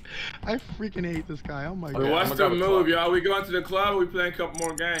 I freaking hate this guy. Oh my god. But what's the move, y'all? We going to the club or we playing a couple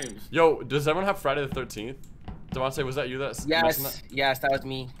more games? Yo, does everyone have Friday the 13th? Devontae, was that you that? Yes, that was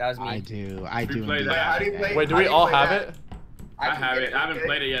me. That was me. I do. Play that. How do you play? Wait, do we all have it? I have it. I haven't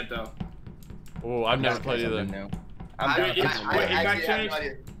played it yet though. Oh, I've never played either.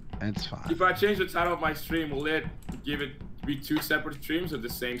 It's fine. If I change the title of my stream, will it give it be two separate streams or the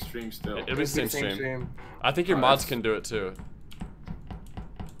same stream still? It'll be the same stream. I think your mods can do it too.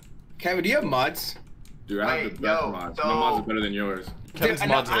 Kevin, do you have mods? Dude, I have the best mods. My mods are better than yours. Kevin's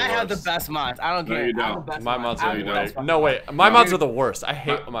mods are the worst. I have the best mods. I don't care. No, you don't. My mods are the worst. No, wait. My mods are the worst. I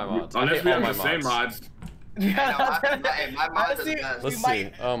hate my mods. Unless we have the same mods. My mods are the best. Let's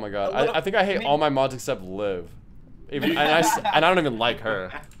see. Oh my god. I think I hate all my mods except Liv. And I don't even like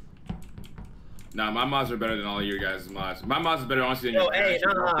her. Nah, my mods are better than all of your guys' mods. My mods are better, honestly, than your guys'.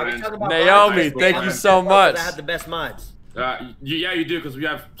 Naomi, thank you so much. I have the best mods. Yeah, you do, because we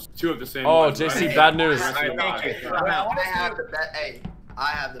have two of the same mods. Oh, JC, right? bad news. Thank you. I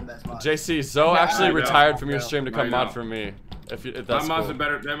have the best mods. JC, Zoe actually retired from your stream to come mod for me. If that's my mods cool.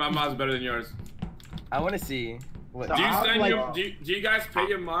 are better. My mods are better than yours. I want to see. Do you guys pay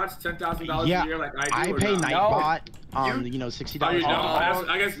your mods $10,000 a year like I do? I pay Nightbot, you know, $60.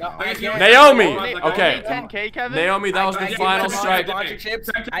 I guess Naomi, okay. 10K, Kevin? Naomi, that was the final strike.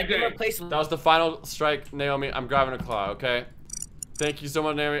 I give a place. That was the final strike, Naomi. I'm grabbing a claw, okay? Thank you so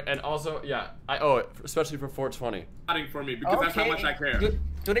much, Naomi. And also, yeah, I owe it, especially for 420. For me, because that's how much I care. Do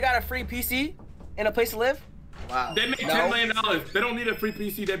they got a free PC and a place to live? Wow. They made $10 million. They don't need a free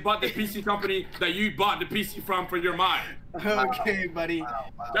PC. They bought the PC company that you bought the PC from for your mod. Okay, buddy. Wow.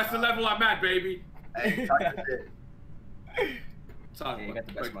 That's the level I'm at, baby. Hey,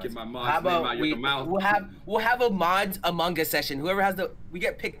 Get my mods. How about we'll have a mods Among Us session. Whoever has we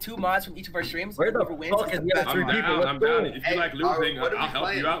get picked 2 mods from each of our streams. Where the fuck is the other 3 people? I'm down. If you like losing, I'll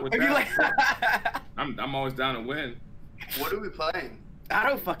help you out with that. I'm always down to win. What are we playing? I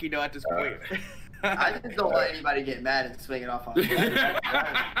don't fucking know at this point. I just don't let anybody get mad and swing it off on me.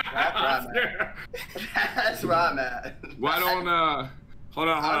 That's where I'm at. Why don't hold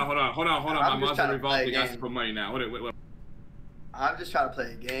on. My mods are revolving. Guys, put money now. What? I'm just trying to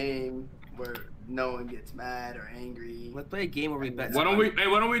play a game where no one gets mad or angry. Let's play a game where we bet. Why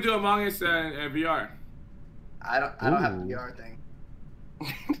don't we do Among Us and VR? I don't have a VR thing.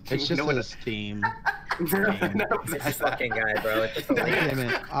 It's just a Steam. This fucking guy, bro. It's just a Damn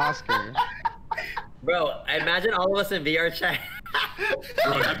it, Oscar. Bro, imagine all of us in VR chat.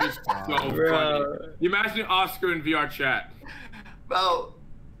 Bro, that'd be so funny. Imagine Oscar in VR chat. Bro,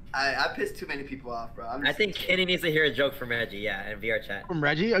 I pissed too many people off, bro. I think Kenny needs to hear a joke from Reggie, yeah, in VR chat. From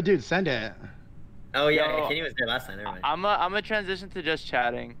Reggie? Oh, dude, send it. Oh, yeah, Kenny was there last time, never mind. I'm a transition to just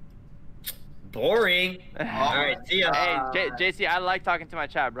chatting. Boring. Alright, see ya. Hey, JC, I like talking to my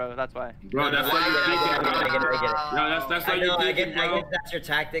chat, bro. That's why. Bro, that's why I get it. No, that's why you I get that's your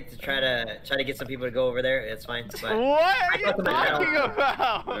tactic to try to get some people to go over there. It's fine. But what are you talking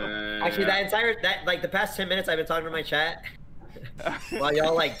about? Actually, the past 10 minutes I've been talking to my chat. While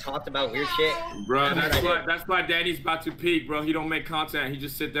y'all talked about weird shit. Bro, that's why Danny's about to peak, bro. He don't make content. He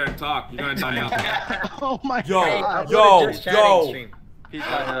just sit there and talk. You're gonna die out. Oh my god. Yo.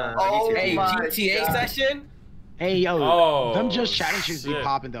 Hey, GTA session? Hey, yo, them just chatting should be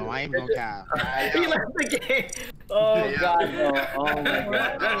popping though. I ain't gonna cap. He left the game. Oh god, bro. Oh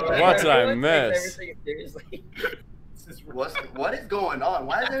my god. What did I miss? What is going on?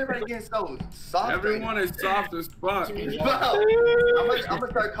 Why is everybody getting so soft? Everyone is soft as fuck. Bro, I'm gonna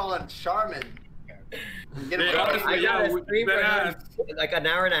start calling Charmin. Get him I gotta stream for like an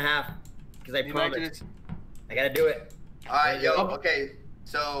hour and a half because I promised. I gotta do it. All right, yo. Okay,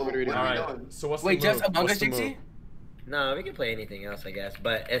 so what are we doing? So what's Wait, the move? just Among What's Us, the Jinxie? move? No, we can play anything else, I guess.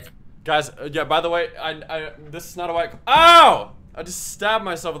 But it's Guys, yeah. By the way, this is not a white. Ow! I just stabbed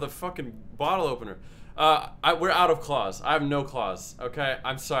myself with a fucking bottle opener. We're out of claws. I have no claws. Okay,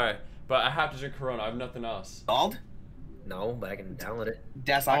 I'm sorry, but I have to drink Corona. I have nothing else. Bald? No, but I can download it.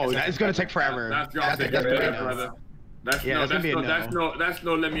 That's it's gonna take forever. That's gonna take forever. That's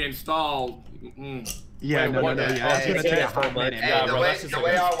no. Let me install. Yeah, no. Yeah, it's gonna take a hot minute. Hey, the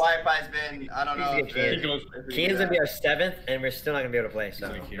way our Wi-Fi's been, I don't know. Kean's gonna be our 7th, and we're still not gonna be able to play.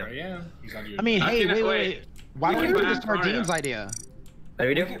 So. Yeah. I mean, hey, wait. Why don't we do the sardines idea? What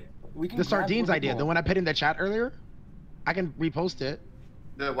do we do? The sardines idea, the one I put in the chat earlier. I can repost it.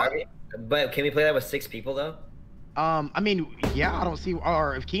 The what? But can we play that with 6 people though? I mean, yeah, I don't see.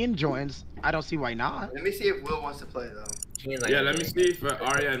 Or if Kean joins, I don't see why not. Let me see if Will wants to play though. Yeah, let me see if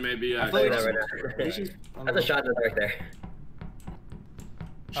Arya and maybe. That's a shot in the dark there.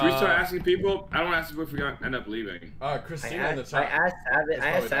 Should we start asking people? I don't want to ask people if we're gonna end up leaving. Christina in the chat. I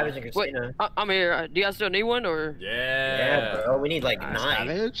asked Savage and Christina. Wait, I'm here. Do you guys still need one or? Yeah. Bro, we need like 9.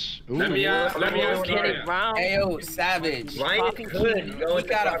 Savage. Let me ask Arya. Hey, yo, Savage. Ryan could go into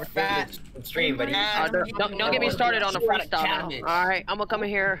got a fat stream, but he. Don't get me started on the freestyle now. All right, I'm gonna come in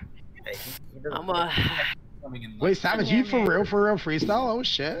here. Wait, Savage, you for real freestyle? Oh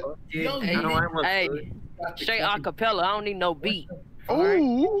shit. Dude, hey, straight acapella. I don't need no beat.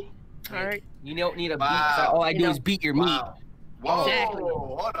 Oh. All right. You don't need a beat. So all I do is beat your meat. Whoa. Exactly.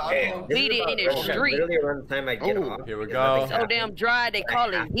 Hold on. Beat it in the street. Literally around the time I get off. Here we go. So damn dry, they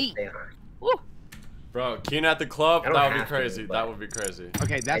call it heat. Woo. Bro, Keen at the club, don't that would be have to, crazy. but- That would be crazy.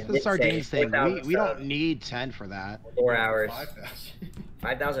 Okay, that's the did say sardines thing. 4,000 We don't need 10 for that. 4 hours.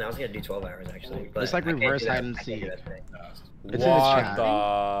 5,000. I was gonna do 12 hours actually. But It's like I can't reverse do that. hide and I can't do seek. that today. It's in the chat.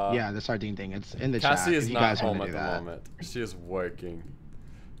 The... Yeah, the sardine thing. It's in the Cassie chat. is if you not guys home want at to the do that. moment. She is working.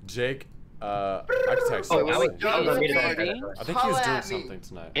 Jake, I can text him. I think he's doing something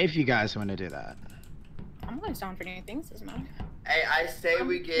tonight. If you guys want to do that. I'm always down for doing things, doesn't matter. Hey, I say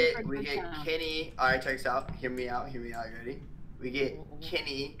we get Kenny. All right, check this out. Hear me out. You ready? We get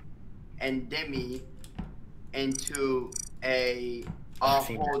Kenny and Demi into a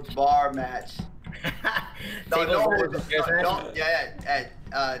off-holds bar match.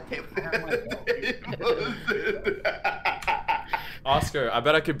 Oscar, I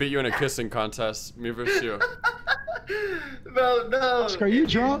bet I could beat you in a kissing contest. Me versus you. No. Oscar, are you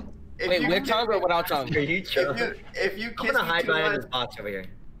drunk? Wait, with tongue or without tongue? Are you drunk? If you I'm gonna hide behind this box over here.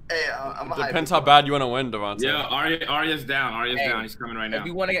 Hey, I'm gonna Depends how bad you want to win, Devontae. Yeah, Arya's down. Arya's down. He's coming right now. If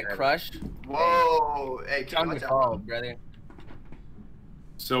you want to get crushed, whoa, hey, tongue is called, brother.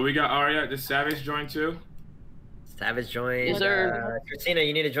 So we got Arya. Did Savage join too? Savage joined. Yes, sir. Christina,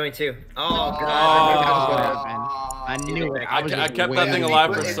 you need to join too. Oh Oh, god. I knew it. I kept that thing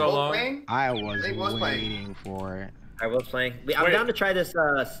alive for so long. I was waiting for it. I was playing. I'm down to try this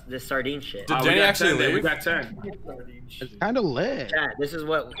this sardine shit. Did Danny actually leave? We got 10. It's kind of lit. Chat, this is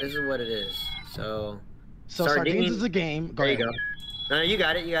what it is. So Sardines is a game. There you go. No, you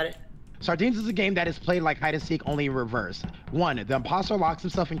got it. Sardines is a game that is played like hide and seek, only in reverse. 1, the imposter locks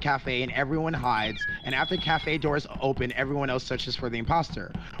himself in cafe and everyone hides, and after cafe doors open, everyone else searches for the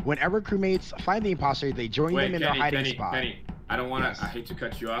imposter. Whenever crewmates find the imposter, they join them in their hiding spot. Kenny, I don't want to. I hate to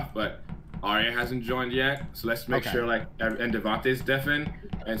cut you off, but Arya hasn't joined yet, so let's make sure and Devontae's deafened,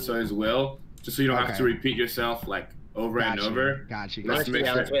 and so is Will, just so you don't have to repeat yourself like over and over. Got you. Let's make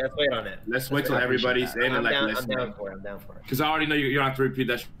sure. Let's wait on it. Let's wait till everybody's in and like listen. I'm down for it. Because I already know you don't have to repeat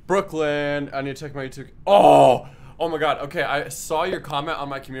that. Brooklyn, I need to check my YouTube. Oh my god. Okay, I saw your comment on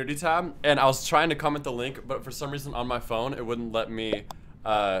my community tab, and I was trying to comment the link, but for some reason on my phone, it wouldn't let me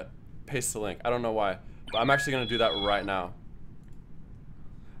paste the link. I don't know why, but I'm actually gonna do that right now.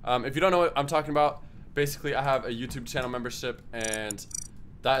 If you don't know what I'm talking about, basically I have a YouTube channel membership, and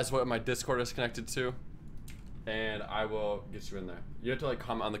that is what my Discord is connected to. And I will get you in there. You have to like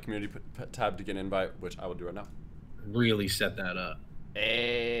comment on the community tab to get an invite, which I will do right now. Really set that up.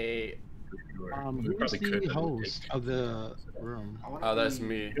 Hey. Who's the host of the room? Oh, that's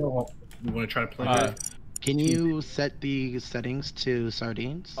me. You want to try to play Can you set the settings to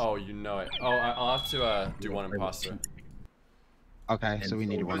sardines? Oh, you know it. Oh, I'll have to do one imposter. Okay, so we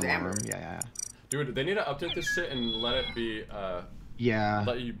need one more room. Yeah. Dude, they need to update this shit and let it be. Yeah.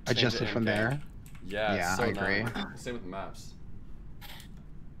 Let you adjust it from there. Yeah, so I agree. Same with maps.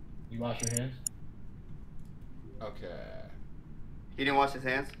 You wash your hands? Okay. He didn't wash his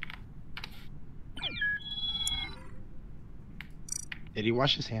hands? Did he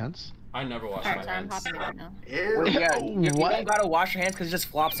wash his hands? I never wash Alright, my sorry, I'm hands. popping it right now. Ew. Yeah, you What? don't gotta wash your hands because it just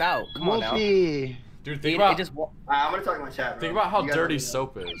flops out. Come on now. Wolfie. Dude, think about I'm gonna talk to my chat, bro. think about how You guys dirty let me know.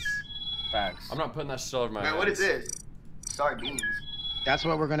 soap is. Facts. I'm not putting that shit over my Man, hands. what is this? Sardines. That's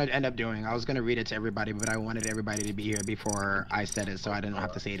what we're gonna end up doing. I was gonna read it to everybody, but I wanted everybody to be here before I said it, so I didn't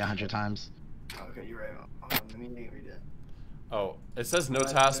have to say it 100 times. Okay, you're right. Hold on, let me read it. Oh, it says no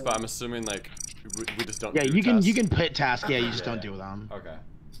task, but I'm assuming like we just don't. Yeah, do you can tasks. put tasks. Yeah, you just don't do them. Okay.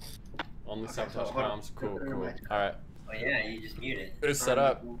 Only sabotage so hold on. comms. Cool, cool. All right. Oh yeah, you just mute it. It's set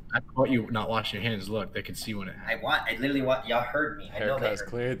up. I caught you not washing your hands. Look, they can see when it happens. I literally want y'all heard me. I know they Haircut's heard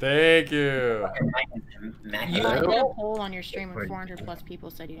clean. Thank you. You did a poll on your stream and 400 plus people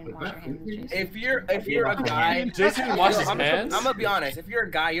said you didn't wash your hands. Jason. If you're a guy, Jason didn't wash his hands. I'm gonna be honest. If you're a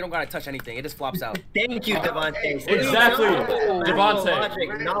guy, you don't gotta touch anything. It just flops out. Thank you, Devontae. Exactly, Devontae.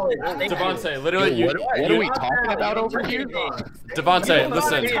 Devontae, Devontae, literally, you. What are we talking about over here? Devontae,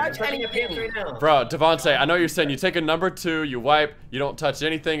 listen. Bro, Bro, Devontae, I know you're saying you take a number 2, you wipe, you don't touch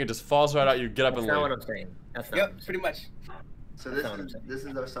anything, it just falls right out, you get up and That's not what leave. I'm saying. That's not. Yep, pretty much. So this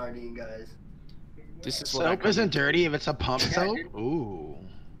is our sardine, guys. This is soap isn't dirty if it's a pump soap. Ooh.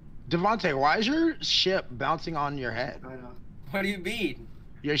 Devontae, why is your ship bouncing on your head? I know. What do you mean?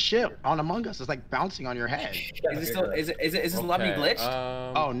 Your ship on Among Us is like bouncing on your head. Is it still? Is this lobby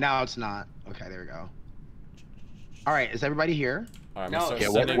glitched? Oh, now it's not. Okay, there we go. All right, is everybody here? All right, No. so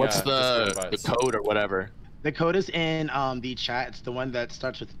Okay, what's the code or whatever? The code is in the chat. It's the one that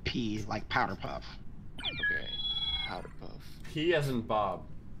starts with P, like Powder Puff. Okay. Powder puff. P as in Bob.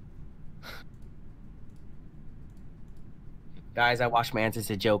 Guys, I wash my hands. It's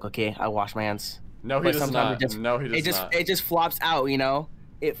a joke, okay? I wash my hands. No, he But does sometimes not. No, he does not. It just flops out, you know.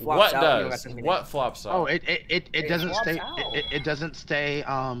 It flops What out. You don't does? got to- What flops out? Oh, it doesn't flops stay. out. It doesn't stay.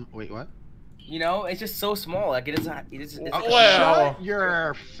 Wait, what? You know, it's just so small. Like it isn't. It's Well. Shut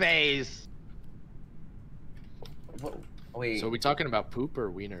your face. Wait. So are we talking about poop or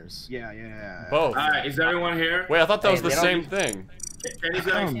wieners? Yeah. Both. Alright, is everyone here? Wait, I thought that was Hey, the they same don't- thing. Kenny's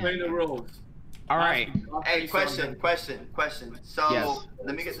gonna explain the rules. All right. Hey, question. So Yes.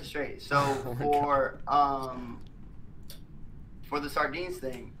 let me get this straight. So for the sardines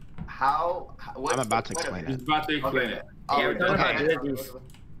thing, what's I'm about to the point of explain it? He's about to explain it. Oh, Okay.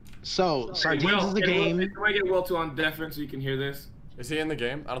 So Sardines is a game. Can I get Will to on deference so you can hear this? Is he in the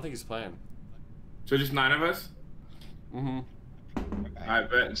game? I don't think he's playing. So just 9 of us? Mm-hmm. Alright,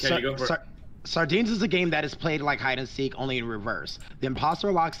 bet. Can you go for it? Sardines is a game that is played like hide and seek, only in reverse. The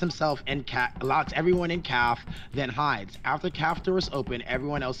imposter locks himself in locks everyone in calf, then hides. After calf doors open,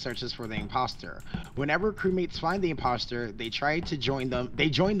 everyone else searches for the imposter. Whenever crewmates find the imposter, they try to join them. They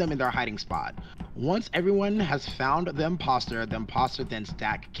join them in their hiding spot. Once everyone has found the imposter then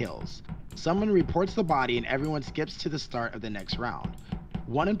stack kills. Someone reports the body, and everyone skips to the start of the next round.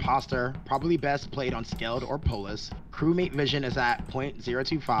 One imposter, probably best played on Scaled or Polis. Crewmate vision is at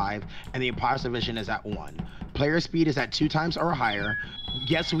 0.025, and the imposter vision is at 1. Player speed is at 2 times or higher.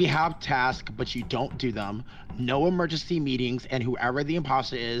 Yes, we have tasks, but you don't do them. No emergency meetings, and whoever the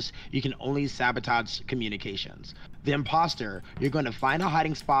imposter is, you can only sabotage communications. The imposter, you're going to find a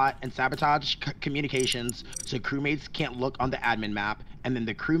hiding spot and sabotage communications so crewmates can't look on the admin map. And then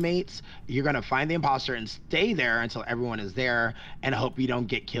the crewmates, you're going to find the imposter and stay there until everyone is there and hope you don't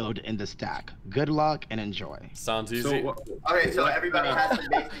get killed in the stack. Good luck and enjoy. Sounds easy. Okay, so everybody has to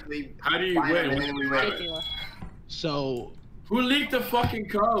basically. How do you win? And then we win. So. Who leaked the fucking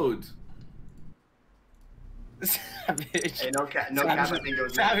code? Savage. Hey, no cap, I think it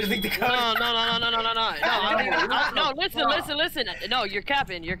was Savage leaked the code. No, listen. No, you're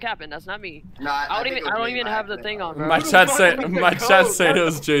capping. That's not me. No, I don't even have the thing on, bro. My chat saying it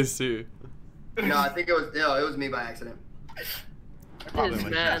was JC. No, I think it was me by accident. This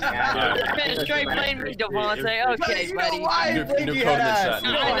man straight playing me, Devontae. Okay, buddy. New code in the chat.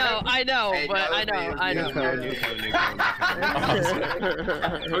 I know, Hey, but I know.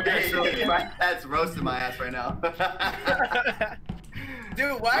 Okay, so that's roasting my ass right now.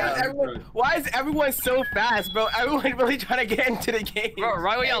 Dude, why is everyone so fast, bro? Everyone really trying to get into the game. Bro,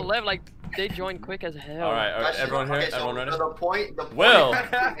 right where y'all live, like they joined quick as hell. All right, everyone here, so, everyone ready? So the point Will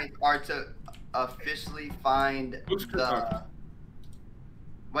are to officially find the.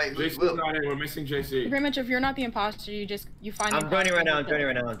 Wait, JC's not here. We're missing JC. Pretty much, if you're not the imposter, you find. I'm joining right now. I'm joining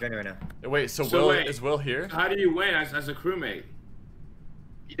right now. Wait, so Will is Will here? How do you win as a crewmate?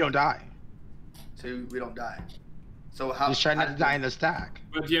 You don't die. So we don't die. So how? Just try not to die in the stack.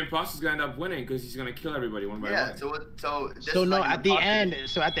 But the imposter's gonna end up winning because he's gonna kill everybody one by one. So no, at the end.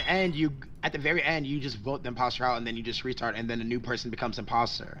 So at the end, at the very end, you just vote the imposter out, and then you just restart, and then a new person becomes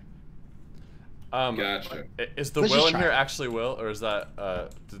imposter. Gotcha. Is the Will in here actually Will, or is that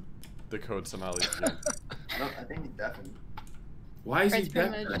the code somehow leaks in? No, I think he's deafened. Why is he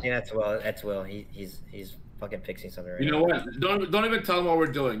deaf? I think that's Will. That's Will. He's fucking fixing something right now. You know what? Don't even tell him what we're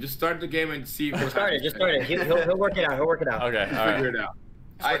doing. Just start the game and see. Just start it. Just start it. He'll work it out. He'll work it out. Okay. All right. Figure it out.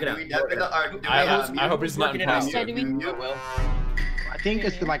 I hope he's not imposter. I think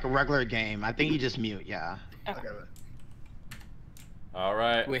it's like a regular game. I think you just mute. Yeah. Okay. All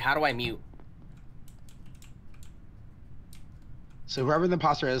right. Wait, how do I mute? So whoever the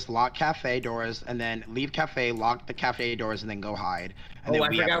imposter is, lock cafe doors, and then leave cafe, lock the cafe doors, and then go hide. And then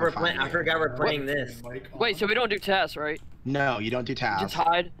I forgot we're playing this. Wait, so we don't do tasks, right? No, you don't do tasks. Just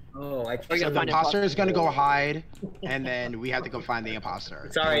hide. Oh, So the imposter is gonna go hide, and then we have to go find the imposter.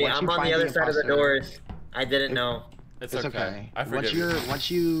 Sorry, I'm on the other side of the doors. I didn't know. It's okay. I forgive you. Once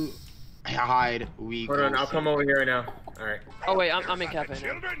you hide, we. Hold on, I'll come over here now. All right. Oh wait, I'm in cafe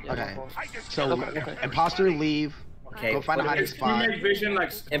now. Yeah, okay. So imposter leave. Okay. Go find a hiding spot.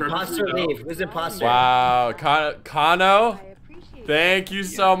 Imposter leave. Who's imposter? Wow, Kano. Thank you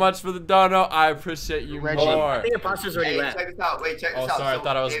so much for the dono. I appreciate you Reggie. more. I think imposter's already left. Check this out. Wait, check this out. Oh, sorry, I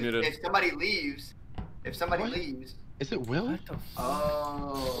thought I was muted. If somebody leaves, Is it Will?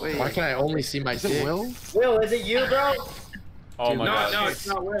 Oh. Wait. Why can I only see my Is it Will? Will, is it you, bro? Oh my god. No, it's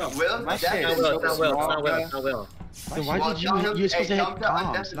not Will. Will? It's not Will. It's not Will. It's not Will. It's not Will. So why did you're supposed to hit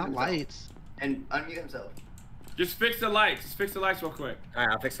comms, not lights. And unmute himself. Just fix the lights. Just fix the lights real quick. All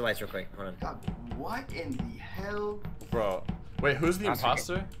right, I'll fix the lights real quick. Hold on. God, what in the hell? Bro. Wait, who's the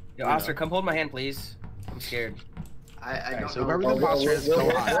imposter? Yo, Oscar, come hold my hand, please. I'm scared. I don't so know. whoever the imposter is, go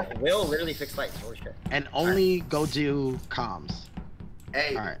hide. Will literally fix lights. Holy shit. And only go do comms.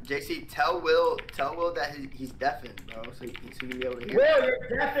 Hey, JC, tell Will that he's deafened, bro, so he can be able to hear. Will,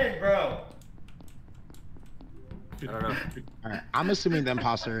 you're deafened, bro. I don't know. Alright, I'm assuming the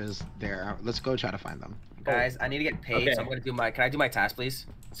imposter is there. Let's go try to find them. Guys, I need to get paid, so I'm gonna do my. Can I do my task, please?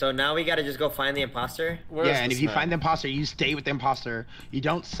 So now we gotta just go find the imposter? And if you find the imposter, you stay with the imposter. You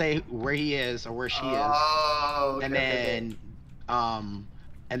don't say where he is or where she is. Oh, and then, and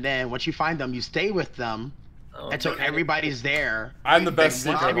then once you find them, you stay with them until everybody's there. I'm the best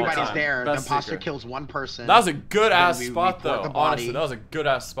secret. Once everybody's there, the Best imposter secret. kills one person. That was a good ass we spot report though. the body, Honestly, that was a good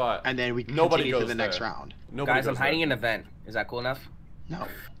ass spot. And then we can Nobody continue goes to the next there. round. Nobody Guys, I'm goes hiding there. an event. Is that cool enough? No.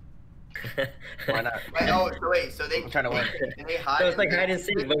 Why not? So they. I'm trying to win. So it's like hide and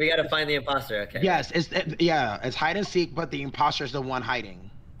seek, but we gotta find the imposter. Okay. Yes, it's hide and seek, but the imposter's the one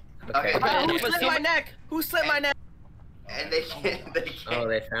hiding. Okay. Who slit my neck? Who slit my neck? And they can't. Oh,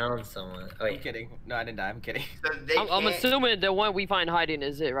 they found someone. Oh, wait. I'm kidding. No, I didn't die. I'm kidding. So I'm assuming the one we find hiding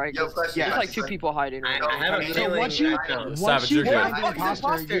is it, right? Yo, question, There's like two people hiding. Right? I have a So feeling. once you Savage, you're find good. the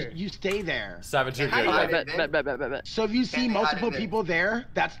imposter, you stay there. Savage, you're Okay, good. bet. So if you see Can they hide multiple in it? people there,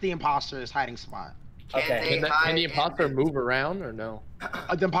 that's the imposter's hiding spot. Okay. Can the imposter move around or no?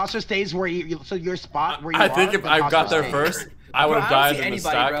 The imposter stays where so your spot where you I are. think if the I got imposter there stays. first, I would have Bro, I died don't in the see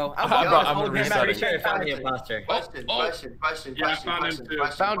anybody, stack. bro. I'm I'm gonna I'm reset pretty it. sure I found the imposter.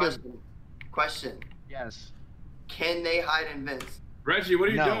 Question. Yes. Can they hide in vents? Reggie, what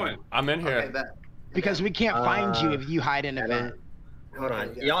are you No. doing? I'm in here. Okay, bet. Because we can't find you if you hide in an event. Hold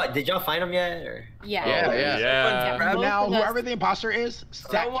on. Did y'all find him yet? Or? Yeah. Yeah. Now, whoever the imposter is,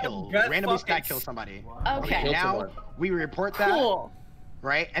 stack Someone kill. just Randomly fucking stack kill somebody. Okay. Now, we report that, Cool.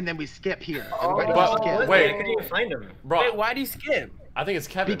 right? And then we skip here. Oh, Everybody But- just skip. wait. I couldn't even find him. Bro, Wait, why do you skip? I think it's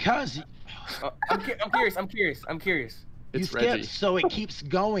Kevin. Because I'm curious. you It's skip, Reggie. so it keeps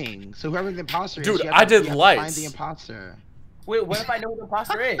going. So whoever the imposter is, Dude, you have I to- did you have to lights. Find the imposter. Wait, what if I know who the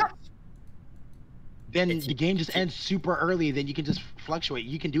imposter is? Then the game just ends super early. Then you can just fluctuate.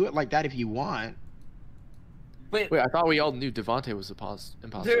 You can do it like that if you want. Wait, I thought we all knew Devontae was the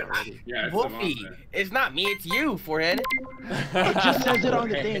imposter dude, already. Yeah, it's Wolfie, Devontae. it's not me, it's you, forehead. It just says it on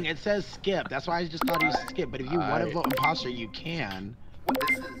the thing. It says skip. That's why I just thought you skip. But if you want to Alright. vote imposter, you can.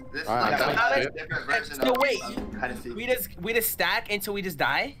 This is Alright, like so a different version So of wait, hide and seek. we just stack until we just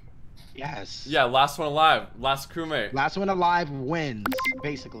die? Yes. Yeah, last one alive. Last crewmate. Last one alive wins,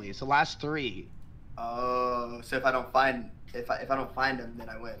 basically. So last three. Oh, so if I don't find them, then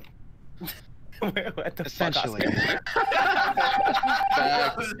I win. What the Essentially.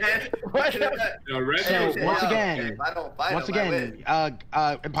 Yo, Reggie, So once again, if I don't find them, I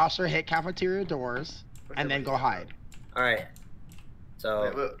win. imposter hit cafeteria doors and then go hide. All right.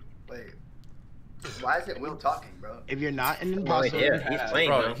 So. Wait. Why is it Will talking, bro? If you're not an No imposter, idea. He's playing.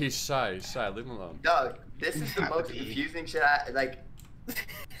 Bro, Though. he's shy. He's shy. Leave him alone. Doug, This is the most confusing shit. Like,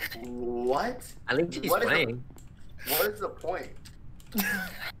 what? I think she's playing. What is the point?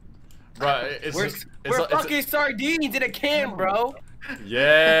 Bro, we're fucking sardines in a can, bro.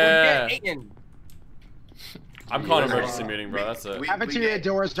 Yeah. We're eating. I'm calling an emergency meeting, bro. That's it. Cafeteria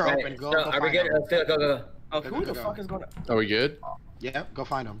doors are open. Go are we good? Let's go. Oh, who the fuck is going on? Are we good? Yeah, go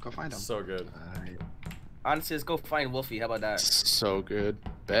find him. Go find him. So good. Honestly, let's go find Wolfie. How about that? So good.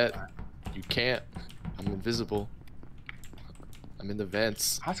 Bet. You can't. I'm invisible. I'm in the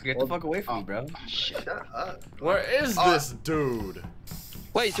vents. Oscar, get the fuck away from me, bro. Shut up. Where is this dude?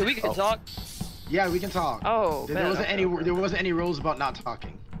 Wait, so we can talk? Yeah, we can talk. Oh, there wasn't any rules about not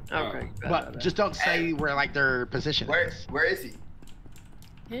talking. Okay. But just don't say where like their position is. Where is he?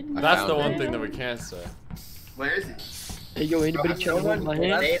 That's the one thing that we can't say. Where is he? Hey, yo, anybody chill on my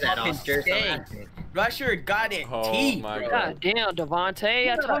hand? Say that, Oscar. Rusher got it. Teeth, bro. God damn,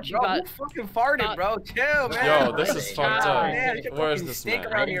 Devontae. I told you about. You fucking farted, bro. Chill, man. Yo, this is fucked up. Where is this man?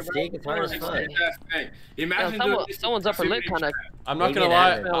 Around here, bro. Imagine someone's upper lip kind of. I'm not gonna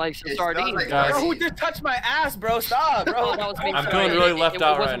lie. Like some sardines, guys. Bro, who just touched my ass, bro? Stop, bro. I'm feeling really left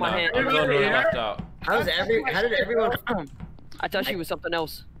out right now. I'm feeling really left out. How did everyone? I thought she was something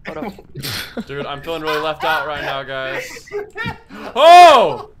else. Hold up. Dude, I'm feeling really left out right now, guys.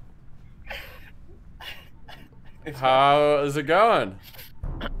 Oh! How is it going?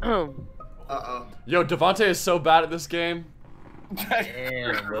 Uh-oh. Yo, Devontae is so bad at this game.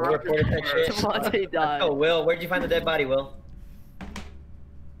 Damn, Will reported that shit. Devontae died. Oh, Will, where'd you find the dead body, Will?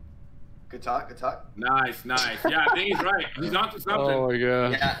 Good talk. Nice. Yeah, I think he's right. He's onto something. Oh my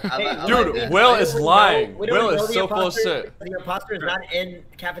god. Yeah, dude, Will is lying. Will is so full of shit. The imposter is not in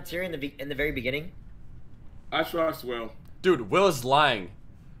the cafeteria in the very beginning. I trust Will. Dude, Will is lying.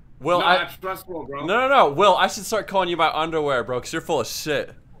 Will, no, I trust Will, bro. No. Will, I should start calling you my underwear, bro, because you're full of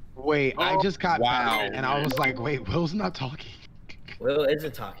shit. Wait, I just got back, and I was like, wait, Will's not talking. Will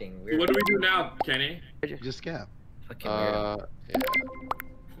isn't talking. What do we do now, Kenny? Just skip. Fucking weird.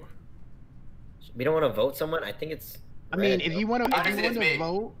 We don't want to vote someone. I think it's. I mean, if you want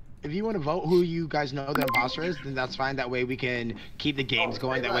to vote who you guys know the imposter is, then that's fine. That way we can keep the games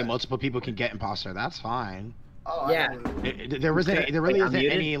going. That way multiple people can get imposter. That's fine. Oh, yeah. There really isn't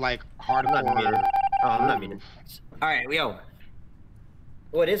any like hardcore. I'm not muted. All right, yo.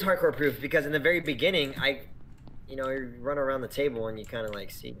 Well, it is hardcore proof because in the very beginning, you run around the table and you kind of like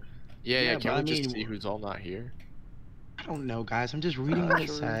see. Yeah. Can we just see who's all not here? I don't know, guys. I'm just reading what it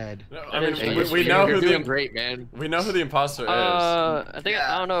said. I mean, we know who the great man. We know who the imposter is. I think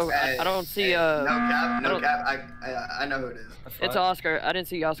I don't know. I don't see. No cap. I know who it is. It's Oscar. I didn't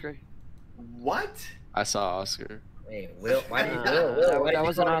see Oscar. What? I saw Oscar. Hey, Will. Why did you Will? That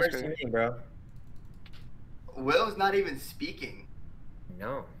wasn't Oscar. Meeting, bro. Will's not even speaking.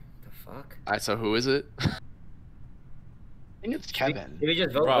 No. The fuck? Alright, so who is it? I think it's Kevin. Did we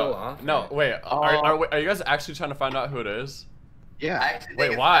just vote Will off? No, wait. Are you guys actually trying to find out who it is? Yeah.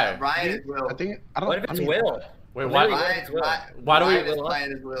 Wait, why? Ryan is Will. What if it's Will? Wait, why do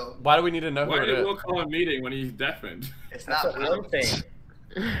we need to know who it is? Why did Will call a meeting when he's deafened? It's not Will thing.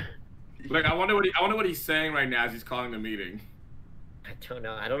 Like, I wonder what he's saying right now as he's calling the meeting. I don't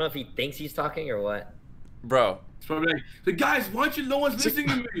know. I don't know if he thinks he's talking or what. Bro. It's probably like, the guys, why don't you? No one's listening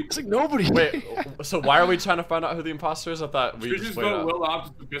to me. It's like nobody. Wait, so why are we trying to find out who the imposter is? I thought we just vote Will off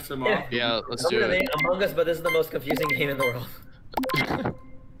just to piss him off. Yeah, let's do it. Among Us, but this is the most confusing game in the world.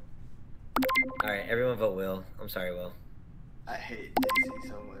 Alright, everyone vote Will. I'm sorry, Will. I hate DC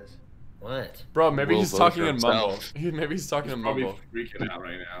so much. What? Bro, maybe Will he's talking in himself. mumble. Maybe he's talking in mumble. Probably freaking out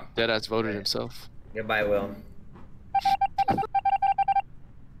right now. Deadass voted himself. Goodbye, Will.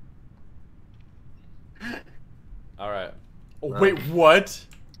 Alright. Oh, wait, what?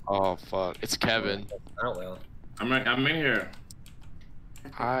 Oh fuck! It's Kevin. Not Will. I'm in here.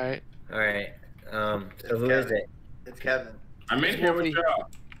 Alright. Alright. So who is it? It's Kevin. I'm in here with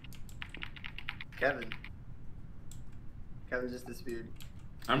y'all. Kevin. Kevin just disappeared.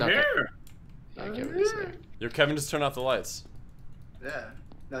 I'm here. Yeah, Kevin's there. Yo, Kevin, just turn off the lights. Yeah.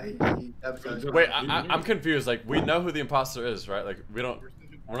 No, he Wait, I'm confused. Like, we know who the imposter is, right? Like, we're not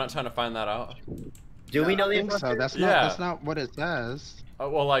trying to find that out. Do we know the imposter? So that's not what it says.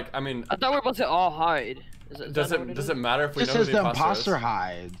 Well, like, I mean, I thought we were supposed to all hide. Does it matter if we know who the imposter is?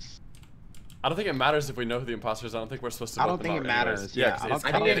 Hides. I don't think it matters if we know who the imposter is. I don't think we're supposed to. I don't think it matters. Yeah, I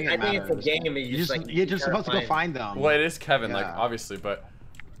think it's a game. You're just supposed to go find them. Well, it is Kevin, like obviously, but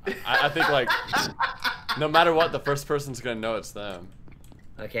I think like no matter what, the first person's gonna know it's them.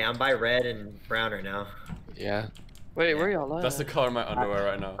 Okay, I'm by red and brown right now. Yeah. Wait, where y'all at? That's the color of my underwear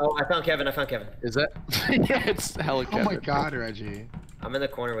right now. Oh, I found Kevin. Is that? Yeah, it's hella Kevin. Oh my god, Reggie. I'm in the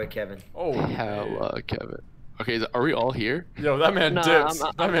corner with Kevin. Oh, hella Kevin. Okay, are we all here? Yo, that man dipped.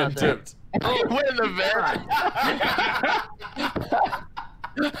 That man dipped. Oh, we're in the van.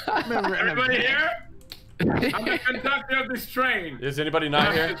 Everybody here? I'm the conductor of this train. Is anybody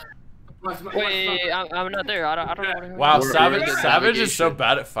not here? Wait, I'm not there. I don't know. Wow, Savage is so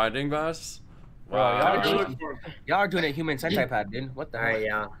bad at finding us. Wow. Y'all are doing a human centipede, dude. What the hell? Alright,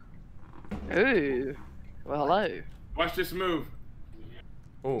 yeah. Ooh. Well, hello. Watch this move.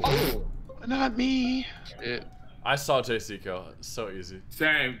 Oh. Not me. I saw JC kill. It's so easy.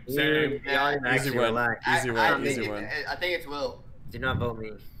 Same. Easy win. Easy win. Easy win. I think it's Will. Do not vote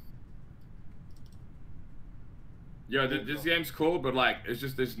me. Yo, this game's cool, but like, it's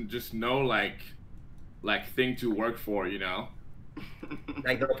just there's just no like thing to work for, you know.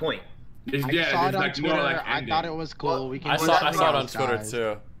 Like no point. It's, I saw it on like Twitter. no like I ending. thought it was cool. We can. I saw it on Twitter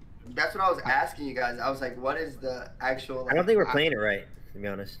too. That's what I was asking you guys. I was like, what is the actual? Like, I don't think we're playing it right, to be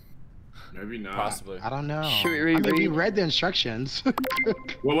honest. Maybe not. Possibly. I don't know. Should we I mean, we reread? read the instructions.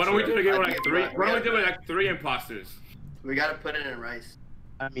 Well, why don't we do it with like three? Why don't we do it with like 3 imposters? We gotta put it in rice.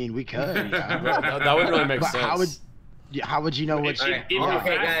 I mean, we could. Yeah. That would really make But sense. how would you know which? Okay,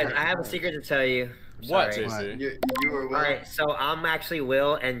 guys, I have a secret to tell you. What, Sorry. JC? You were Will. Alright, so I'm actually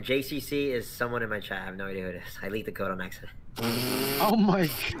Will, and JCC is someone in my chat. I have no idea who it is. I leaked the code on accident. Oh my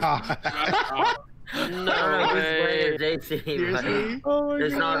god. No way. JC, Seriously? but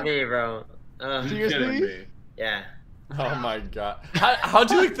it's not me, bro. Seriously? Yeah. Oh my god. How'd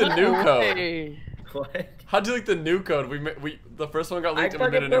you leak the new code? Hey. What? How'd you leak the new code? The first one got I leaked and we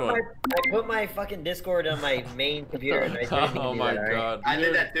made a new one. put my fucking Discord on my main computer. And I didn't Oh do my that, god. I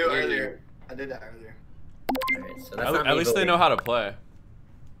did that too earlier. Alright, so that's not At me least they voting. know how to play.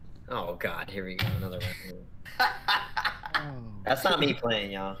 Oh god, here we go, another one. That's not me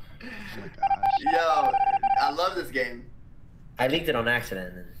playing, y'all. Oh my gosh. Yo, I love this game. I leaked it on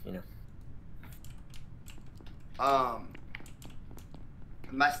accident, and you know.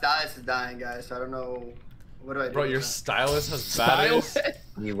 My stylus is dying, guys. So I don't know. What do I do? Bro, your stylus has batteries.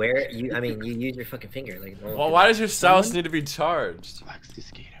 You wear it. You use your fucking finger like. Well, why does your stylus need to be charged? Flexi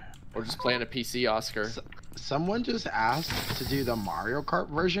skater. We're just playing a PC, Oscar. Someone just asked to do the Mario Kart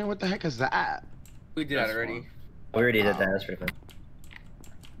version. What the heck is that? We did that already. We already did that. That's pretty fun.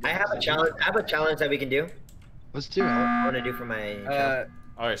 I have a challenge. I have a challenge that we can do. Let's do it. I want to do for my.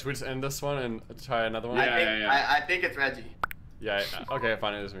 Alright, should we just end this one and try another one? I think it's Reggie. Yeah, okay,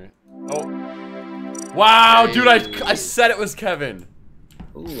 fine, it is me. Oh. Wow, dude, I said it was Kevin.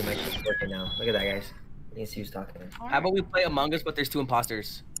 Ooh, my shit's working now. Look at that, guys. You can see who's talking. How about we play Among Us, but there's 2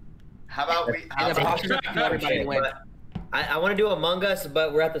 imposters? How about we? I want to do Among Us,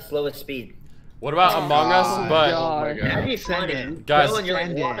 but we're at the slowest speed. What about Among Us, but oh my god. That'd be funny. Guys, and you're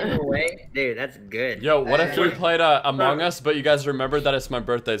like walking away. Dude, that's good. Yo, what if we played Among Us, but you guys remembered that it's my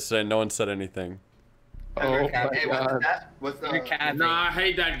birthday today? No one said anything. Oh my god. What's the? Nah, I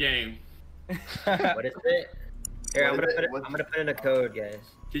hate that game. What is it? Here, I'm gonna put in a code, guys.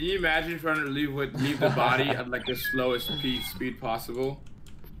 Can you imagine trying to leave the body at like the slowest speed possible?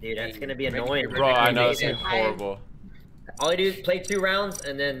 Dude, that's gonna be annoying. Bro, I know it's horrible. All you do is play 2 rounds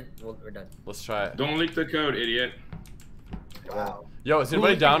and then we're done. Let's try it. Don't leak the code, idiot. Wow. Yo, is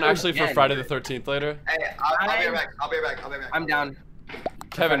anybody down actually for Friday the 13th later? Hey, I'll be right back. I'll be right back. I'm down.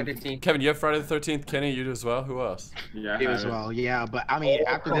 Kevin, you have Friday the 13th. Kenny, you do as well. Who else? Yeah, You as well, yeah. But I mean,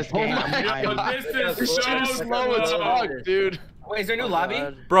 after this game, this is so slow as fuck, dude. Wait, is there a new lobby?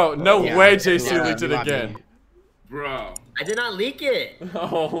 Bro, no way JC leaked it again. Bro. I did not leak it.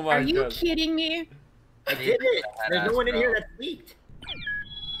 Oh my god. Are you kidding me? I did it. There's no one in here that's leaked.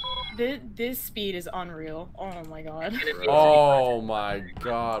 This speed is unreal. Oh my god. Oh my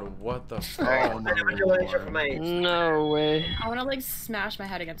god, what the fuck? No way. I want to like smash my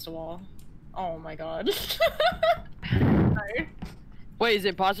head against a wall. Oh my god. Wait, is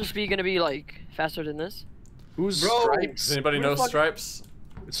imposter speed gonna be like faster than this? Who's Stripes? Does anybody know Stripes?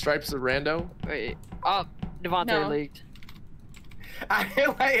 Stripes the rando? Wait. Oh, Devontae leaked. I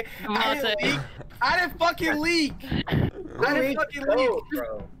didn't leak. I didn't fucking leak. I didn't fucking leak.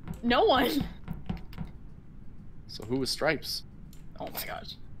 Bro. No one. So who was Stripes? Oh my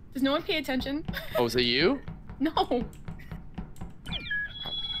gosh. Does no one pay attention? Oh, is it you? No.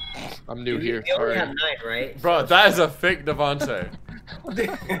 I'm new here. You only Alright. have 9, right? Bro, that is a fake Devontae. This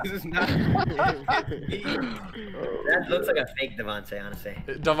is not. That looks like a fake Devontae, honestly.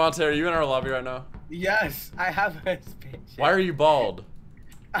 Devontae, are you in our lobby right now? Yes, I have a picture. Why are you bald?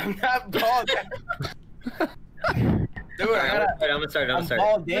 I'm not bald. Dude, I'm gonna start. I'm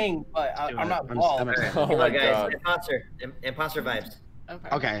balding, but I'm not bald. Oh my guys, god. imposter vibes.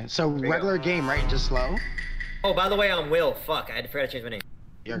 Okay, so regular game, right? Just slow. Oh, by the way, I'm Will. Fuck, I forgot to change my name.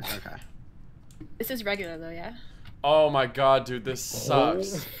 You're okay. This is regular though, yeah? Oh my god, dude, this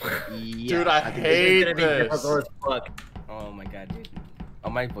sucks. Dude, I hate this. Oh my god, dude. Oh,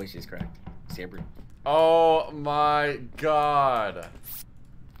 my voice is correct. Saber. Oh my god.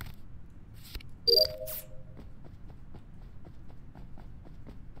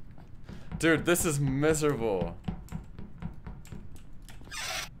 Dude, this is miserable.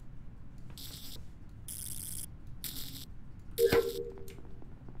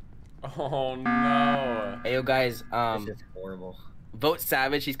 Oh no. Hey, yo, guys. This is horrible. Vote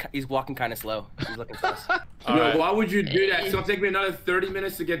Savage. He's walking kind of slow. He's looking sus. Yo, right. Why would you do that? It's gonna take me another 30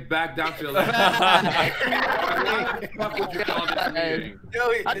 minutes to get back down to the left. What would you call this meeting?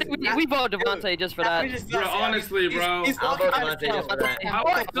 I think we vote Devontae just for that. Bro, honestly, bro. He's I'll vote Devontae just for that. We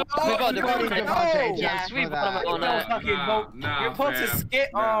vote Devontae. Yeah, We vote him on that. You're supposed to skip.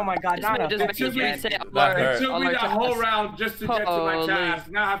 Oh my god, Nana. It took me that whole round just to get to my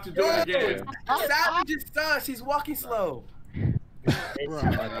task. Now I have to do it again. Savage is sus. He's walking slow. That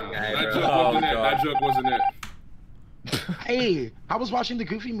joke wasn't it. Hey, I was watching the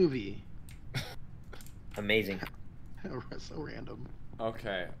Goofy movie. Amazing. So random.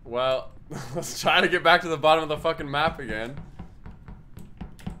 Okay, well, let's try to get back to the bottom of the fucking map again.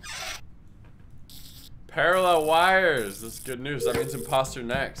 Parallel wires. This is good news. That means imposter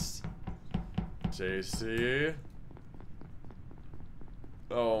next. JC.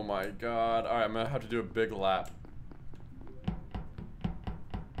 Oh my god. Alright, I'm gonna have to do a big lap.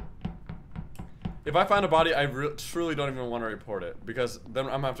 If I find a body, I truly don't even want to report it, because then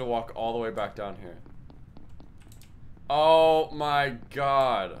I'm gonna have to walk all the way back down here. Oh my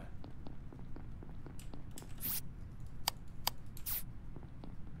god.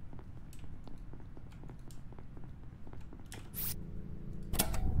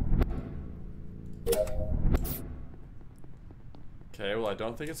 Okay, well I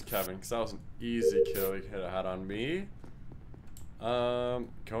don't think it's Kevin, because that was an easy kill he could have had on me.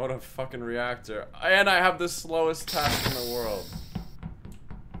 Go to fucking reactor. And I have the slowest task in the world.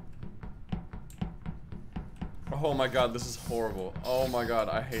 Oh my god, this is horrible. Oh my god,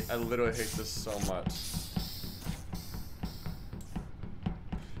 I literally hate this so much.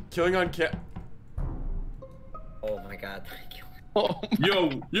 Killing on Oh my god.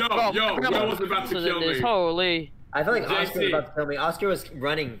 Yo was about to kill me. Holy. I feel like Oscar was about to kill me. Oscar was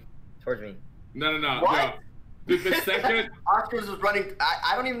running towards me. No. What? The second Oscars was running.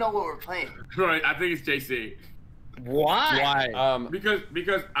 I don't even know what we're playing. Right, I think it's JC. Why?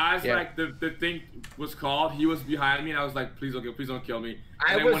 Because as like the thing was called, he was behind me, and I was like, please don't kill me.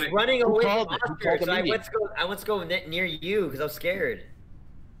 I was running away from Oscar, so I went to go near you because I was scared.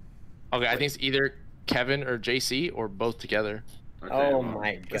 Okay, I think it's either Kevin or JC or both together. Okay, oh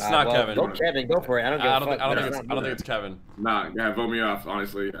my god. It's not Kevin. Go Kevin, go for it. I don't give a fuck. I don't think it's Kevin. Nah, yeah, vote me off,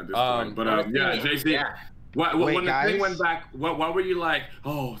 honestly, at this point. But yeah, JC. Yeah. When the thing went back, what were you like?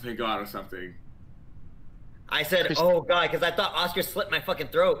 Oh, thank God, or something? I said, oh god, because I thought Oscar slit my fucking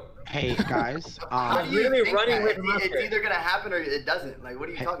throat. Hey guys, I was literally running with Oscar. It's either gonna happen or it doesn't. Like, what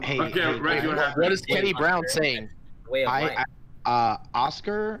are you talking about? Okay, Reggie, what is Kenny Brown saying?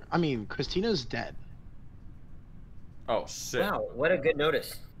 Christina's dead. Oh shit! Wow, what a good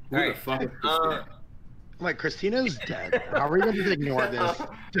notice. Who the fuck is Christina? Like, Christina's dead. How are we going to ignore this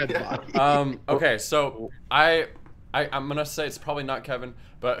dead body? Okay, so I'm gonna say it's probably not Kevin,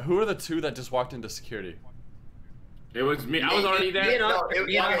 but who are the two that just walked into security? It was me. I was already there.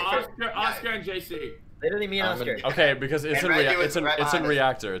 Oscar and JC. Literally me and Oscar. Okay, because it's in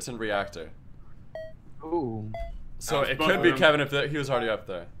reactor. It's in reactor. Ooh. So it could be Kevin if he was already up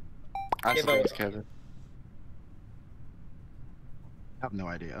there. I think it's Kevin. I have no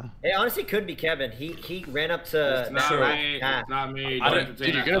idea. It honestly could be Kevin. He ran up to. It's not me. I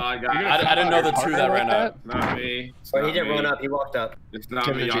didn't know the two that ran up. Not me. Or he didn't run up. He walked up. It's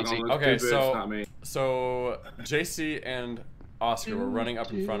not me. Okay, so JC and Oscar were running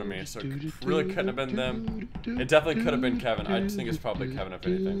up in front of me, so it really couldn't have been them. It definitely could have been Kevin. I just think it's probably Kevin if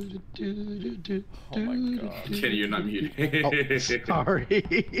anything. Oh my god. Kenny, you're not muted.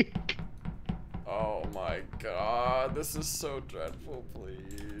 Sorry. Oh my god, this is so dreadful,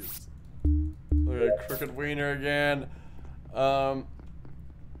 please. Look at Crooked Wiener again. Have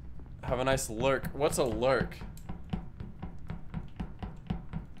a nice lurk. What's a lurk?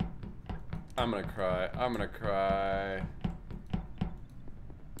 I'm gonna cry. I'm gonna cry.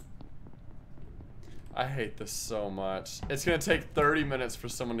 I hate this so much. It's gonna take 30 minutes for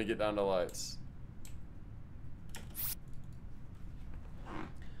someone to get down to lights.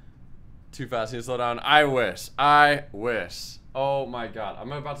 Too fast, need to slow down. I wish. Oh my god.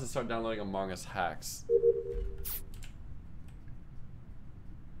 I'm about to start downloading Among Us hacks.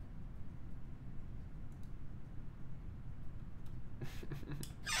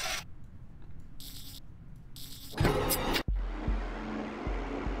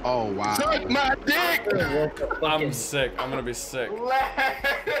 Oh wow. Suck my dick! I'm sick. I'm gonna be sick.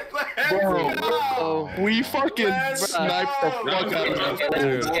 Bro, we fucking sniped the fuck out of that.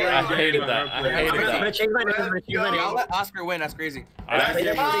 Dude, I hated that. I hated I'm gonna that. change my name. I'm gonna change my I'll name. let Oscar win. That's crazy. Alright,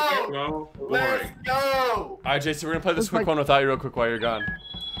 Let's go. Jason, we're gonna play this quick one without you real quick while you're gone.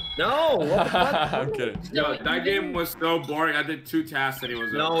 No, what the fuck? I'm kidding. Yo, that game was so boring. I did 2 tasks and it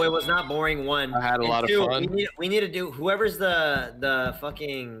was No, it was not boring. One. I had a lot of two, fun. We need to do whoever's the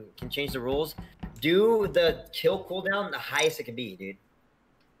fucking can change the rules. Do the kill cooldown the highest it can be, dude.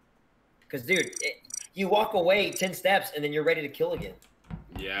 Cause dude, you walk away 10 steps and then you're ready to kill again.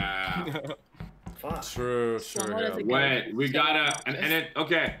 Yeah. Fuck. True. Yeah. Wait, we gotta and then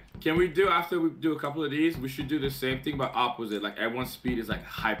okay. Can we do after we do a couple of these? We should do the same thing but opposite. Like everyone's speed is like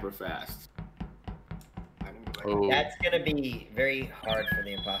hyper fast. Oh. That's gonna be very hard for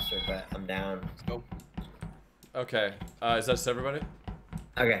the imposter, but I'm down. Let's go. Okay. Is that just everybody?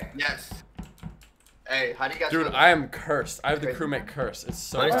 Okay. Yes. Hey, how do you guys Dude, feel? I am cursed. I have the crewmate curse. It's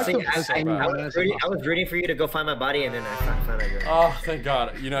so Honestly, bad. I was rooting for you to go find my body, and then I found out you're. Oh, thank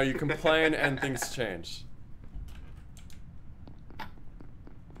God. You know, you complain and things change.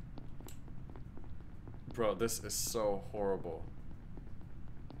 Bro, this is so horrible.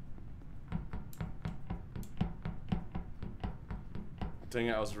 Dang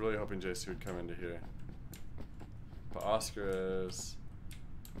it, I was really hoping JC would come into here. But Oscar is...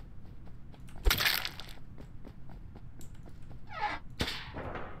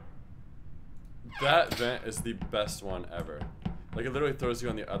 That vent is the best one ever. Like, it literally throws you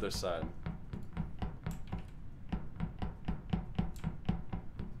on the other side.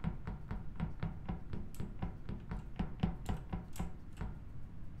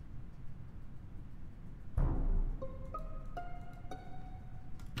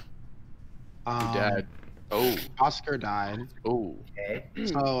 Dad. Oh. Oscar died. Oh. Okay.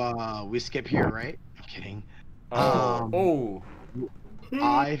 So we skip here, right? I'm kidding. Oh.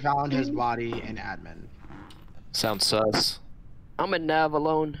 I found his body in admin. Sounds sus. I'm in Nav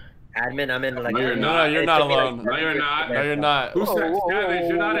alone. Admin, I'm in like. No, you're not. You're not alone. No, you're not. No, you're not. Who said Savage?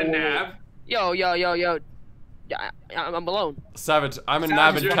 You're not a nav. Yo. Yeah, I'm alone. Savage, I'm in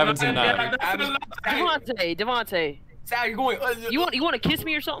Nav and Kevin's in Nav. Devontae. Sal, you're going. You want to kiss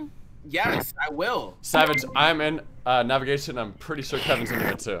me or something? Yes, I will. Savage, I'm in navigation. I'm pretty sure Kevin's in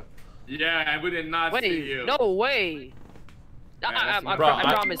there too. Yeah, we did not see you. No way. I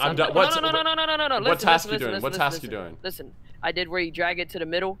promise. I'm done. No. What task you doing? What task you doing? Listen, I did where you drag it to the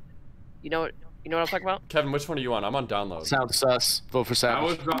middle. You know what I'm talking about? Kevin, which one are you on? I'm on download. Sounds sus. Vote for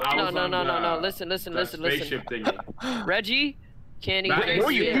Savage. No. Listen. Reggie, Kenny.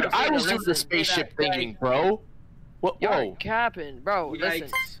 I was doing the spaceship thinking, bro. What? You're capping, bro.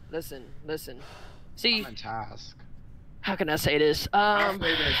 Listen. See. I'm on task. How can I say this? I'm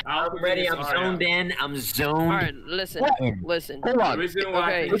ready. I'm zoned in. I'm zoned. All right, listen. Hold on.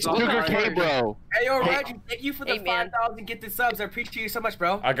 Okay. It's Sugar K, bro. Hey, yo, Reggie, thank you for the 5,000 gifted subs. I appreciate you so much,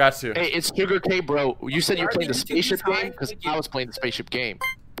 bro. I got you. Hey, it's Sugar K, bro. You said you were playing the spaceship game because I was playing the spaceship game.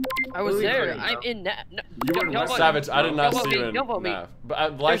 I was there. I'm in that. No, Savage, I did not see you in Nav.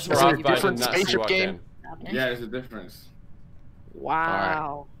 But lights were off, but I did not see you walk in. Yeah, there's a difference.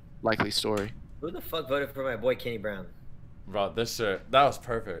 Wow. Likely story. Who the fuck voted for my boy Kenny Brown? Bro, this shit, that was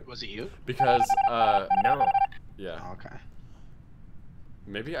perfect. Was it you? Because, no. Yeah. Oh, okay.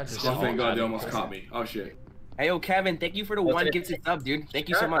 Maybe I just. Oh, thank God, they almost caught me. Oh, shit. Hey, yo, Kevin, thank you for the one gifted sub, dude. Thank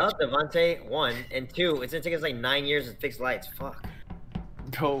you so much. Shut up, Devontae. 1 and 2. It's gonna take us like 9 years to fix lights. Fuck.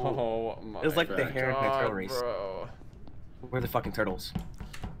 Bro, it was like the hair and the turtle race. Bro. We're the fucking turtles.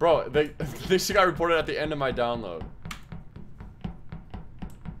 Bro, this shit got reported at the end of my download.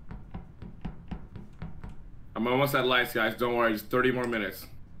 I'm almost at lights, guys. Don't worry. Just 30 more minutes.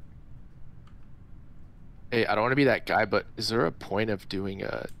 Hey, I don't want to be that guy, but is there a point of doing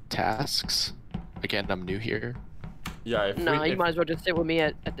tasks? Again, I'm new here. Yeah, you might as well just sit with me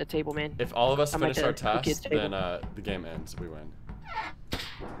at the table, man. If all of us I'm finish at our the tasks, kids' table. then the game ends. We win.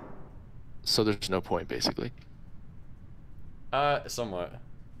 So there's no point, basically. Somewhat.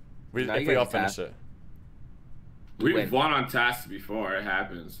 If you we all got finish tasks. it. We've won on tasks before. It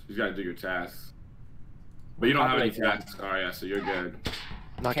happens. You gotta do your tasks. But you don't have any tasks. Oh, yeah, so you're good.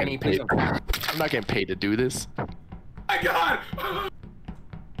 I'm not getting paid. I'm not getting paid to do this. My God!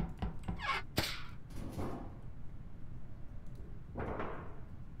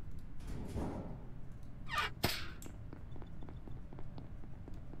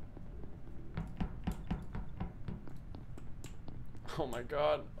 Oh my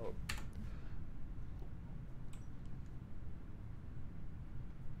God. Oh.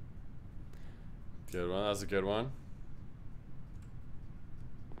 Good one. That was a good one.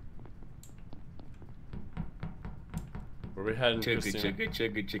 Where we heading, Christina? Where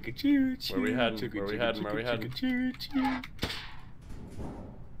we heading? Where we heading? Where we heading?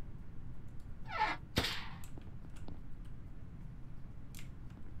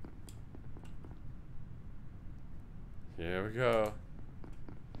 Here we go.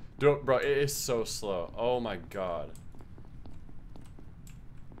 Dude, bro, it is so slow. Oh my god.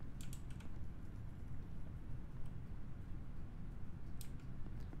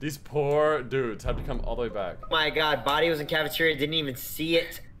 These poor dudes have to come all the way back. Oh my god, body was in cafeteria, didn't even see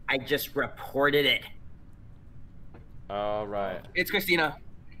it. I just reported it. All right. It's Christina.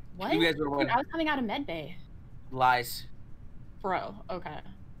 What? You guys were Dude, I was coming out of medbay. Lies. Bro, okay.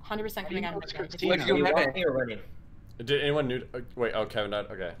 100% coming out of medbay. What'd you do in medbay? Or running? Did anyone new? Wait, oh, Kevin died.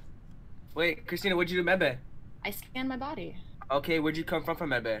 Okay. Wait, Christina, what'd you do in medbay? I scanned my body. Okay, where'd you come from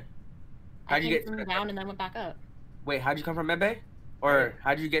medbay? How'd you get down and then went back up? Wait, how'd you come from medbay? Or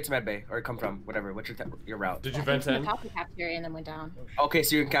how'd you get to medbay? Or come from? Whatever. What's your route? Did you vent in? I top of the cafeteria and then went down. Okay,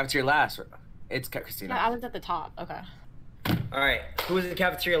 so you're in cafeteria last. It's Christina. Yeah, I was at the top. Okay. Alright, who was in the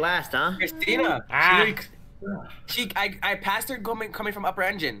cafeteria last, huh? Christina. Ah. I passed her coming from upper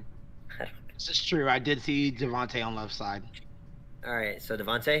engine. This is true. I did see Devontae on left side. Alright, so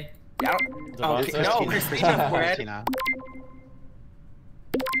Devontae? Yeah. Devontae? No, Christina.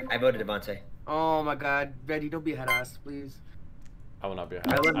 I voted Devontae. Oh my god. Reggie, don't be ahead of us, please. I will not be a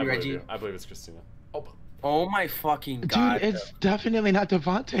I love you, Reggie. I believe it's Christina. Oh. Oh my fucking god. Dude, it's definitely not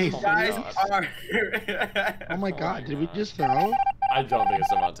Devontae. You guys are. Oh my god, did we just throw? I don't think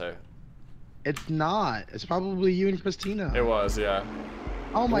it's Devontae. It's not. It's probably you and Christina. It was, yeah.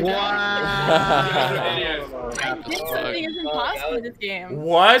 Oh my god. I did something as impossible in this game.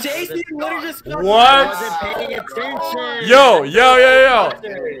 What? JC literally just What? Yo.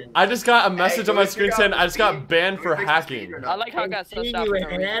 I just got a message on my screen saying I just got banned for hacking. I like how I got sussed out.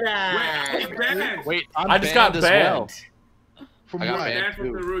 Wait, I just got banned. From I got what? banned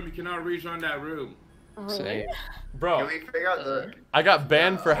from the room. You cannot rejoin that room. Same. Bro, Can we figure out the? I got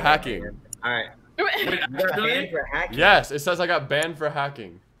banned for hacking. Alright. Yes, it says I got banned for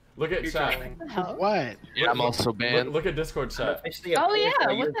hacking. Look at chat. What? Yeah, I'm also banned. Look at Discord chat. Oh yeah,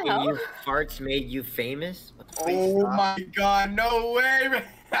 what the hell? You farts made you famous? Oh my god, no way.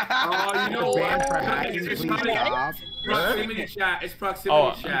 Oh, you know what? It's proximity chat. It's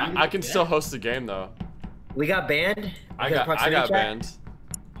proximity chat. I can still host the game though. We got banned? I got banned.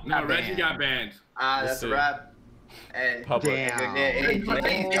 No, Reggie got banned. That's a wrap. Hey, Public.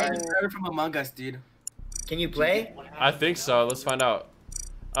 From Among Us, dude. Can you play? I think so. Let's find out.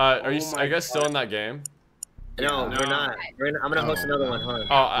 Are you guys still in that game? No, we're not. I'm gonna host another one. Hold on.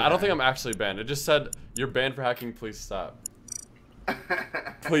 Oh, I don't think I'm actually banned. It just said you're banned for hacking. Please stop.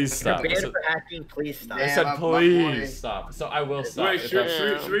 Please stop. You're banned for hacking. Please stop. It said please stop. So I will stop. Wait,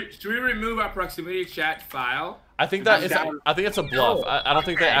 should we remove our proximity chat file? I think that is. I think it's a bluff. I don't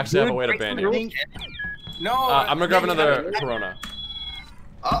think they actually have a way to ban you. No. I'm gonna grab another Corona.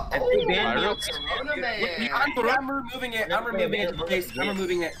 Oh, I'm removing it. I'm removing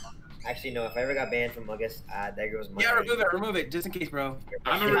it. Actually, no. If I ever got banned from Among Us, that goes my. Yeah, remove it, just in case, bro.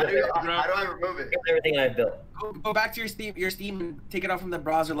 How do I remove it? Everything I built. Go back to your Steam, and take it off from the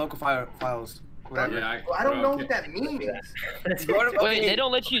browser local files. Whatever. Yeah, I don't know what that means. Wait, they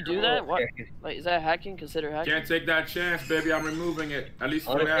don't let you do that? What? Like, is that hacking? Consider hacking? Can't take that chance, baby. I'm removing it. At least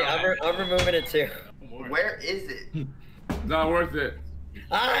for now. I'm removing it too. Where is it? Not worth it.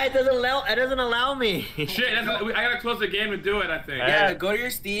 It doesn't allow me. Shit, I gotta close the game to do it, I think. Yeah, go to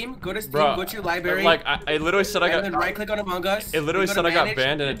your Steam, go to your library. Like, I literally said I got. And then right click on Among Us. It literally said I got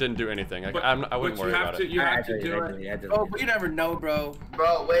banned and it didn't do anything. Like, I wouldn't worry about it. You have to do it. Oh, but you never know, bro.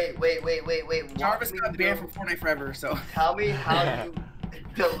 Bro, wait. Jarvis got banned from Fortnite forever, so. Tell me how you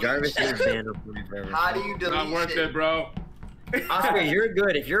delete Jarvis is banned from Fortnite forever. How do you delete Not worth it, bro. Oscar, you're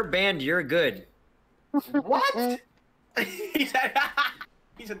good. If you're banned, you're good. What? He said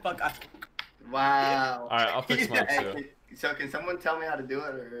fuck Oscar. Wow. Alright, I'll fix mine too. So can someone tell me how to do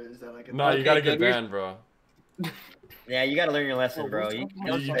it, or is that like a... No, you gotta get banned, bro. Yeah, you gotta learn your lesson, bro. You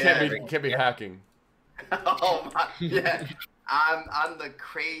can't be hacking. Oh my, yeah. I'm the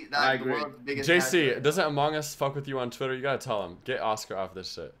crazy. I agree. The world's biggest JC, hacker. Doesn't Among Us fuck with you on Twitter? You gotta tell him. Get Oscar off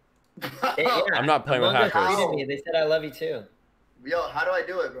this shit. Yeah, I'm not playing with hackers. Me. They said I love you too. Yo, how do I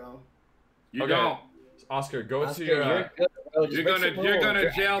do it, bro? You don't. Oscar, go to your. You're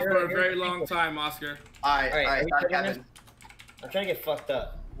gonna jail for a very long time, Oscar. Alright, stop capping. I'm trying to get fucked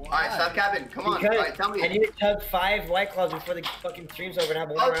up. Alright, stop capping. Come on. Alright, tell me. I need to chug 5 White Claws before the fucking stream's over and have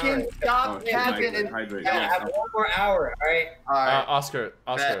 1 more hour. Okay, stop capping and have 1 more hour, alright? Oscar,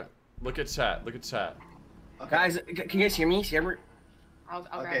 look at chat. Look at chat. Okay. Guys, can you guys hear me?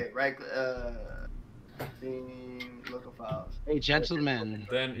 Okay, right. Steam local files. Hey, gentlemen.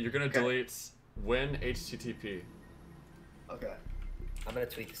 Then you're gonna delete win HTTP. Okay. I'm gonna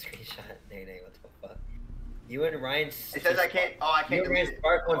tweet the screenshot. Nay, what the fuck? You and Ryan. It says I can't. Oh, I can't delete it.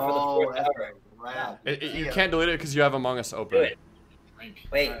 Spark one for the 4th hour. Wow. You can't delete it because you have Among Us open.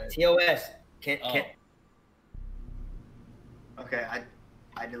 Wait, TOS. Can't. Okay,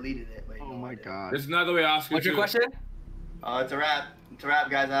 I deleted it. Wait, oh my god. There's another way, Oscar. What's your question? It's a wrap. It's a wrap,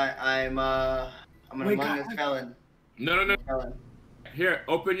 guys. I'm an Among Us felon. No. Here,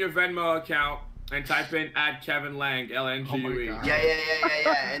 open your Venmo account and type in @KevinLang, LNGUE.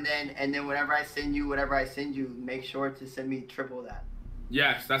 Yeah. And then whenever I send you, make sure to send me triple that.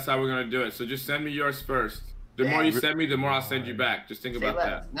 Yes, that's how we're gonna do it. So just send me yours first. The more you send me, the more I'll send you back. Just think about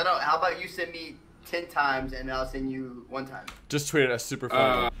that. No. How about you send me 10 times and I'll send you 1 time. Just tweet it as super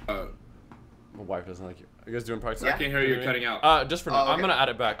funny. My wife doesn't like you. Are you guys doing practice? I can't hear you. You're cutting out. Just for now. I'm gonna add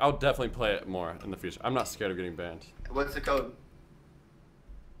it back. I'll definitely play it more in the future. I'm not scared of getting banned. What's the code?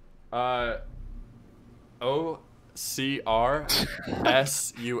 OCRSUX.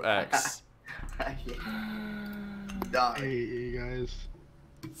 Hey guys.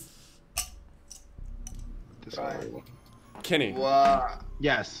 Kenny. What?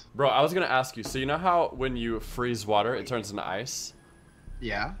 Yes. Bro, I was gonna ask you. So you know how when you freeze water, it turns into ice?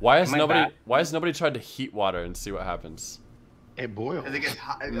 Yeah. Why has nobody tried to heat water and see what happens? It boils. It gets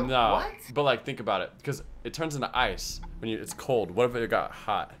hot. No. What? But like, think about it, because it turns into ice when it's cold. What if it got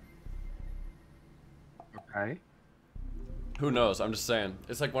hot? Okay. Who knows? I'm just saying.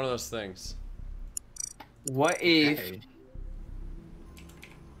 It's like one of those things. What if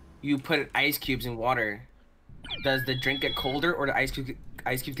you put ice cubes in water? Does the drink get colder or the ice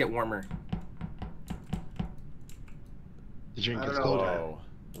cubes get warmer? The drink gets colder.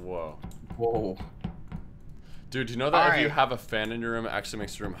 Whoa. Dude, do you know that if you have a fan in your room, it actually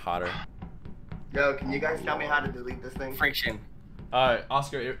makes your room hotter? Yo, can you guys tell me how to delete this thing? Friction.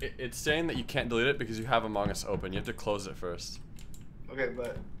 Oscar, it's saying that you can't delete it because you have Among Us open. You have to close it first. Okay,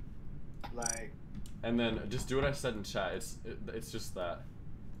 but like. And then just do what I said in chat. It's just that.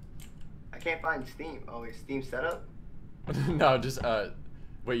 I can't find Steam. Oh, is Steam set up? No, just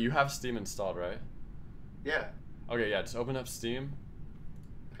wait. You have Steam installed, right? Yeah. Okay, yeah. Just open up Steam.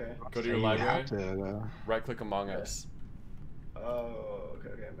 Okay. Go to your library. Right click Among Us. Oh,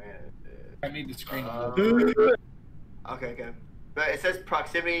 okay, man. I made the screen. Okay. But it says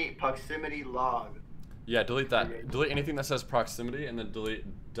proximity log. Yeah, delete that. Delete anything that says proximity, and then delete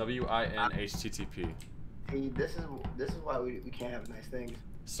WIN HTTP. Hey, this is why we can't have nice things.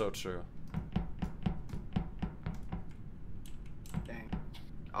 So true. Dang.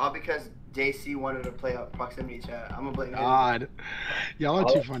 All because JC wanted to play up proximity chat. I'm gonna blame him. God. Y'all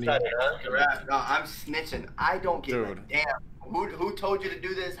are too funny. No, I'm snitching. I don't give a damn. Who told you to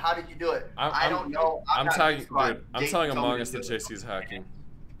do this? How did you do it? I don't know. I'm telling Among Us that JC's hacking.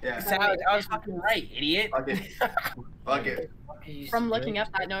 Yeah. I was fucking right, idiot. Okay. From looking up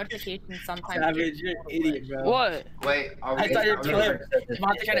that notification, sometimes. Savage, you're an idiot, bro. What? Wait, are we? I thought you were killing.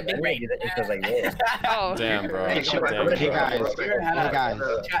 Monster kind of big brain. Oh. Damn, bro. Hey guys.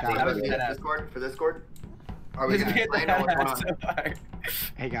 For Discord? Are we gonna play or what's going on?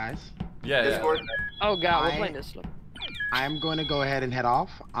 Hey guys. Yeah. Discord? Oh god, we're playing this. I'm going to go ahead and head off.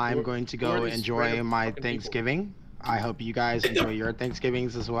 I'm going to go enjoy my Thanksgiving. I hope you guys enjoy your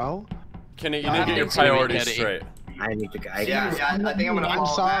Thanksgivings as well. Kenny, you need to get your priorities straight. I need to. I think I'm gonna. I'm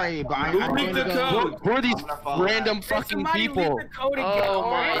sorry, but I'm going to go. Who are these random fucking people? Oh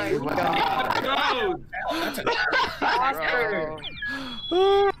my god.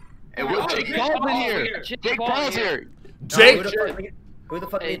 Jake Paul's in here. Jake Paul's here. Jake. Who the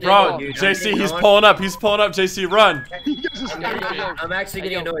fuck? Bro, JC, he's pulling up. He's pulling up. JC, run. I'm actually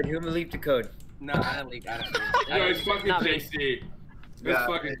getting annoyed. Who leaked the code? No, I don't leak. Yo, it's fucking JC. It's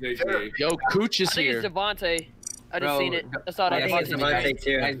fucking JC. Yo, Cooch is I think here. it's Devontae. I just seen it. I saw that. I think it's Devontae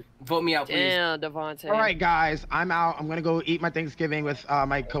too. Guys, vote me out, please. Damn, Devontae. All right, guys, I'm out. I'm gonna go eat my Thanksgiving with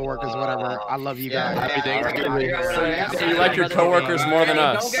my coworkers, whatever. I love you guys. Happy Thanksgiving. So you like your coworkers more than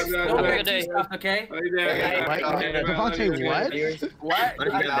us? Don't get too stuff, okay? Devontae, what?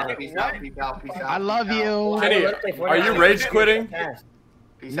 Peace out. I love you. Kenny, are you rage quitting?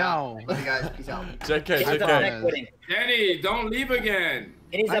 No. Guys, peace out. JK. Kenny, don't leave again.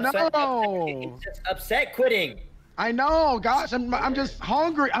 He's upset. He's just upset quitting. I know, gosh, I'm just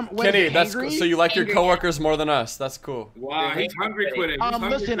hungry. Kenny, that's cool. So you like your coworkers more than us? That's cool. Wow, he's hungry quitting.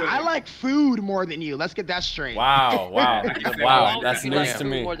 Listen, I like food more than you. Let's get that straight. Wow. That's news to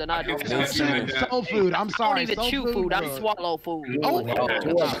me. More than I do. Soul food. I'm sorry. I don't even chew food. I swallow food.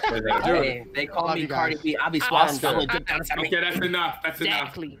 They call me Cardi B. I be swallowing. Okay, that's enough. That's enough.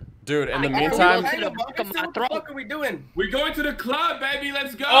 Exactly. Dude, in the meantime. What the fuck are we doing? We're going to the club, baby.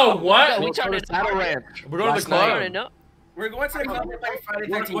 Let's go. Oh, what? We're going to the Saddle Ranch. We're going to the club. We're going to the club Friday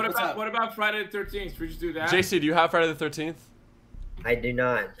the 13th. What about Friday the 13th? Should we just do that? JC, do you have Friday the 13th? I do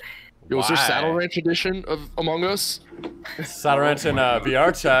not. Yo, is there Saddle Ranch edition of Among Us? Saddle Ranch in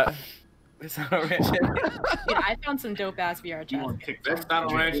VR chat. Saddle Ranch. Dude, I found some dope ass VR chats. That's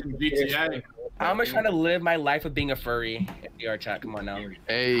Saddle Ranch in GTA. How much trying to live my life of being a furry in VR chat? Come on now.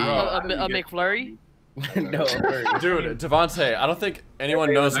 Hey. A McFlurry? No. Dude, Devontae, I don't think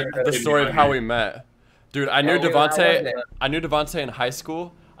anyone knows the story of how we met. Dude, I knew Devontae. I knew Devontae in high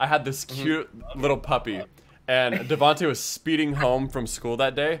school. I had this cute little puppy, and Devontae was speeding home from school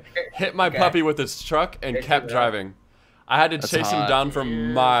that day, hit my puppy with his truck, and kept driving. I had to chase him down for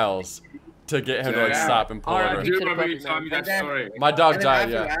miles to get him to like stop and pull over. My dog died.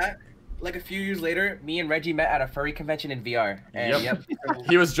 Yeah. Like a few years later, me and Reggie met at a furry convention in VR. And yep.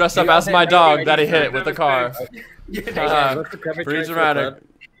 He was dressed up as my dog that he hit with the car. Pretty dramatic.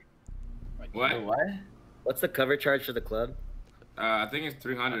 What? What's the cover charge for the club? I think it's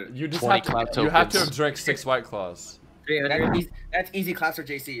 300. You just have to have drank 6 White Claws. 300. That's easy claps for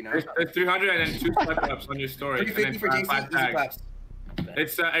JC, you know. It's 300 and then 2 swipe ups on your story. 350 for JC, easy claps.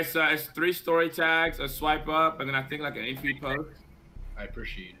 It's 3 story tags, a swipe up, and then I think like an in-feed post. I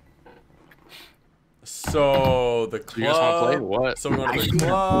appreciate it. So the club. You guys want to play? What? So we're going to the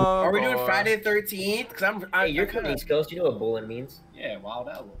club. Are we doing Friday the 13th? Because Hey, you're from East Coast. You know what bulling means? Yeah, wild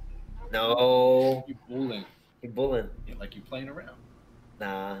out. No. You bulling. You bulling. Yeah, like you playing around.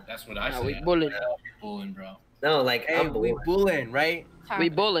 Nah. That's what I say. We bulling. Bulling, bro. No, like hey, I'm bulling. We bulling, right? We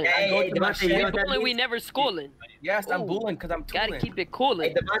bulling. Hey, Devontae, bulling, we never schooling. Yes, I'm bulling because I'm tooling. Gotta keep it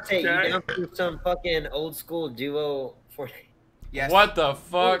cooling. Hey, Devontae, you down for some fucking old school duo for? Yes. What the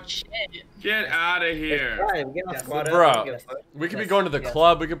fuck? Get out of here. Bro, we could be going to the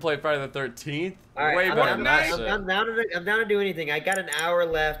club. We could play Friday the 13th. Right, Way better than that shit. I'm down to do anything. I got an hour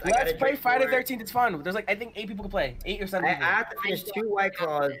left. Let's play Friday the 13th. It's fun. There's like, I think 8 people can play. 8 or 7 people. I have to finish 2 White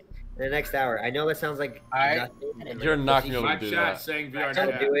Claws in the next hour. I know that sounds like nothing. You're not gonna be able to do that. Saying VR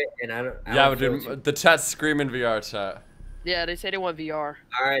chat. Do it, and I don't yeah, dude, the chat's screaming VR chat. Yeah, they say they want VR.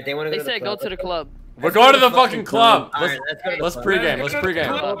 All right, they want to go to the club. They said go to the club. We're going to the fucking club. Right, let's pregame. Let's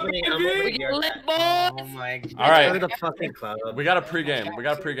pregame. We get lit, boys. Oh my god. All right. Go to the fucking club. We got a pregame. We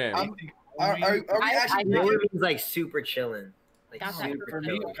got a pregame. Are we actually? It was like super chilling. Like super For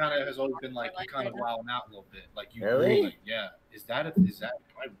me, it kind of has always been like you kind of wilding out a little bit. Like you really? Yeah. Is that am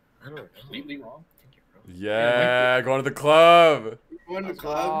I completely wrong? Yeah, going to the club. Going to the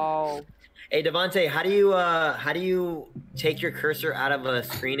club. Hey Devontae, how do you take your cursor out of a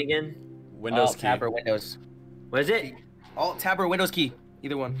screen again? Windows key. Tab or Windows. What is it? Alt tab or Windows key.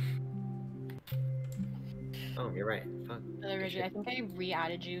 Either one. Oh, you're right. Fuck. Reggie, I think I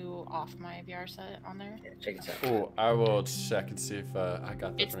re-added you off my VR set on there. Yeah, check it out. Oh, I will check and see if I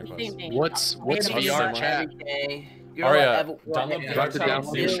got that. It's the same thing. What's VR chat? Aria, download VR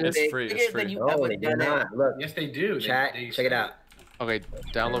chat. It's free. It's free. Oh, they do not. Look. Yes, they do. Chat. Check it out. Okay,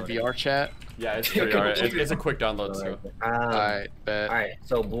 download VR chat. Yeah, it's free. Alright, it's a quick download too. Alright, bet. Alright,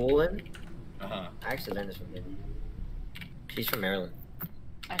 so Bullen. I actually learned this from him. She's from Maryland.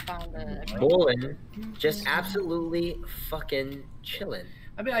 I found the Bullen, just absolutely fucking chilling.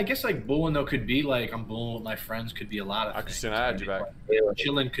 I mean, I guess like bulling though could be like I'm bulling with my friends. Could be a lot of things. Christina, I had you back.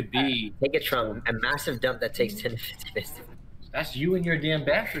 Chilling could be. Take it from a massive dump that takes 10 to 15 minutes. That's you in your damn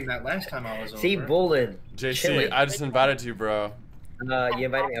bathroom that last time I was over. See, Bullen. JC, chilling. I just invited you, bro. You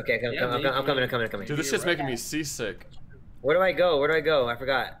invited me? Okay, I'm coming. Dude, this shit's making me seasick. Where do I go? I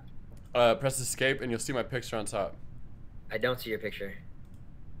forgot. Press escape and you'll see my picture on top. I don't see your picture.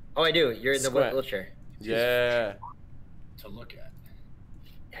 Oh, I do. You're in the wheelchair. Yeah. To look at.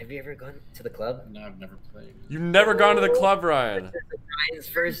 Have you ever gone to the club? No, I've never played. You've never gone to the club, Ryan. This is Ryan's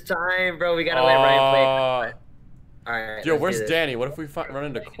first time, bro. We gotta let Ryan play. Alright. Yo, where's Danny? What if we run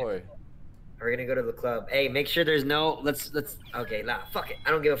into Koi? We're gonna go to the club. Hey, make sure there's no. Let's. Okay, nah. Fuck it. I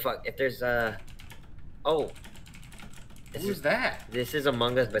don't give a fuck. If there's Oh. Who's that? This is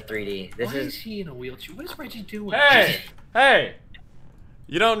Among Us, but 3D. Why is he in a wheelchair? What is Reggie doing? Hey!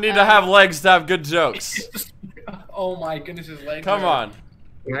 You don't need to have legs to have good jokes. Oh my goodness, his legs. Come on.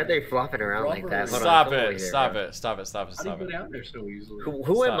 Why are they flopping around like that? Stop it! Stop it! How do you go down there so easily?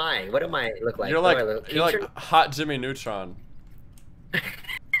 Who am I? What am I look like? You're like hot Jimmy Neutron.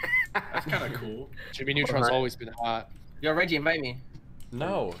 That's kind of cool. Jimmy Neutron's always been hot. Yo, Reggie, invite me.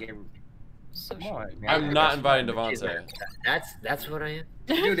 No. Come on, man. I'm not inviting Devontae. That's what I am.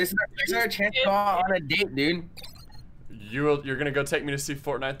 Dude, this is our chance to go on a date, dude. You're gonna go take me to see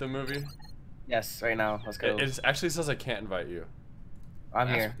Fortnite the movie? Yes, right now. Let's go. It actually says I can't invite you. I'm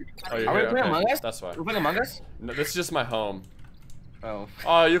here. Oh, you're Are we here? playing Okay, Among Us? that's fine. We're playing Among Us? No, this is just my home. Oh.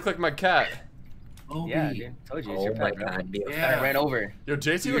 Oh, you look like my cat. Yeah, dude. Told you. It's Oh your my pet, bro. God, dude. Yeah. I ran over. Yo,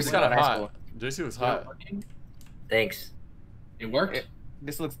 JC Years looks ago kind of in high hot. school. JC looks hot. Thanks. It worked.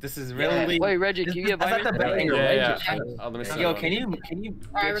 This is really. Wait, Reggie, can you get That's not the best angle. Yeah. Let me see. Yo, can you?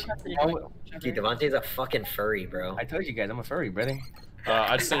 Dude, Devontae's a fucking furry, bro. I told you guys, I'm a furry, brother.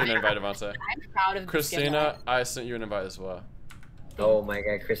 I just sent you an invite, Devontae. I'm proud of Christina, I sent you an invite as well. Oh my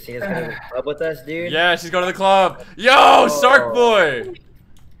God, Christina's going to the club with us, dude. Yeah, she's going to the club. Yo, Stark Boy.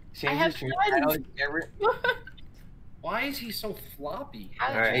 I have friends. Why is he so floppy?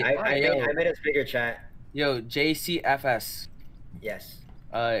 All right, I made a bigger chat. Yo, JCFS. Yes.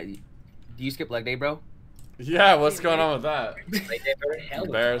 Do you skip leg day, bro? Yeah, what's going on with that? Leg day, bro?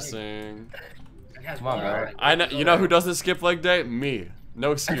 Embarrassing. Come on, bro. I know. You know who doesn't skip leg day? Me.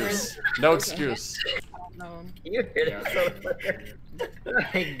 No excuse. No excuse. You hear this? Oh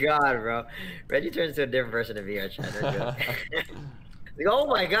my God, bro. Reggie turns into a different person in VR chat. No joke. Like, oh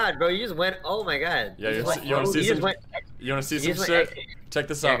my God, bro, you just went. Oh my God. Yeah, you want to see some? You want to see some shit? Check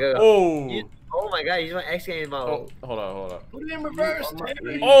this out. Go. Oh. Oh my God, you just went X Games mode. Hold on. Put it in reverse.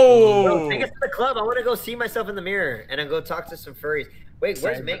 Oh. Bro, take us to the club. I want to go see myself in the mirror and then go talk to some furries. Wait,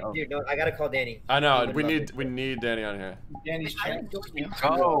 where's Mick? Dude, no, I gotta call Danny. I know. We need Danny on here. Danny's chat.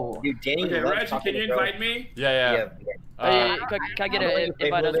 Oh, dude, Danny. Okay, Reggie, can you invite me? Yeah. Can I get an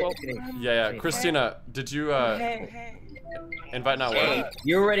invite as well? Yeah. Christina, did you invite not work?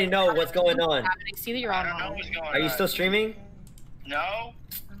 You already know what's going on. I see that you're on. Are you still streaming? No.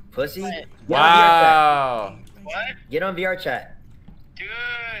 Pussy. Wow. What? Get on VR chat. Dude,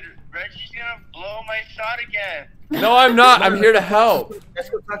 Reggie's gonna blow my shot again. No, I'm not. I'm here to help. Let's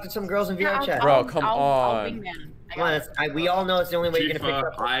go talk to some girls in VR chat. Bro, come on. Come on, we all know it's the only way you're gonna pick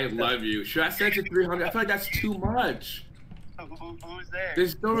up. I love you. Should I set it to 300? I feel like that's too much. Who's there?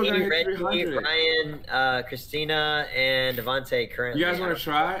 There's no one gonna hit Reggie, 300. Brian, Christina, and Devontae currently. You guys want to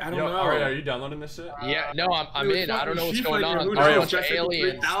try? I don't know. Aria, are you downloading this shit? Yeah, no, I'm in. I don't know what's going on. Aria, Bunch of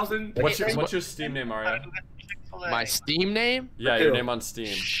aliens. What's your Steam name, Aria? My Steam name? Yeah, your name on Steam.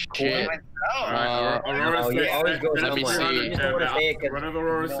 Shit. Aurora you always go let me see. Whatever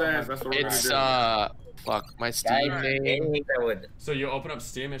Aurora says, that's what we're It's gonna do. fuck, my Steam name. So you open up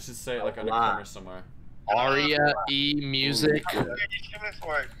Steam, it should say like under corner somewhere. Aria E Music.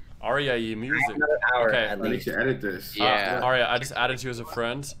 Aria E Music. Okay. I need to edit this. Yeah. Aria, I just added you as a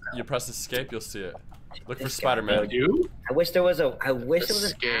friend. You press escape, you'll see it. Look for Spider-Man. I wish there was a. I wish there was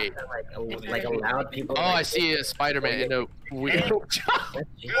an Escape. app that like allowed people. Oh, I see a Spider-Man in a wheel.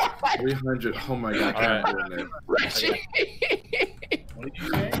 300. Oh my God. Alright. Reggie.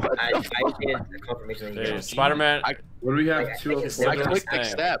 I needed the confirmation. That Hey, Spider-Man. What do we have? I clicked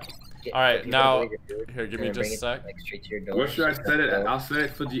accept. Alright, now here, give me just a sec. What should I set it at? I'll set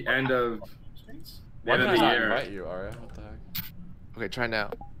it for the end of Why the did I not year. invite you, Aria? What the heck? Okay, try now.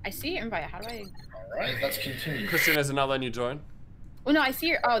 I see your invite. How do I? Alright, let's continue. Christina, is it not letting you join? Oh no, I see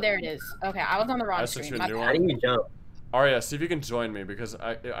your. Oh, there it is. Okay, I was on the wrong I sent stream. you a new How do one. you jump? Aria, see if you can join me because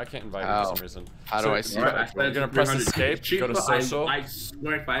I can't invite you for some reason. How do I see that? You're gonna press escape, go to social, I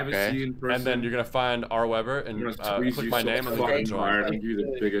swear if I ever see you in person. and then you're gonna find R Webber and click my name and then you can join. I'm you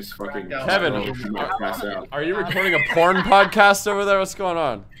the biggest fucking. Kevin, pass out. are you recording a porn podcast over there? What's going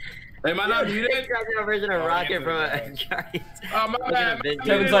on? Am I not muted? A version of Rocket from a. Oh my bad.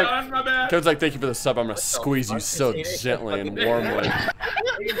 Kevin's That's my bad. Kevin's like, thank you for the sub. I'm gonna squeeze you so gently and warmly.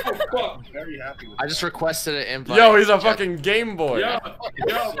 I just requested an invite. Yo, he's a fucking Game Boy. Yo,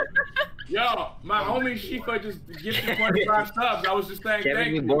 my homie Shifa just gifted 25 subs. I was just saying Kevin,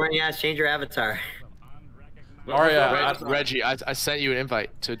 thank you you. boring ass. Change your avatar. Aria, Reggie, I sent you an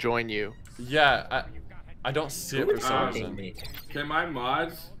invite to join you. yeah, I don't see it for some reason. Can my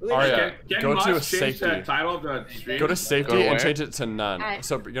mods? Aria, can go mods to a change safety. the title of the stream? Go to safety Go and where? change it to none.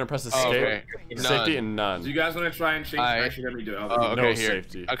 So you're gonna press escape, okay. safety, None. and none. Do you guys want to try and change? Actually, let me do it. Oh, okay, No here.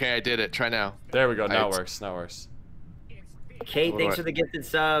 safety. Okay, I did it. Try now. There we go. Now it works. Now it works. Kate, thanks for the gifted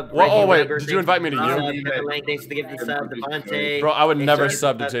sub. Well, oh Reggie wait, Webber, did you invite me to thanks for you? the sub. Kevin Lang, thanks for the gifted sub. Devontae. Bro, I would thanks never for the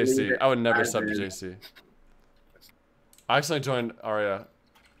sub to gifted JC. I would never sub to JC. I accidentally joined Aria.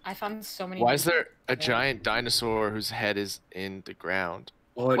 I found so many. Why is there a giant dinosaur whose head is in the ground?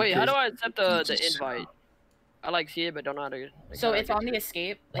 Wait, how do I accept the invite? I like see it, but don't know how to. So it's on the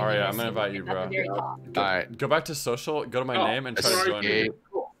escape. Like, Aria, I'm gonna invite you, bro. Alright. Go back to social, go to my name, and try to join me.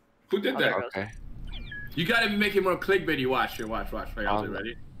 Who did that? Okay. You gotta make it more clickbaity. Watch here. Watch. Wait, I'll be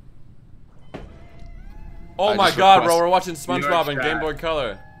ready. Oh my god, bro, we're watching SpongeBob and Game Boy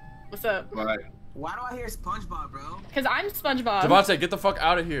Color. What's up? Why do I hear SpongeBob, bro? Because I'm SpongeBob. Devontae, get the fuck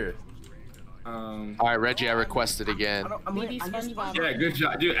out of here. All right, Reggie, I requested again. Yeah, good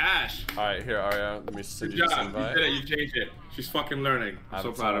job, dude. Ash. All right, here, Arya. Let me send Good you this job. You invite. did it. You changed it. She's fucking learning. I'm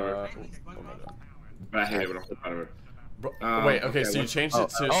so proud of her. But I hate it, but I'm so proud of her. Wait, okay, so you changed it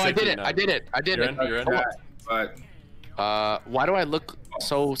to. Oh, I did it. I did it. I did it. You're in. But why do I look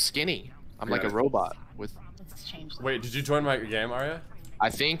so skinny? I'm like a robot with. Wait, did you join my game, Arya? I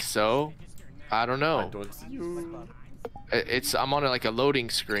think so. I don't know. I don't see you. I'm on like a loading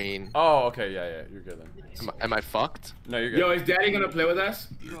screen. Oh, okay, yeah, you're good then. Am I fucked? No, you're good. Yo, is Daddy gonna play with us?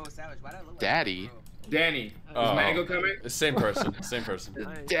 Daddy? Danny. Is Mango coming? Same person. Same person.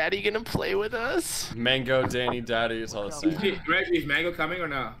 Daddy gonna play with us? Mango, Danny, Daddy, it's all the same. Reggie, is Mango coming or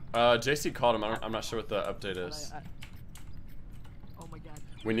no? JC called him. I'm not sure what the update is. Oh my god.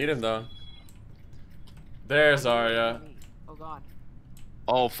 We need him though. There's Arya. Oh god.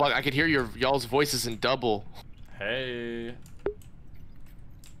 Oh fuck! I could hear y'all's voices in double. Hey.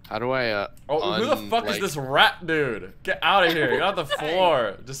 How do I Oh, who the fuck is this rat dude? Get out of here! Get off the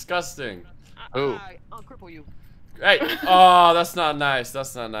floor! Disgusting. Who? I'll cripple you. Hey! Oh, that's not nice.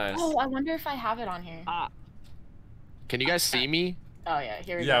 That's not nice. Oh, I wonder if I have it on here. Can you guys see me? Oh yeah,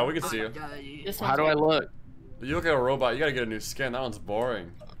 here we go. Yeah, we can see you. How do I look? You look like a robot. You gotta get a new skin. That one's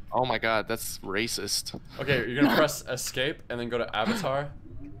boring. Oh my god, that's racist. Okay, you're gonna press escape and then go to avatar,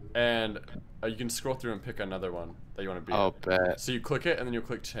 and you can scroll through and pick another one that you want to be. Oh, bet. So you click it and then you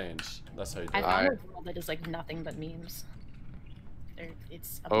click change. That's how you do I it. found a world that is like nothing but memes.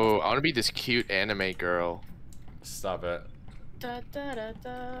 Oh, I want to be this cute anime girl. Stop it. Da, da, da,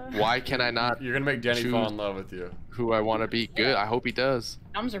 da. Why can I not? You're gonna make Danny fall in love with you. Who I want to be? Good. I hope he does.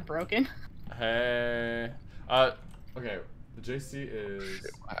 Thumbs are broken. Hey. Okay. The JC is.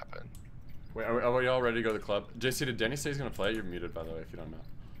 Shit, what happened? Wait, are we all ready to go to the club? JC, did Danny say he's gonna play? You're muted, by the way, if you don't know.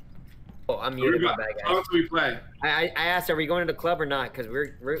 Oh, I'm muted, my bad, guys. How else do we play? I asked, are we going to the club or not? Because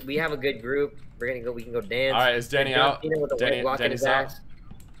we have a good group. We're gonna go. We can go dance. All right, is Danny out? Danny's out.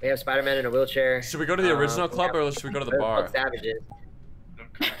 We have Spider-Man in a wheelchair. Should we go to the original club or should we go to the bar? Savages.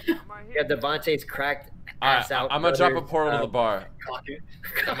 We have Devontae's cracked ass out. I'm gonna drop a portal to the bar.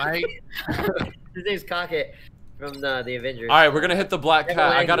 His name's Cockett from the Avengers. All right, we're gonna hit the black cat.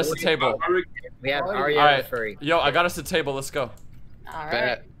 I got us a table. We have Arya and the furry. Yo, I got us a table. Let's go. All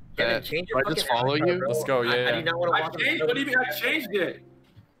right. Kevin, change your I just follow you? bro. Let's go. Yeah. I do not want to walk. What do you mean I changed it?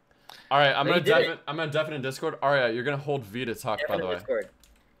 All right, I'm gonna deafen in Discord. Arya, you're gonna hold V to talk, by the way. Discord.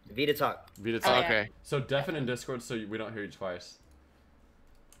 V to talk. V to talk. Okay. So deafen in Discord so we don't hear you twice.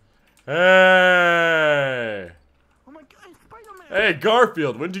 Hey. Oh my god, Spider-Man. Hey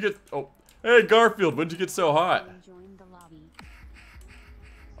Garfield, when'd you get? Oh. Hey Garfield, when'd you get so hot?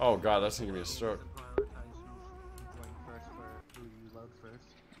 Oh god, that's gonna give me a stroke.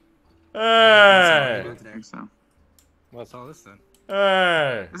 Hey! What's all this then?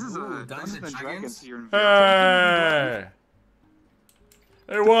 Hey! This is Dungeons and Dragons. Hey!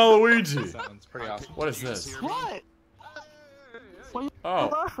 Hey Waluigi! Sounds pretty awesome. What is this? What? Why are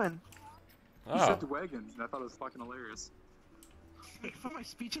you laughing? You said the wagon, and I thought it was fucking hilarious. For my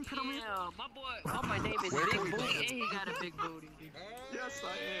speech impediment? Yeah, my boy. Oh, my name is Big Booty, and he got a big booty. Yes,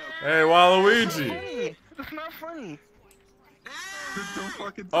 I am. Hey Waluigi! It's not funny.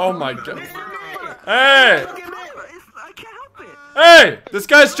 Oh my god. Hey! I can't help it. Hey! This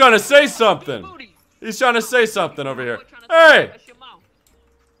guy's trying to say something. He's trying to say something over here. Hey!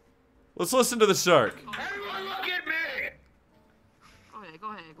 Let's listen to the shark. Everyone look at me!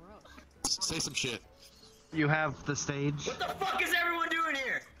 Go ahead. Say some shit. You have the stage. What the fuck is everyone doing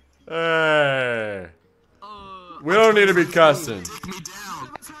here? Hey. We don't need to be cussing.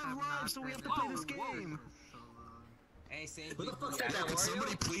 So we have to play this game. Hey, Can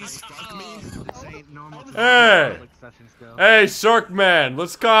somebody please fuck me? Hey! Hey, Shark Man,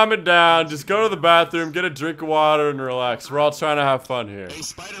 let's calm it down. Just go to the bathroom, get a drink of water, and relax. We're all trying to have fun here. Hey,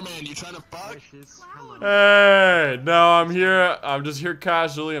 Spider-Man, you trying to fuck? Hey! No, I'm here. I'm just here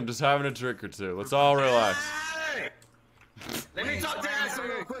casually. I'm just having a drink or two. Let's all relax. Hey! Let me talk to Ashley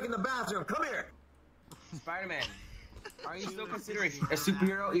real quick in the bathroom. Come here. Spider-Man, are you still considered a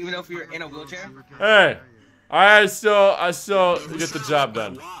superhero even if you're in a wheelchair? Hey! I still get the job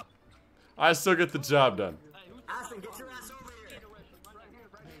done. I still get the job done.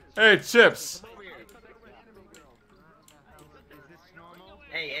 Hey, Chips.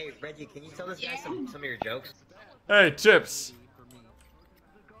 Hey, Reggie, can you tell this guy some of your jokes? Hey, Chips.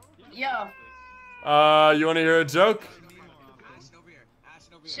 Yo. You want to hear a joke?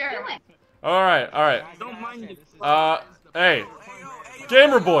 Sure. All right. Hey,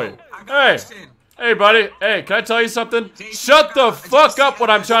 Gamer Boy. Hey. Hey, buddy. Hey, can I tell you something? Shut the fuck up when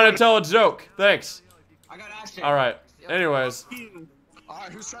I'm trying to tell a joke. Thanks. All right. Anyways.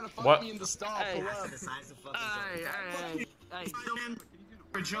 Alright, who's trying to fuck What? me in the stall? Hey. Pull up. Hey.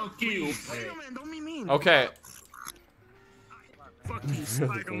 For joke you. Spider-Man, don't be mean. Okay. Fuck you,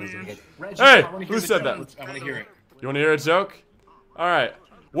 Spider-Man. Hey, who said that? I want to hear it. You want to hear a joke? All right.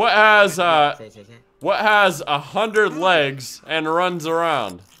 What has 100 legs and runs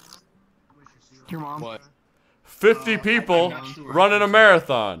around? Your mom. What? 50 people running a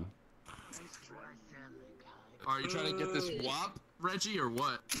marathon. Are you trying to get this wop, Reggie, or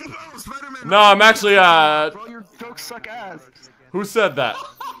what? Spider-Man. No, I'm actually Bro, your jokes suck ass. Who said that?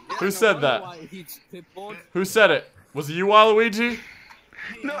 Who said that? Who said it? Was it you, Waluigi?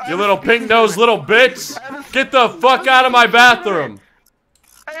 You little pink-nosed little bitch! Get the fuck out of my bathroom!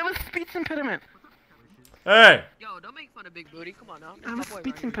 I have a speech impediment. Hey! Yo, don't make fun of Big Booty. Come on now. I have a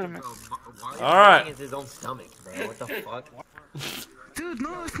speech impediment. All right. It's his own stomach, bro. What the fuck? Dude,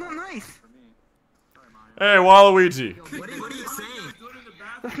 no, it's not nice. Hey, Waluigi. What are you saying?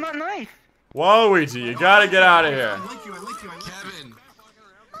 That's not nice. Waluigi, you gotta get out of here.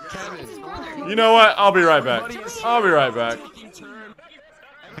 Kevin. You know what? I'll be right back. I'll be right back.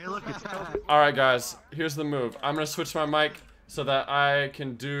 Alright, guys. Here's the move. I'm gonna switch my mic so that I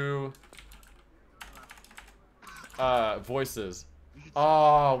can do voices.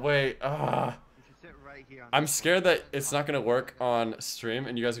 Oh, wait. I'm scared that it's not gonna work on stream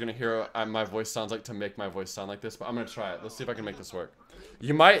and you guys are gonna hear what my voice sounds like to make my voice sound like this, but I'm gonna try it. Let's see if I can make this work.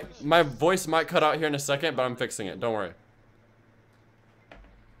 My voice might cut out here in a second, but I'm fixing it. Don't worry.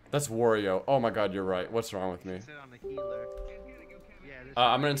 That's Wario. Oh my god, you're right. What's wrong with me?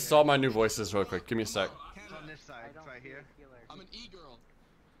 I'm gonna install my new voices real quick. Give me a sec. It's on this side, right here. I'm an e-girl.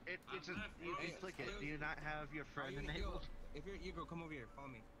 It's just, you click it. Do you not have your friend enabled? If you're an e-girl, come over here. Follow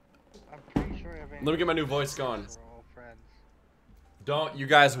me. I'm pretty sure I've Let me get my new voice going. We're all friends. Don't you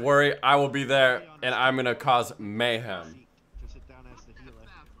guys worry. I will be there, and I'm gonna cause mayhem. Just sit down as the healer.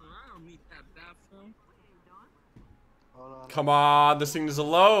 Come on, this thing is a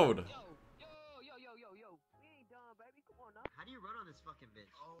load. How do you run on this fucking bitch?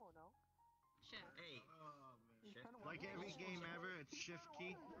 Hey. Like every game ever, it's shift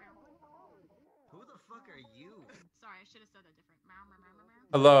key. Who the fuck are you? Sorry, I should have said that different.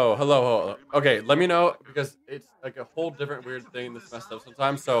 Hello, hello, hello. Okay, let me know, because it's like a whole different weird thing that's messed up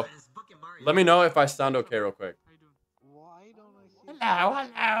sometimes, so let me know if I sound okay real quick. Hello,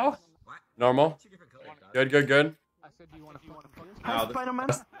 hello. Normal? Good, good, good. Hi, Spider-Man.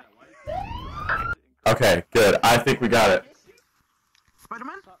 Okay, good. I think we got it.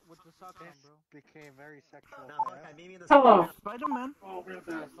 Spider-Man? This became very sexual. Hello. Spider-Man. Oh, real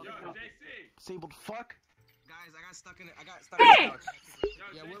bad. Disabled fuck. Guys, I got stuck in the couch.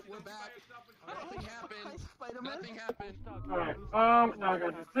 Yeah, we're back. Nothing happened. Spider-Man. Nothing happened. Alright, now I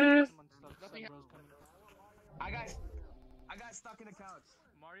gotta do this. Nothing happened. I got stuck in the couch.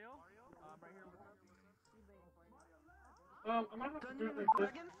 Mario? Right here. I might have to do it like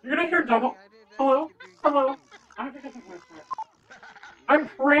this. You're gonna hear double. Hello? Hello? I have to get the voice effects. I'm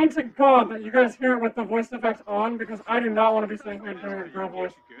praying to God that you guys hear it with the voice effects on because I do not want to be sitting here doing a girl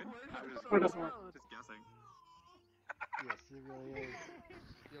voice. But it doesn't work. Yes, it really is.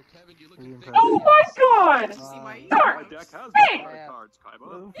 Yo, Kevin, you looking thick. Oh my God! My deck has Hey! cards,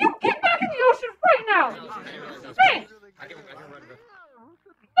 Kaiba. You get back in the ocean right now! Hey!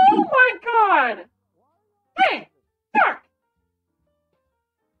 Oh my God! Hey! Shark!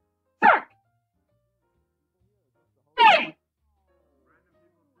 Shark! Hey!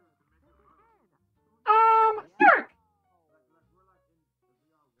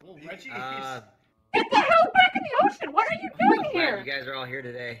 Shark! Get the hell back in the ocean! What are you doing here? You guys are all here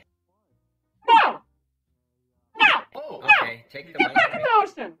today. No! No! Oh, no! okay. Take the Get mic back from in me. the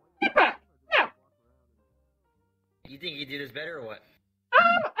ocean! Get back! No! You think you do this better or what?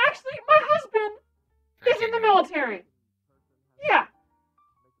 Actually, my husband is in the military. Yeah.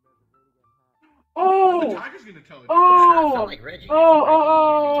 Oh! The tiger's gonna tell it. Oh! Sound like Reggie.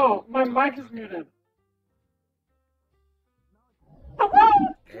 Oh! My mic is muted. Hello?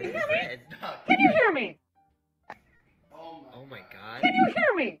 Can you hear me? Can you hear me? Oh my god. Can you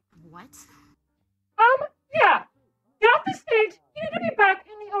hear me? What? Yeah. Get off the stage. You need to be back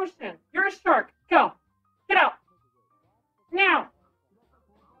in the ocean. You're a shark. Go. Get out. Now.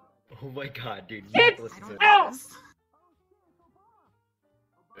 Oh my god, dude. You Get have to listen to out. this.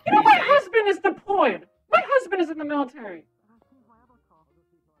 You know, my husband is deployed. My husband is in the military.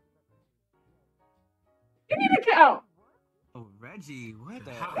 You need to get out. Oh, Reggie, what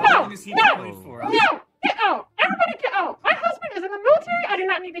the hell? No, What is he no, deployed for? no, get out. Everybody get out. My husband is in the military. I do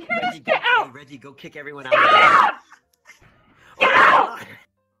not need to hear this. Get out. Hey, Reggie, go kick everyone out. Get out. Get out.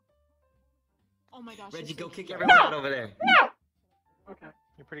 Oh my gosh. Reggie, go kick everyone out over there. No. Okay.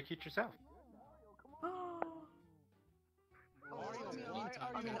 pretty cute yourself. No!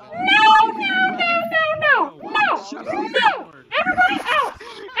 Everybody out!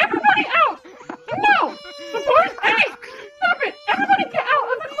 Everybody out! No! The boys, hey! Stop it! Everybody get out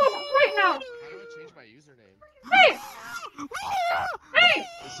of the club right now! How do I change my username? Hey! Hey!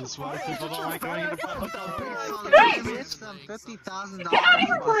 This is why people don't like going to public Hey! It's them $50,000. Get out of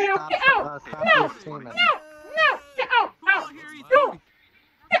here, Mario! Get out! No! No! Get out! Out! Go!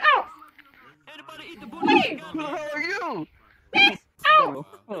 Get out! Hey! Who the hell are you? Please! Out!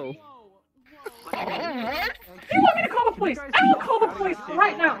 Oh. You want me to call the police? I will call the police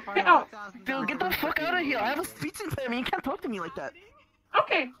right now. Get out. Dude, get the fuck out of here. I have a speech impediment. You can't talk to me like that.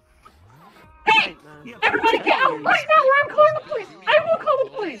 Okay. Hey! Everybody get out right now or I'm calling the police. I will call the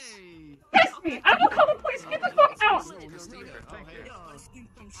police. Kiss me. I will call the police. Get the fuck out.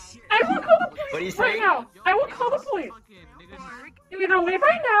 I will call the police right now. I will call the police. You either leave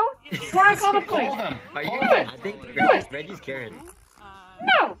right now or I call the police. Are you? I think Reggie's Karen.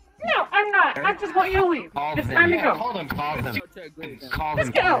 No. No, I'm not. I just want you to leave. It's time to go. Call them. Call them, Let's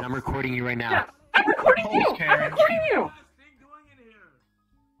go. Karen. I'm recording you right now. Yeah, I'm recording you. I'm recording you.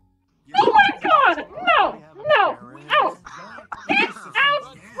 Oh my God! No! No! Out! Get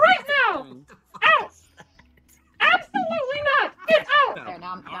out right now! Out! Absolutely not! Get out! Okay,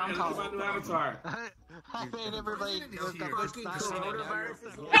 now I'm calling. Avatar. Hey, everybody.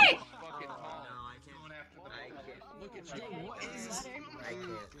 Hey! Look at you. What is this? I can't.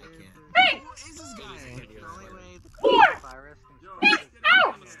 Hey! What is this guy? Four! Get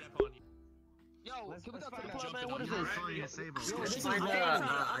out! Yo, can we go to the club, man? What is this? Let's find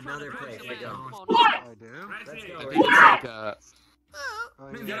another place to go. What? Let's go.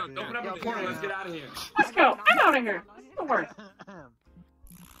 Yo, open up a portal. Let's get out of here. Let's go. I'm out of here. This is the worst.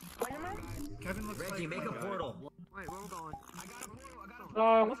 Kevin looks Reggie, make a portal. Wait, where are we going?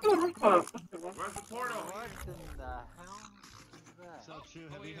 Let's go to the rooftop. Where's the portal? What in the hell is that? So true.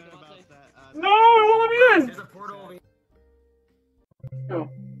 Have you heard about that? No, it won't let me in. There's a portal over here. Let's go.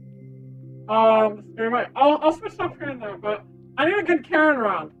 I'll switch up here and there, but I need a good Karen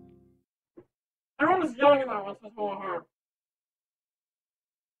round. Everyone was yelling at that once this whole hard.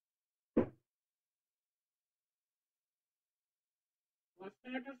 Let's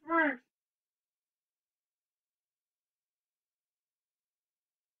see if this works.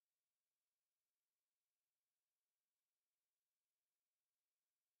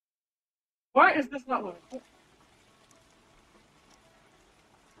 Why is this not loading? Oh.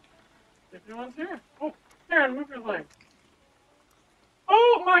 Everyone's here. Oh, Karen, move your leg.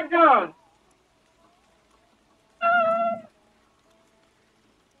 Oh my God!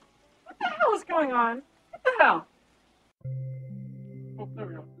 What the hell is going on? What the hell? Oh, there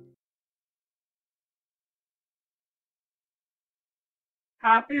we go.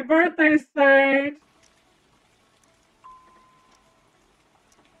 Happy birthday, Sage!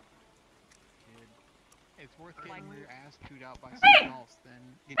 It's worth getting your ass chewed out by Hey! someone else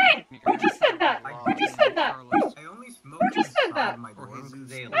than Hey! Who just said that? Who just said that? I only Who smoked just said that? my door. Who said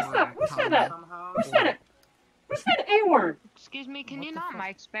that? Who said that? Who said it? Who said A word? Excuse me, can you not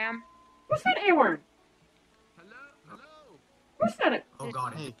mic spam? Who said A word? Who said it? Oh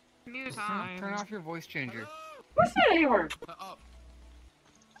God. Hey, Mute turn off your voice changer. Who said A word?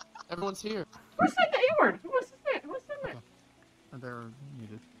 Everyone's here. Who said the A word? Who was it? Who said it? They're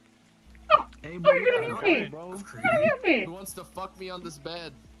muted. Oh, Hey, oh, you're gonna mute me. bro. You're gonna mute me. Who wants to fuck me on this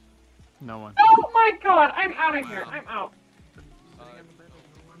bed? No one. Oh my God, I'm out of here. I'm out.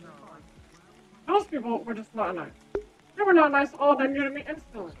 Those people were just not nice. They were not nice at all. They muted me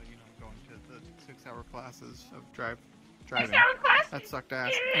instantly. So, going to the 6-hour classes of driving. 6-hour class? That sucked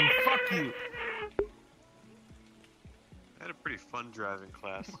ass. And fuck you. I had a pretty fun driving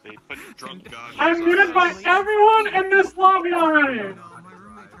class. They put drunk goggles I'm on muted by us. everyone in this lobby already. No, my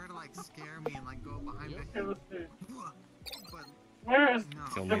roommate tried to like scare me and like go behind me. Okay, let's see. But Where is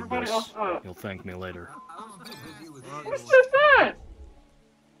He'll need everybody this. else up? He'll thank me later. Who said that?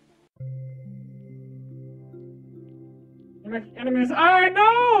 You make enemies. I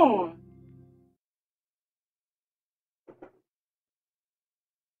know.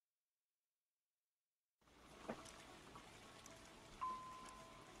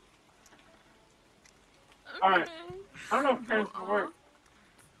 Alright. I don't know if parents will work.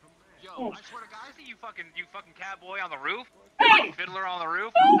 Yo, Oh. I swear to God, I see you fucking catboy on the roof. Hey! Fiddler on the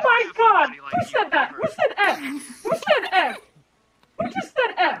roof. Oh my That's God! somebody like Who you said that? ever. Who said F? Who said F? Who just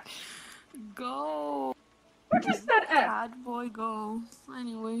said F? Go. Who just said F? Bad boy, go.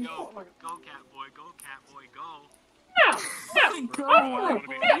 Anyway. Go, catboy, go, catboy, go. No! No! Off the roof!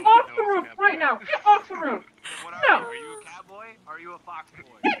 Get off the roof right now! Get off the roof! What are No. you? Are you a cat boy? Are you a fox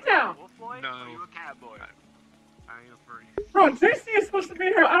boy? Get down. Wolf boy? No. Are you a cat boy? I am a furry. Bro, JC is supposed to be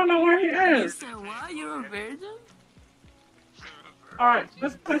here. I don't know where he You is. said what? You're a virgin? Alright,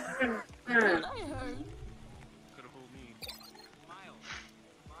 this place is getting That's weird. what I heard. Could have fooled me.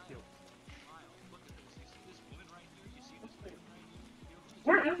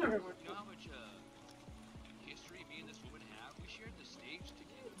 Where is everyone? You know how much history me and this woman have? We shared the stage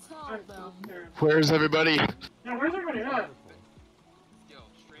together. Tell them. Where's everybody? Yeah, where's everybody at? Yo,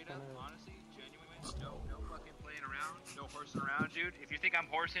 straight up, honestly, genuine, No fucking playing around. No horsing around, dude. If you think I'm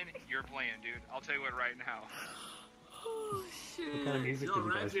horsing, you're playing, dude. I'll tell you what right now. Oh, shit. What kind of music did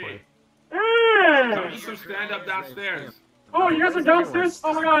you guys play? Come Hey! do some stand up downstairs. Oh, you guys are downstairs?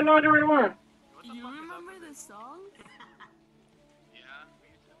 Oh my god, I had no idea where you were. You remember the song?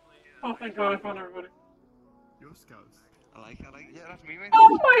 Oh, thank god I found everybody. Yo, Scouts. I like it. Yeah, that's me, man.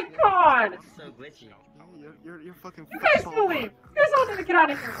 Oh my god! So glitchy. You're fucking. You guys can leave! You guys all need to get out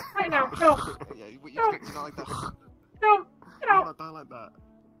of here! Right now, go! Yeah, you No. expect not like that. No! Get I'm out! not done like that.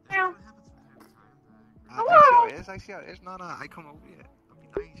 Now! I Hello? see how it is. I see how it is. No, I come over here. I'll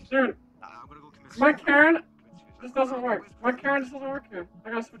be nice. Dude, I'm gonna go commit my Karen, this doesn't work. My Karen just doesn't work here. I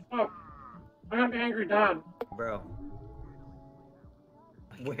gotta switch it up. I gotta be angry dad. Bro.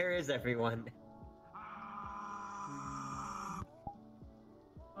 Where is everyone?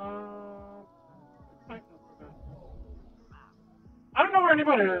 I don't know where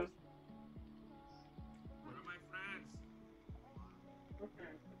anybody is. One of my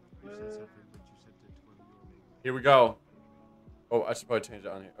friends. Here we go. Oh, I should probably change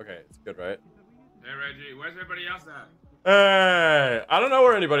it on here. Okay, it's good, right? Hey, Reggie, where's everybody else at? Hey, I don't know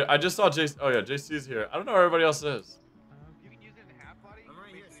where anybody. I just saw JC. Oh yeah, JC's here. I don't know where everybody else is. You can use it in half body. I'm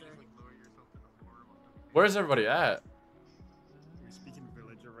right here, sir. Where's everybody at? You're speaking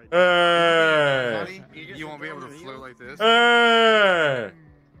villager right Hey. You won't be able to float like this. Hey.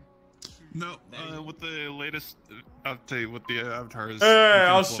 No, with the latest update with the avatars. Hey,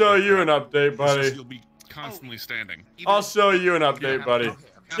 I'll show you an update, buddy. You'll be constantly standing. I'll show you an update, buddy.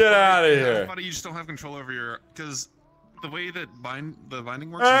 Get out of here. Buddy, you just don't have control over your, because the way that the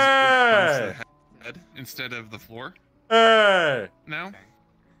binding works Hey. is it binds the head instead of the floor. Hey. Now,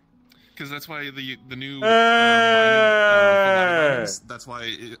 because that's why the new Hey. bindings, that's why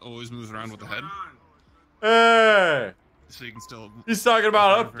it always moves around with the head. Hey. So you can still. He's talking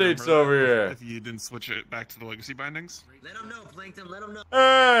about remember updates that over here. If you didn't switch it back to the legacy bindings. Let him know, Plankton. Let him know.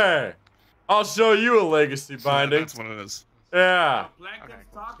 Hey. I'll show you a legacy So binding. that's what it is. Yeah. Plankton's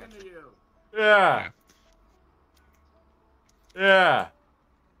talking to you. Yeah. Yeah.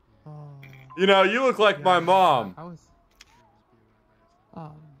 You know, you look like my mom. I was.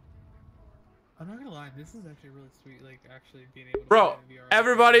 I'm not gonna lie, this is actually really sweet. Like actually being able to. Bro,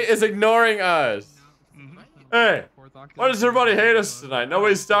 everybody is ignoring us. Hey, why does everybody hate us tonight?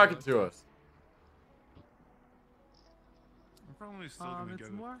 Nobody's talking to us. I'm probably still gonna it's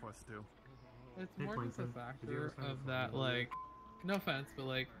get more- a quest too. It's more just a factor of that, like, no offense, but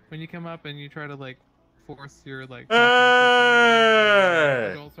like when you come up and you try to like force your like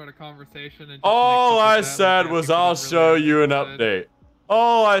Hey! don't start a conversation and just All mix up I with that, said like, was people I'll don't show really you an understand. update.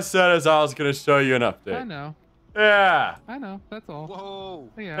 All I said is I was gonna show you an update. I know. Yeah. I know. That's all. Whoa.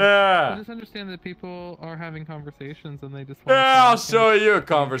 Yeah. Yeah. I just understand that people are having conversations and they just. Yeah, I'll show you a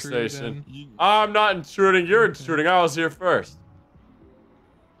conversation. I'm not intruding. You're intruding. I was here first.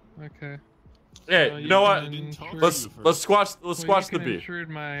 Okay. Hey, you know what? Let's squash the beef. Intrude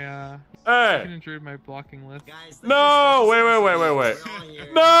my Hey. You can intrude my blocking list. No! Wait.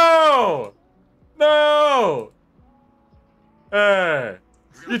 No! No! Hey.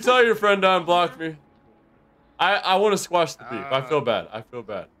 You tell your friend to unblock me. I want to squash the beef. I feel bad.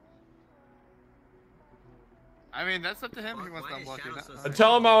 I mean, that's up to him if he wants to unblock you. I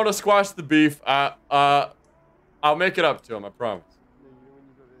tell him I want to squash the beef. I'll make it up to him. I promise.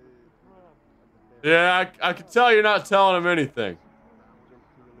 Yeah, I can tell you're not telling him anything.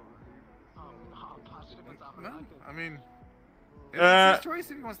 No, I mean, it's his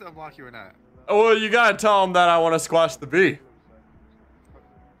choice if he wants to unblock you or not. Well, you gotta tell him that I want to squash the beef.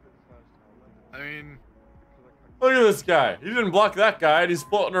 I mean, Look at this guy. He didn't block that guy, and he's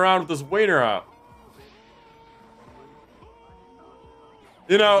floating around with his wiener out.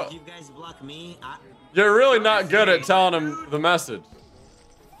 You know, If you guys block me, you're really not good at telling him the message.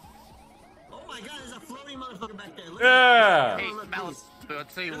 oh my god, there's a floating motherfucker back there. Look Yeah. hey, Malice, I'll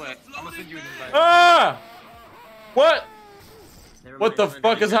tell you what. I'm gonna send you an invite. Ah! What? Never What mind, the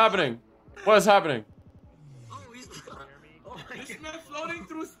fuck is happening? What is happening? This man floating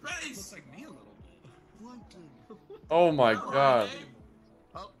through space. Looks like me a little bit. Oh my god.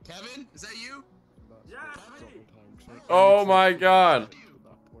 Oh, Kevin, is that you? Yeah, Oh my god.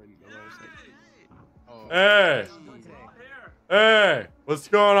 Hey. Hey. What's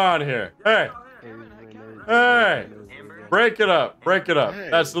going on here? Hey. Hey. Break it up. Break it up.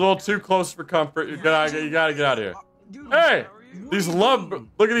 That's a little too close for comfort. You gotta get out of here. Hey.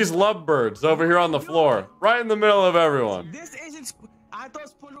 Look at these lovebirds over here on the floor. Right in the middle of everyone. This isn't. I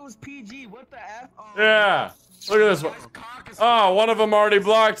thought SpongeBob was PG. What the F? Oh, Yeah. Look at this one. Oh, one of them already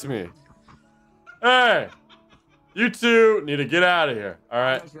blocked me. Hey. You two need to get out of here. All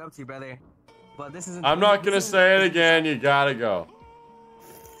right. What you up to, brother? But this isn't. I'm not gonna say it again. You gotta go.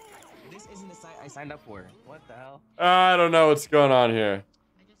 This isn't the site I signed up for. What the hell? I don't know what's going on here.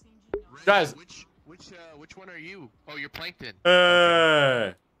 Guys. Which one are you? Oh, you're Plankton.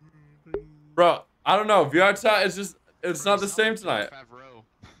 Hey. Bro, I don't know. VR chat is just, it's not the same tonight.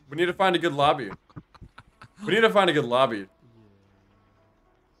 We need to find a good lobby. We need to find a good lobby.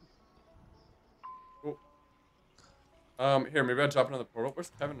 Here, maybe I'll drop another portal.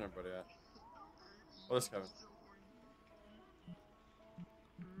 Where's Kevin and everybody at? Oh, there's Kevin.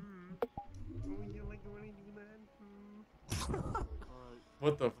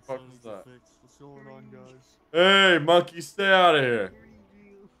 What the fuck is that? What's going on, guys? Hey, monkey, stay out of here.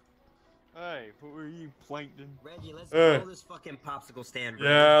 Hey, who are you, Plankton? Reggie, let's Hey. go this fucking popsicle stand.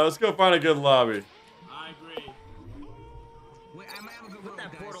 Yeah, let's go find a good lobby. I agree. Wait, I might have a good Put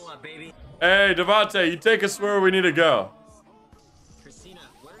that portal up, baby. Hey, Devontae, you take us where we need to go. Christina,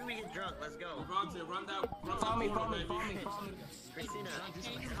 where do we get drunk? Let's go. Devontae, run that. Follow me. Christina.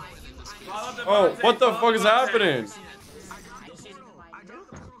 Oh, what the fuck is happening?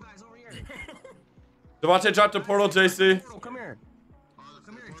 Devontae dropped a portal, JC. Come here.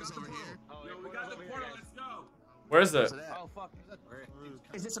 Where is it? Oh fuck!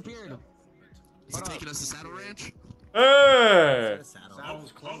 It's disappeared. Is he taking us to Saddle Ranch? Hey!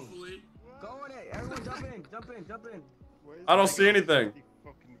 Hopefully. Go in it. Everyone jump in. I don't see anything.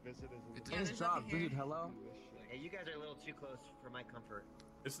 It's dropped, dude. Hello. Hey, you guys are a little too close for my comfort.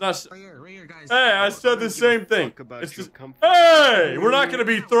 It's not. Right here, guys. Hey, I said the same thing. It's just. Hey, we're not gonna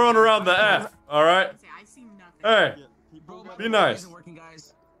be throwing around the F. All right. Hey, be nice.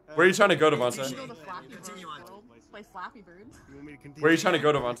 Where are you trying to go, Devontae? Play Flappy Bird. Where are you trying to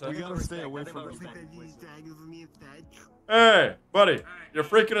go, Devontae? We gotta stay away from them. Hey, buddy, you're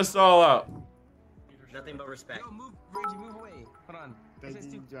freaking us all out. Nothing but respect. Yo, Reggie, move away. Hold on.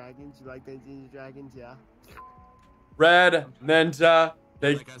 Dungeons Dragons, you like Dungeons Dragons, yeah? Red Ninja.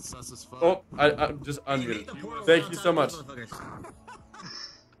 They. That guy's sus as fuck. Oh, I'm just unmuted. Thank you so much.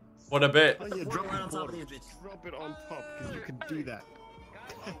 What a bit. Oh yeah, drop it on top, because you can do that.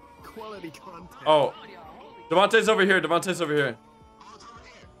 Quality content. Oh, Devontae's over here. Devontae's over here.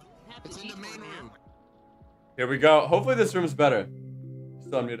 It's in the main room. Here we go. Hopefully this room's better.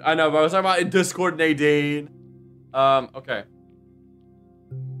 Still unmuted. I know, but I was talking about in Discord, Nadine. Okay.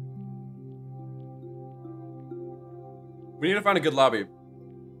 We need to find a good lobby.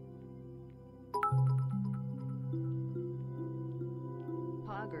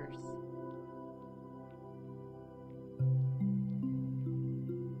 Poggers.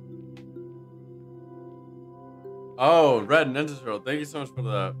 Oh, Red Ninja Turtle. Thank you so much for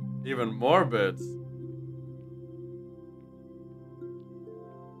the even more bits.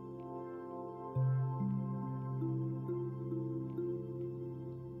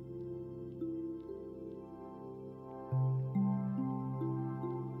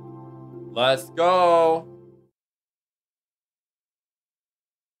 Let's go.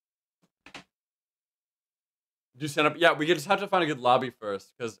 Do you stand up? Yeah, we just have to find a good lobby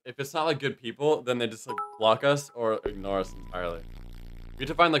first, because if it's not like good people, then they just like block us or ignore us entirely. We have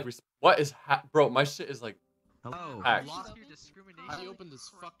to find like what is bro? My shit is like hacked. I opened this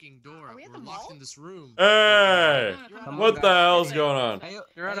fucking door. We're locked in this room. Hey, what the hell's going on?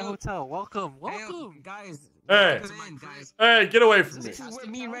 You're at a hotel. Welcome, welcome, guys. Hey, hey, get away from me. This is where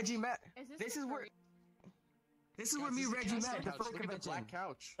me and Reggie met. This is where me and Reggie met. The first convention.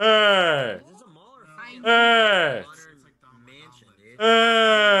 Hey, hey,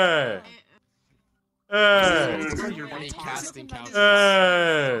 hey, hey, You're casting couches.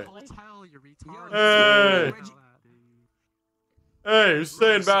 hey, hey, hey, who's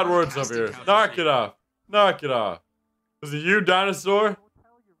saying bad words up here? Knock it off. Knock it off. Was it you, dinosaur?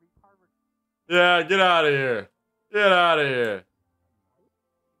 Yeah, get out of here. Get out of here.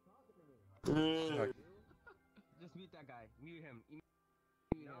 Just mute that guy. Mute him.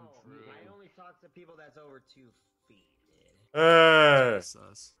 No, I only talk to people that's over 2 feet. Hey.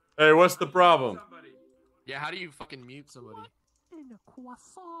 Hey, what's the problem? Yeah, how do you fucking mute somebody?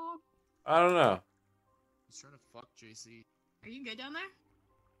 I don't know. He's trying to fuck JC. Are you good down there?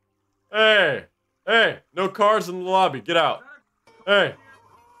 Hey. Hey, no cars in the lobby. Get out. Hey,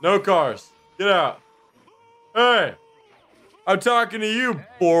 no cars. Get out. Hey, I'm talking to you,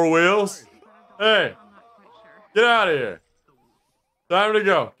 four wheels. Hey, get out of here. Time to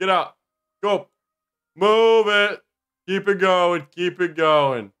go. Get out. Go. Move it. Keep it going. Keep it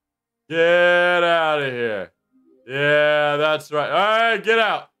going. Get out of here. Yeah, that's right. All right, get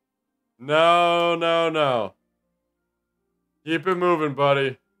out. No, no, no. Keep it moving,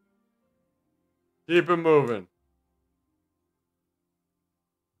 buddy. Keep it moving.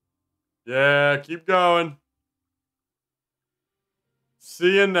 Yeah, keep going.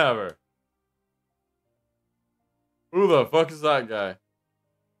 See you never. Who the fuck is that guy?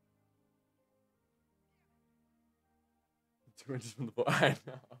 2 inches from the ball. I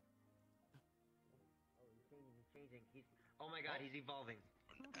know. Oh my god, he's evolving.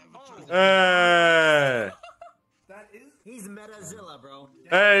 Hey! He's Metazilla, bro.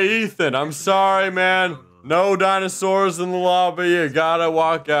 Hey, Ethan, I'm sorry, man. No dinosaurs in the lobby. You gotta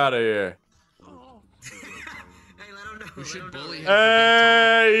walk out of here. We should bully him.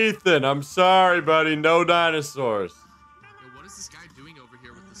 Hey, Ethan, I'm sorry, buddy. No dinosaurs. Yo, what is this guy doing over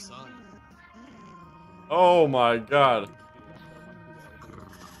here with the sun? Oh my god.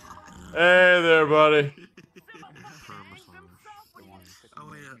 Hey there, buddy.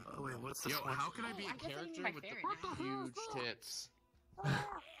 Oh wait, what's this? Yo, how can I be a character with the huge tits?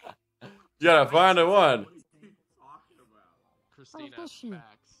 You gotta find a one. Christina has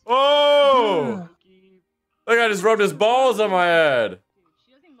facts. Oh! Look, I just rubbed his balls on my head.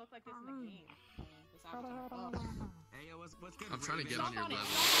 She doesn't look like this in the game. Hey, yo, what's good? I'm trying to get on your level.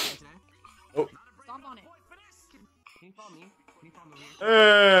 Oh. Stomp on it. Can you follow me? Can you follow me?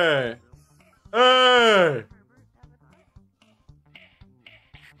 Hey! Hey!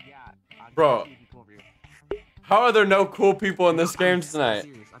 Bro, how are there no cool people in this game tonight?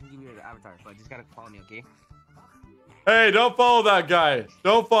 I can give you the avatar, but just gotta follow me, okay? Hey, don't follow that guy.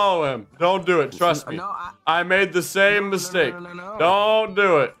 Don't follow him. Don't do it. Trust me. No, I made the same mistake. No. Don't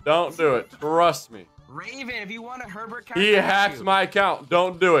do it. Don't do it. Trust me. Raven, if you want a Herbert He hacked my account.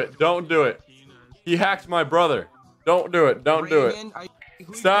 Don't do it. Don't do it. He hacked my brother. Don't do it. Don't do it.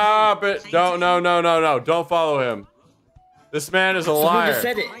 Stop it. Don't. No. Don't follow him. This man is a Someone liar. just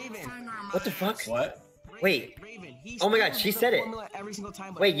said it. What the fuck? What? Wait. Oh my god, she said it.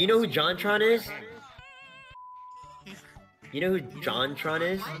 Wait, you know who JonTron is? You know who JonTron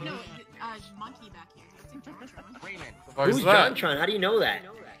is? No, monkey back here. That's a JonTron. Who's JonTron? How do you know that?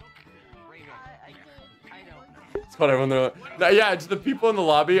 It's called everyone there. No, yeah, it's the people in the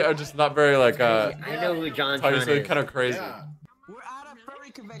lobby are just not very like I know who JonTron is. kind of crazy. We're at a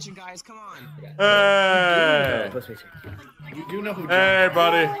furry convention, guys. Come on. Hey. You do know who Hey,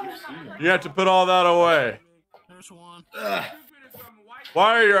 buddy. You have to put all that away. There's one.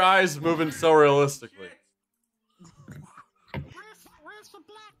 Why are your eyes moving so realistically? Where's the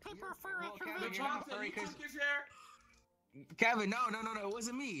black paper furry convention? Kevin, no, it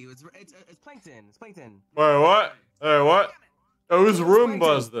wasn't me. It's Plankton. It's Plankton. Wait, what? Hey, what? Oh, whose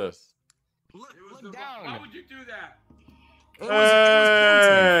Roomba is this? Look down. Why would you do that?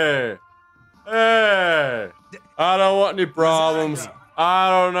 Hey! Hey! I don't want any problems. I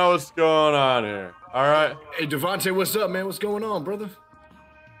don't know what's going on here. All right? Hey, Devontae, what's up, man? What's going on, brother?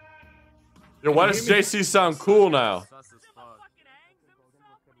 Yo, why does JC sound cool now?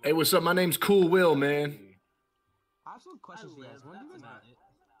 Hey, what's up? My name's Cool Will, man. I have some questions for you guys.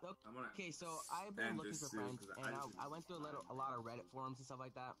 Okay, so I've been looking for friends, and I went through a lot of Reddit forums and stuff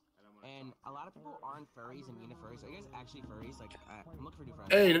like that. And a lot of people aren't furries and mean furries. Are you guys actually furries? Like, I'm looking for new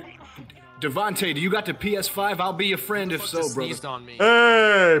friends. Hey, Devontae, do you got the PS5? I'll be your friend if so, brother. On me.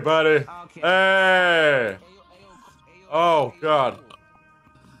 Hey, buddy. Hey. Oh, God.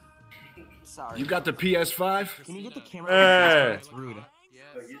 Sorry. You got the PS5? Can you get the camera? Hey. That's rude.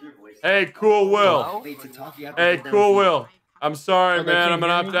 Hey, Cool Will. Hello? Hey, Cool Will. I'm sorry, man. I'm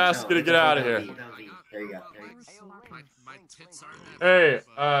gonna have to ask you to get out of here. There you go. Hey,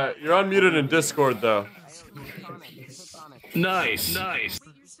 you're unmuted in Discord, though. Nice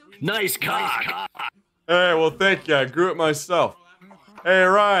cock. Hey, well, thank you. I grew it myself. Hey,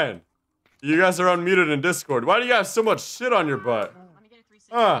 Ryan. You guys are unmuted in Discord. Why do you have so much shit on your butt?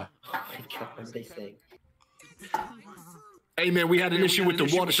 Huh? Hey, man, we had an issue with the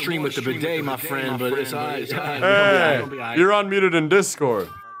water stream with the bidet, my friend, but it's all right. Hey, you're unmuted in Discord.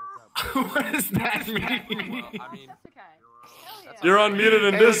 What does that mean? You're unmuted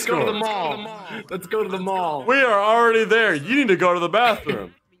in Discord. Let's go to the mall. Let's go to the mall. We are already there. You need to go to the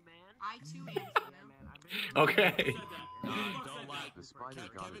bathroom. Okay.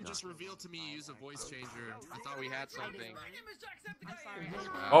 Kevin just revealed to me you use a voice changer. I thought we had something.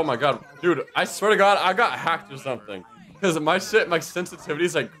 Oh my god, dude! I swear to God, I got hacked or something. Cause my sensitivity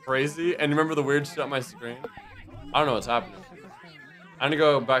is like crazy. And remember the weird shit on my screen? I don't know what's happening. I need to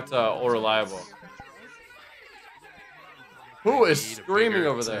go back to all reliable. Who is screaming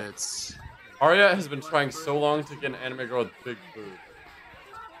over there? Arya has been trying so long to get an anime girl with big boobs.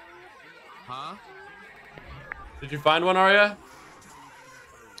 Huh? Did you find one, Arya?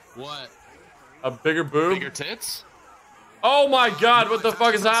 What? A bigger boob? Bigger tits? Oh my god, what the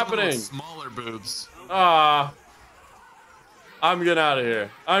fuck is happening? Smaller boobs. Ah. I'm getting out of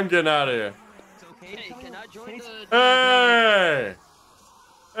here. I'm getting out of here. Hey, can I join the... Hey!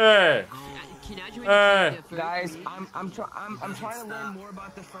 Hey! Hey! Guys, I'm trying to learn more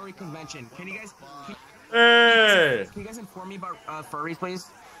about the furry convention. Can you guys... Hey! Can you guys inform me about furries,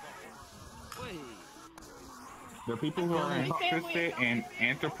 please? There are people who are interested in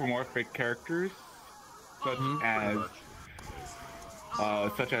anthropomorphic characters,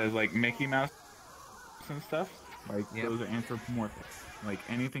 such as like Mickey Mouse and stuff. Like those are anthropomorphic. Like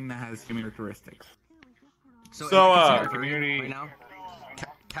anything that has human characteristics. So community right now.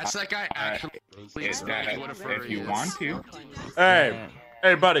 Catch that guy actually. If you want to. Hey,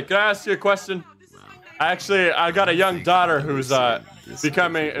 hey, buddy, can I ask you a question? Actually, I got a young daughter who's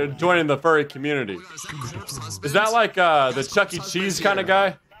joining the furry community. Is that like the Chuck E. Cheese kind of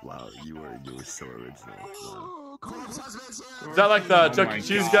guy? Wow, you were so original. Wow. Is that like the Chuck E.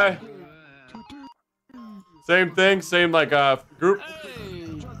 Cheese guy? Same thing, same like group.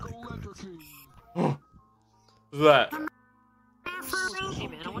 What's that?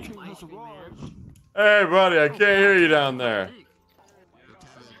 Hey, buddy, I can't hear you down there.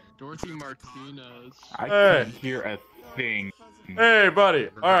 Dorothy Martinez. I can't hear a thing. Hey, buddy.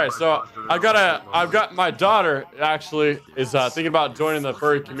 All right, so I've got my daughter actually is thinking about joining the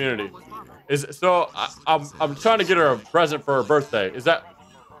furry community. I'm trying to get her a present for her birthday. Is that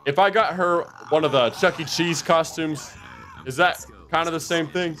if I got her one of the Chuck E. Cheese costumes? Is that kind of the same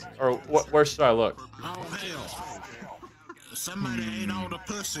thing, or where should I look? Oh hell! Somebody ate all the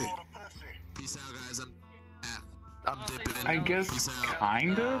pussy. Peace out, guys. I'm dipping in. I guess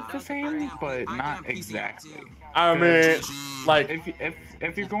kind of the same, but not exactly. I mean, like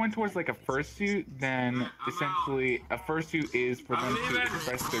if you're going towards like a fursuit, then essentially a fursuit is for them to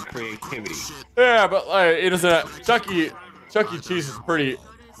express their creativity. Yeah, but like it isn't. Chuck E. Cheese is pretty.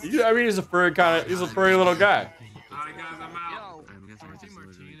 I mean, he's a furry little guy. Alright, guys, I'm out.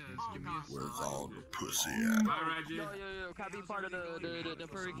 Where's all the pussy at? Yo, can I be part of the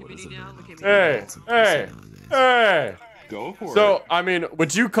furry community now? Hey! Go for it. So, I mean,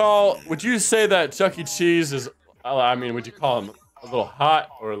 would you say that Chuck E. Cheese is, I mean, would you call him a little hot,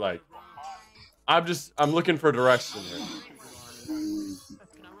 or like, I'm looking for direction here.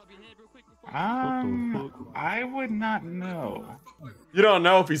 I would not know. You don't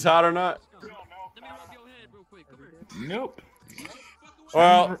know if he's hot or not? Nope.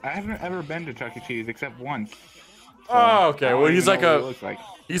 Well, I haven't ever been to Chuck E. Cheese except once. So oh, okay. Well, he's like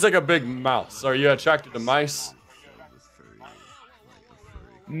he's like a big mouse. Are you attracted to mice?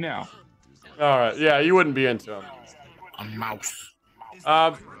 No. All right. Yeah, you wouldn't be into him. A mouse.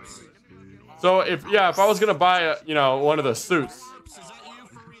 So if I was gonna buy one of the suits,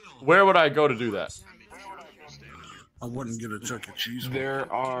 where would I go to do that? I wouldn't get a Chuck E. Cheese.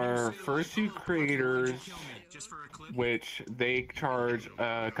 There are fursuit creators, which they charge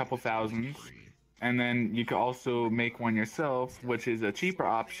a couple thousands, and then you can also make one yourself, which is a cheaper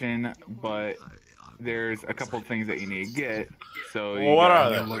option, but there's a couple things that you need to get. So well, what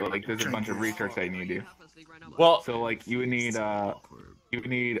are they? Like there's a bunch of research that you need to do. Well, so like you would need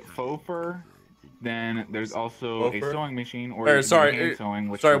faux fur. Then there's also a sewing machine or hand sewing,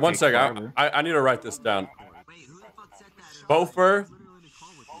 which sorry, one second. Forever. I need to write this down. Faux fur.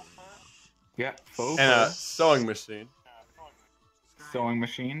 Yeah, faux and fur. a sewing machine. Sewing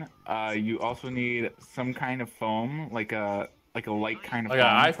machine. You also need some kind of foam, like a light kind of like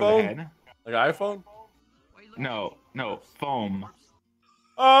foam an for the iPhone. head. Like an iPhone. No, foam.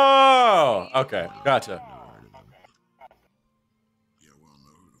 Oh, okay, gotcha.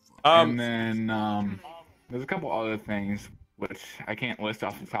 And then there's a couple other things which I can't list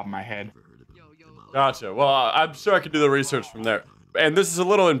off the top of my head. Gotcha. Well, I'm sure I could do the research from there. And this is a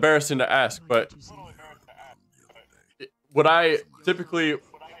little embarrassing to ask, but would I typically?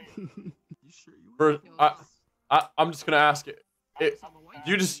 I'm just gonna ask it.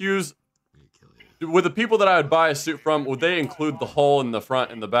 You just use. Would the people that I would buy a suit from, would they include the hole in the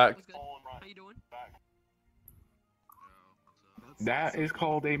front and the back? That is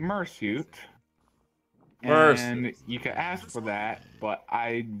called a mersuit. And you could ask for that, but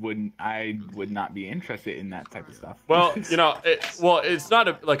I would not be interested in that type of stuff. Well, you know, it's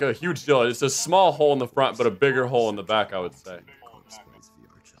not like a huge deal. It's a small hole in the front, but a bigger hole in the back, I would say.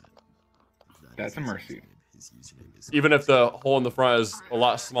 That's a mercy. Even if the hole in the front is a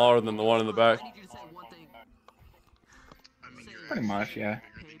lot smaller than the one in the back. Pretty much, yeah.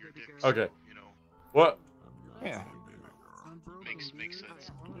 Okay. What? Yeah. Makes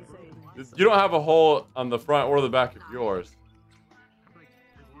sense. You don't have a hole on the front or the back of yours.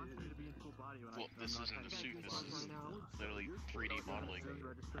 Well, this isn't a suit. This is literally 3D modeling.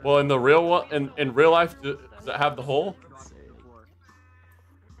 Well, in the real one, in real life, does it have the hole?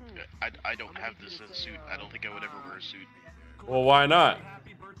 I don't have this as a suit. I don't think I would ever wear a suit. Well, why not?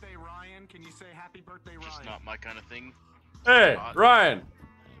 Happy birthday, Ryan. Can you say happy birthday, Ryan? Just not my kind of thing. Hey, Ryan.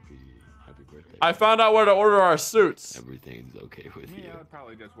 Happy birthday. I found out where to order our suits. Everything's okay with you. Yeah, I would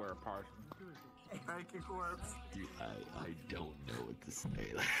probably just wear a part. Thank you, Corpse. Dude, I don't know what to say.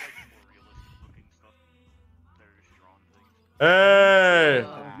 Hey,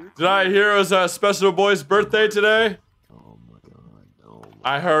 did I hear it was a special boy's birthday today? Oh my god, no.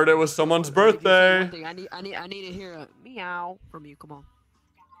 I heard it was someone's birthday. I need to hear a meow from you. Come on.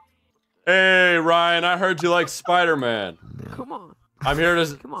 Hey, Ryan, I heard you like Spider-Man. Come on. I'm here to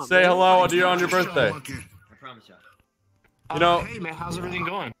say hello to you on your birthday. I promise you. You know, Hey man, how's everything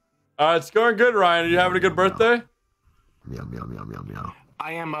going? it's going good, Ryan. Are you having a good birthday? Meow, meow, meow, meow, meow.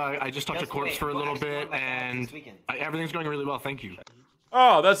 I am. I just talked to Corpse for a little bit, and everything's going really well. Thank you.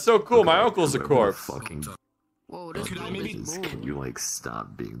 Oh, that's so cool. My uncle's a corpse. Fucking. Whoa, Could I maybe? Can you like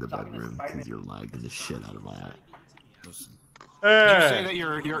stop being the bedroom because you're lagging the shit out of my eye? Did you say that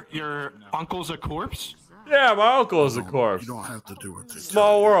your uncle's a corpse? Yeah, my uncle is a corpse. You don't have to do it.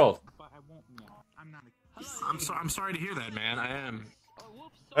 Small world. I'm sorry to hear that, man. I am.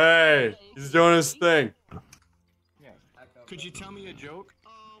 Hey, he's doing his thing. Could you tell me a joke?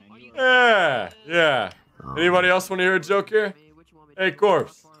 Yeah. Anybody else want to hear a joke here? Hey,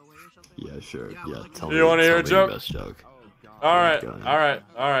 corpse. Yeah, sure. Yeah, tell Do you want to hear a tell me your joke? best joke. All right.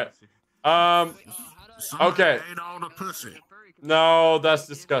 Okay. Ain't all the pussy. No, that's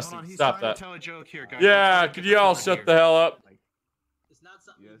disgusting. Stop that. Tell a joke here, guys. Yeah, could you all shut the hell up?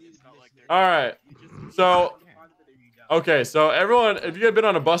 All right. So, okay. So everyone, have you guys been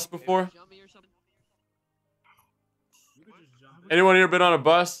on a bus before? Anyone here been on a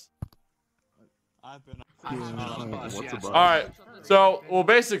bus? I've been All right. So, well,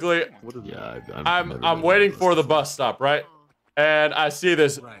 basically, I'm waiting for the bus stop, right? And I see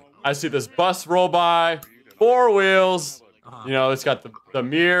this bus roll by, 4 wheels. You know, it's got the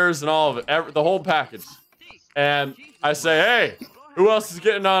mirrors and all of it, the whole package. And I say, hey, who else is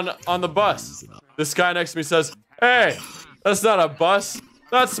getting on the bus? This guy next to me says, hey, that's not a bus.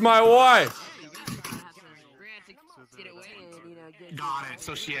 That's my wife. Got it.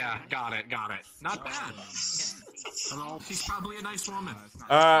 So yeah, got it. Not bad. She's probably a nice woman.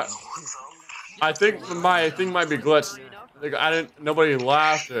 I think my thing might be glitched. Like, nobody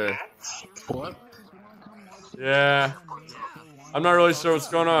laughed or. What? Yeah. I'm not really sure what's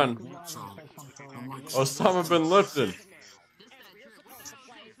going on. Osama bin Laden.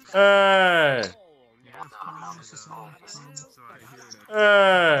 Hey.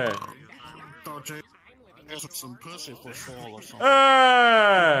 Hey.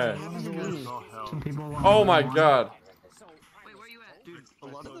 Hey. Oh my god.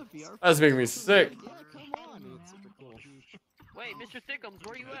 That's making me sick. Wait, Mr. Thickums,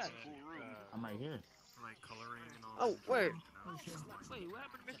 where you at? I'm right here. Oh, where? Wait, what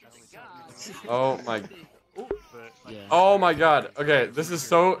happened to Mr. Thickums? Oh my. Oh my god. Okay, this is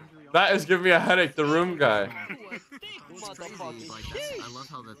so. That is giving me a headache. The room guy.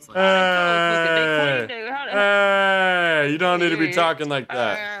 Hey, you don't need to be talking like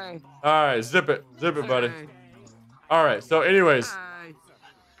that. All right, zip it, buddy. All right. So, anyways,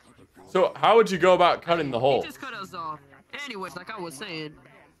 so how would you go about cutting the hole? He just cut us off. Anyways, like I was saying,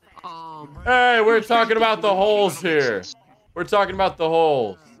 Hey, we're talking about the holes here. We're talking about the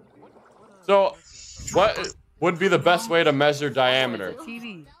holes. So, what would be the best way to measure diameter?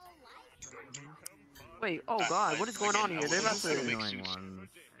 TV. Wait, oh god, what is going on here? They're about to...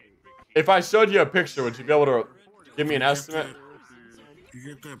 If I showed you a picture, would you be able to give me an estimate?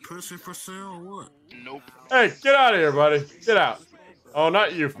 You get that pussy for sale or what? Nope. Hey, get out of here, buddy. Get out. Oh,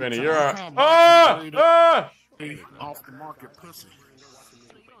 not you, Finny. You're a... Ah! Off the market pussy.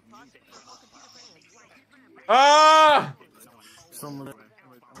 Ah! Some of that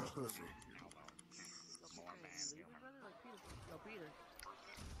pussy.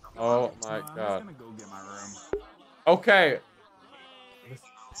 Oh my god. Okay.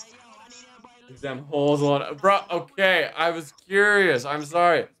 These damn holes on, bro. Okay, I was curious. I'm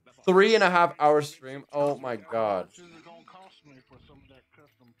sorry. 3.5 hour stream. Oh my god.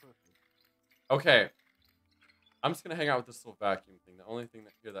 Okay, I'm just gonna hang out with this little vacuum thing. The only thing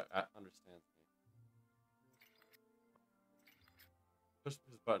that here that understands me. Push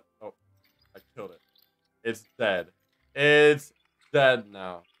his button. Oh, I killed it. It's dead. It's dead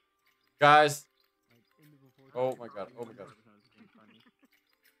now, guys. Oh my god. Oh my god.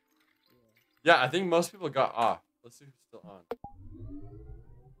 Yeah, I think most people got off. Let's see who's still on.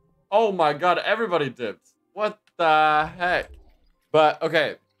 Oh my god, everybody dipped. What the heck? But,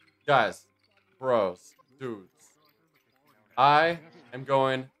 okay, guys, bros, dudes. I am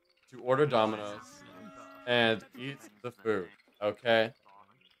going to order Domino's and eat the food, okay?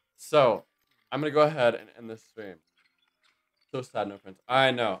 So, I'm going to go ahead and end this stream. So sad, no friends. I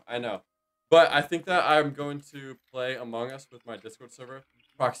know. But I think that I'm going to play Among Us with my Discord server.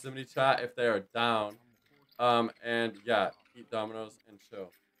 Proximity chat if they are down. And yeah, eat Domino's and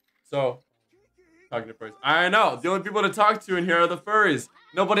chill. So, talking to furries. I know, the only people to talk to in here are the furries.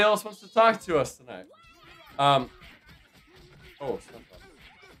 Nobody else wants to talk to us tonight. Oh,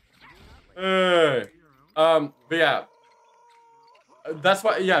 hey. But yeah. That's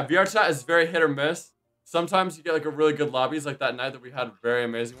why, yeah, VR chat is very hit or miss. Sometimes you get like a really good lobbies, like that night that we had very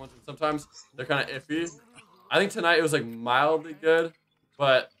amazing ones, and sometimes they're kind of iffy. I think tonight it was like mildly good,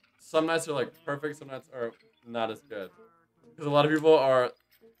 but some nights are like perfect, some nights are not as good. Because a lot of people are,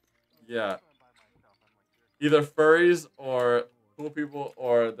 yeah, either furries or cool people,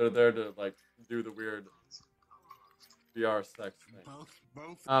 or they're there to like do the weird VR sex thing.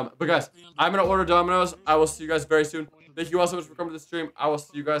 But guys, I'm gonna order Domino's. I will see you guys very soon. Thank you all so much for coming to the stream. I will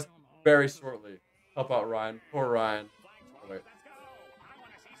see you guys very shortly. Help out Ryan. Poor Ryan. Oh, wait.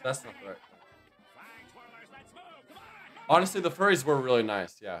 That's not the right thing. Honestly, the furries were really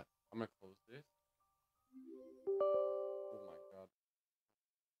nice. Yeah. I'm gonna close this. Oh my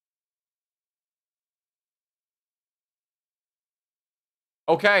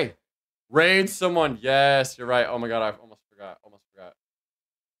god. Okay. Raid someone. Yes, you're right. Oh my god, I almost forgot.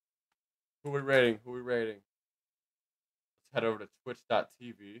 Who are we raiding? Let's head over to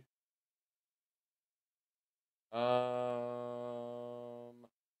twitch.tv.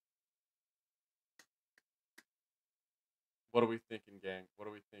 What are we thinking, gang? What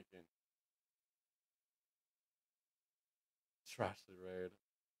are we thinking? Trashly raid.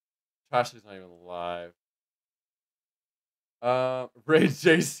 Trashly's not even live. Raid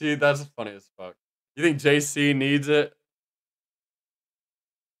JC, that's funny as fuck. You think JC needs it?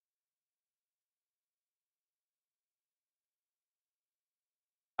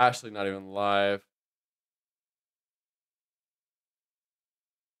 Ashley not even live.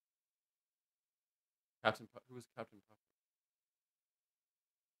 Who is Captain Puff?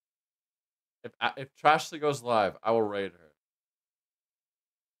 If Trashly goes live, I will raid her.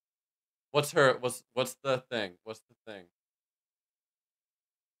 What's the thing? What's the thing?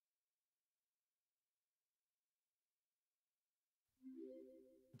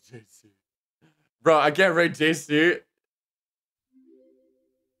 JC. Bro, I can't raid JC.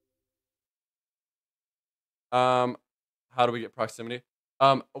 How do we get proximity?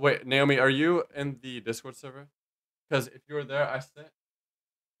 Wait, Naomi, are you in the Discord server? Because if you were there,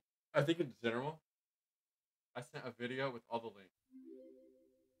 I think in general, I sent a video with all the links.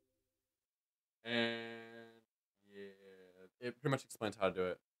 And yeah, it pretty much explains how to do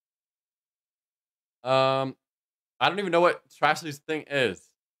it. I don't even know what Trashly's thing is.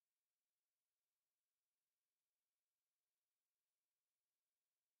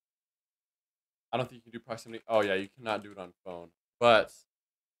 I don't think you can do proximity. Oh yeah, you cannot do it on phone. But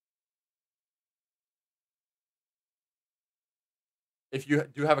if you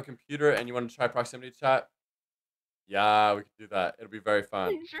do have a computer and you want to try proximity chat, yeah, we can do that. It'll be very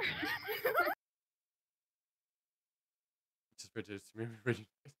fun. Just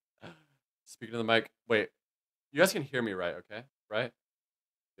speaking to the mic. Wait, you guys can hear me, right? Okay, right?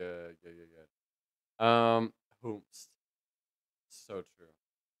 Good. Hooms. So true.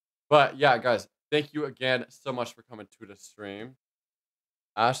 But yeah, guys, thank you again so much for coming to the stream.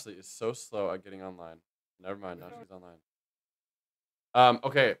 Ashley is so slow at getting online. Never mind, now she's online.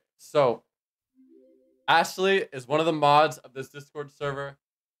 Okay, so Ashley is one of the mods of this Discord server.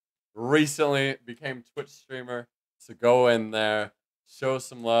 Recently became Twitch streamer. So go in there, show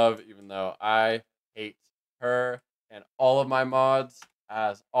some love, even though I hate her and all of my mods,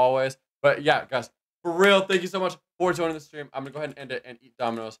 as always. But yeah, guys, for real, thank you so much for joining the stream. I'm going to go ahead and end it and eat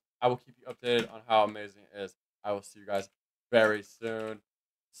Domino's. I will keep you updated on how amazing it is. I will see you guys very soon.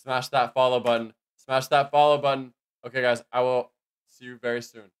 Smash that follow button. Okay, guys, I will See you very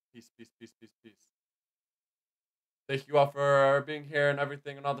soon. Peace, peace, peace, peace, peace. Thank you all for being here and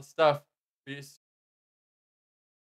everything and all the stuff. Peace.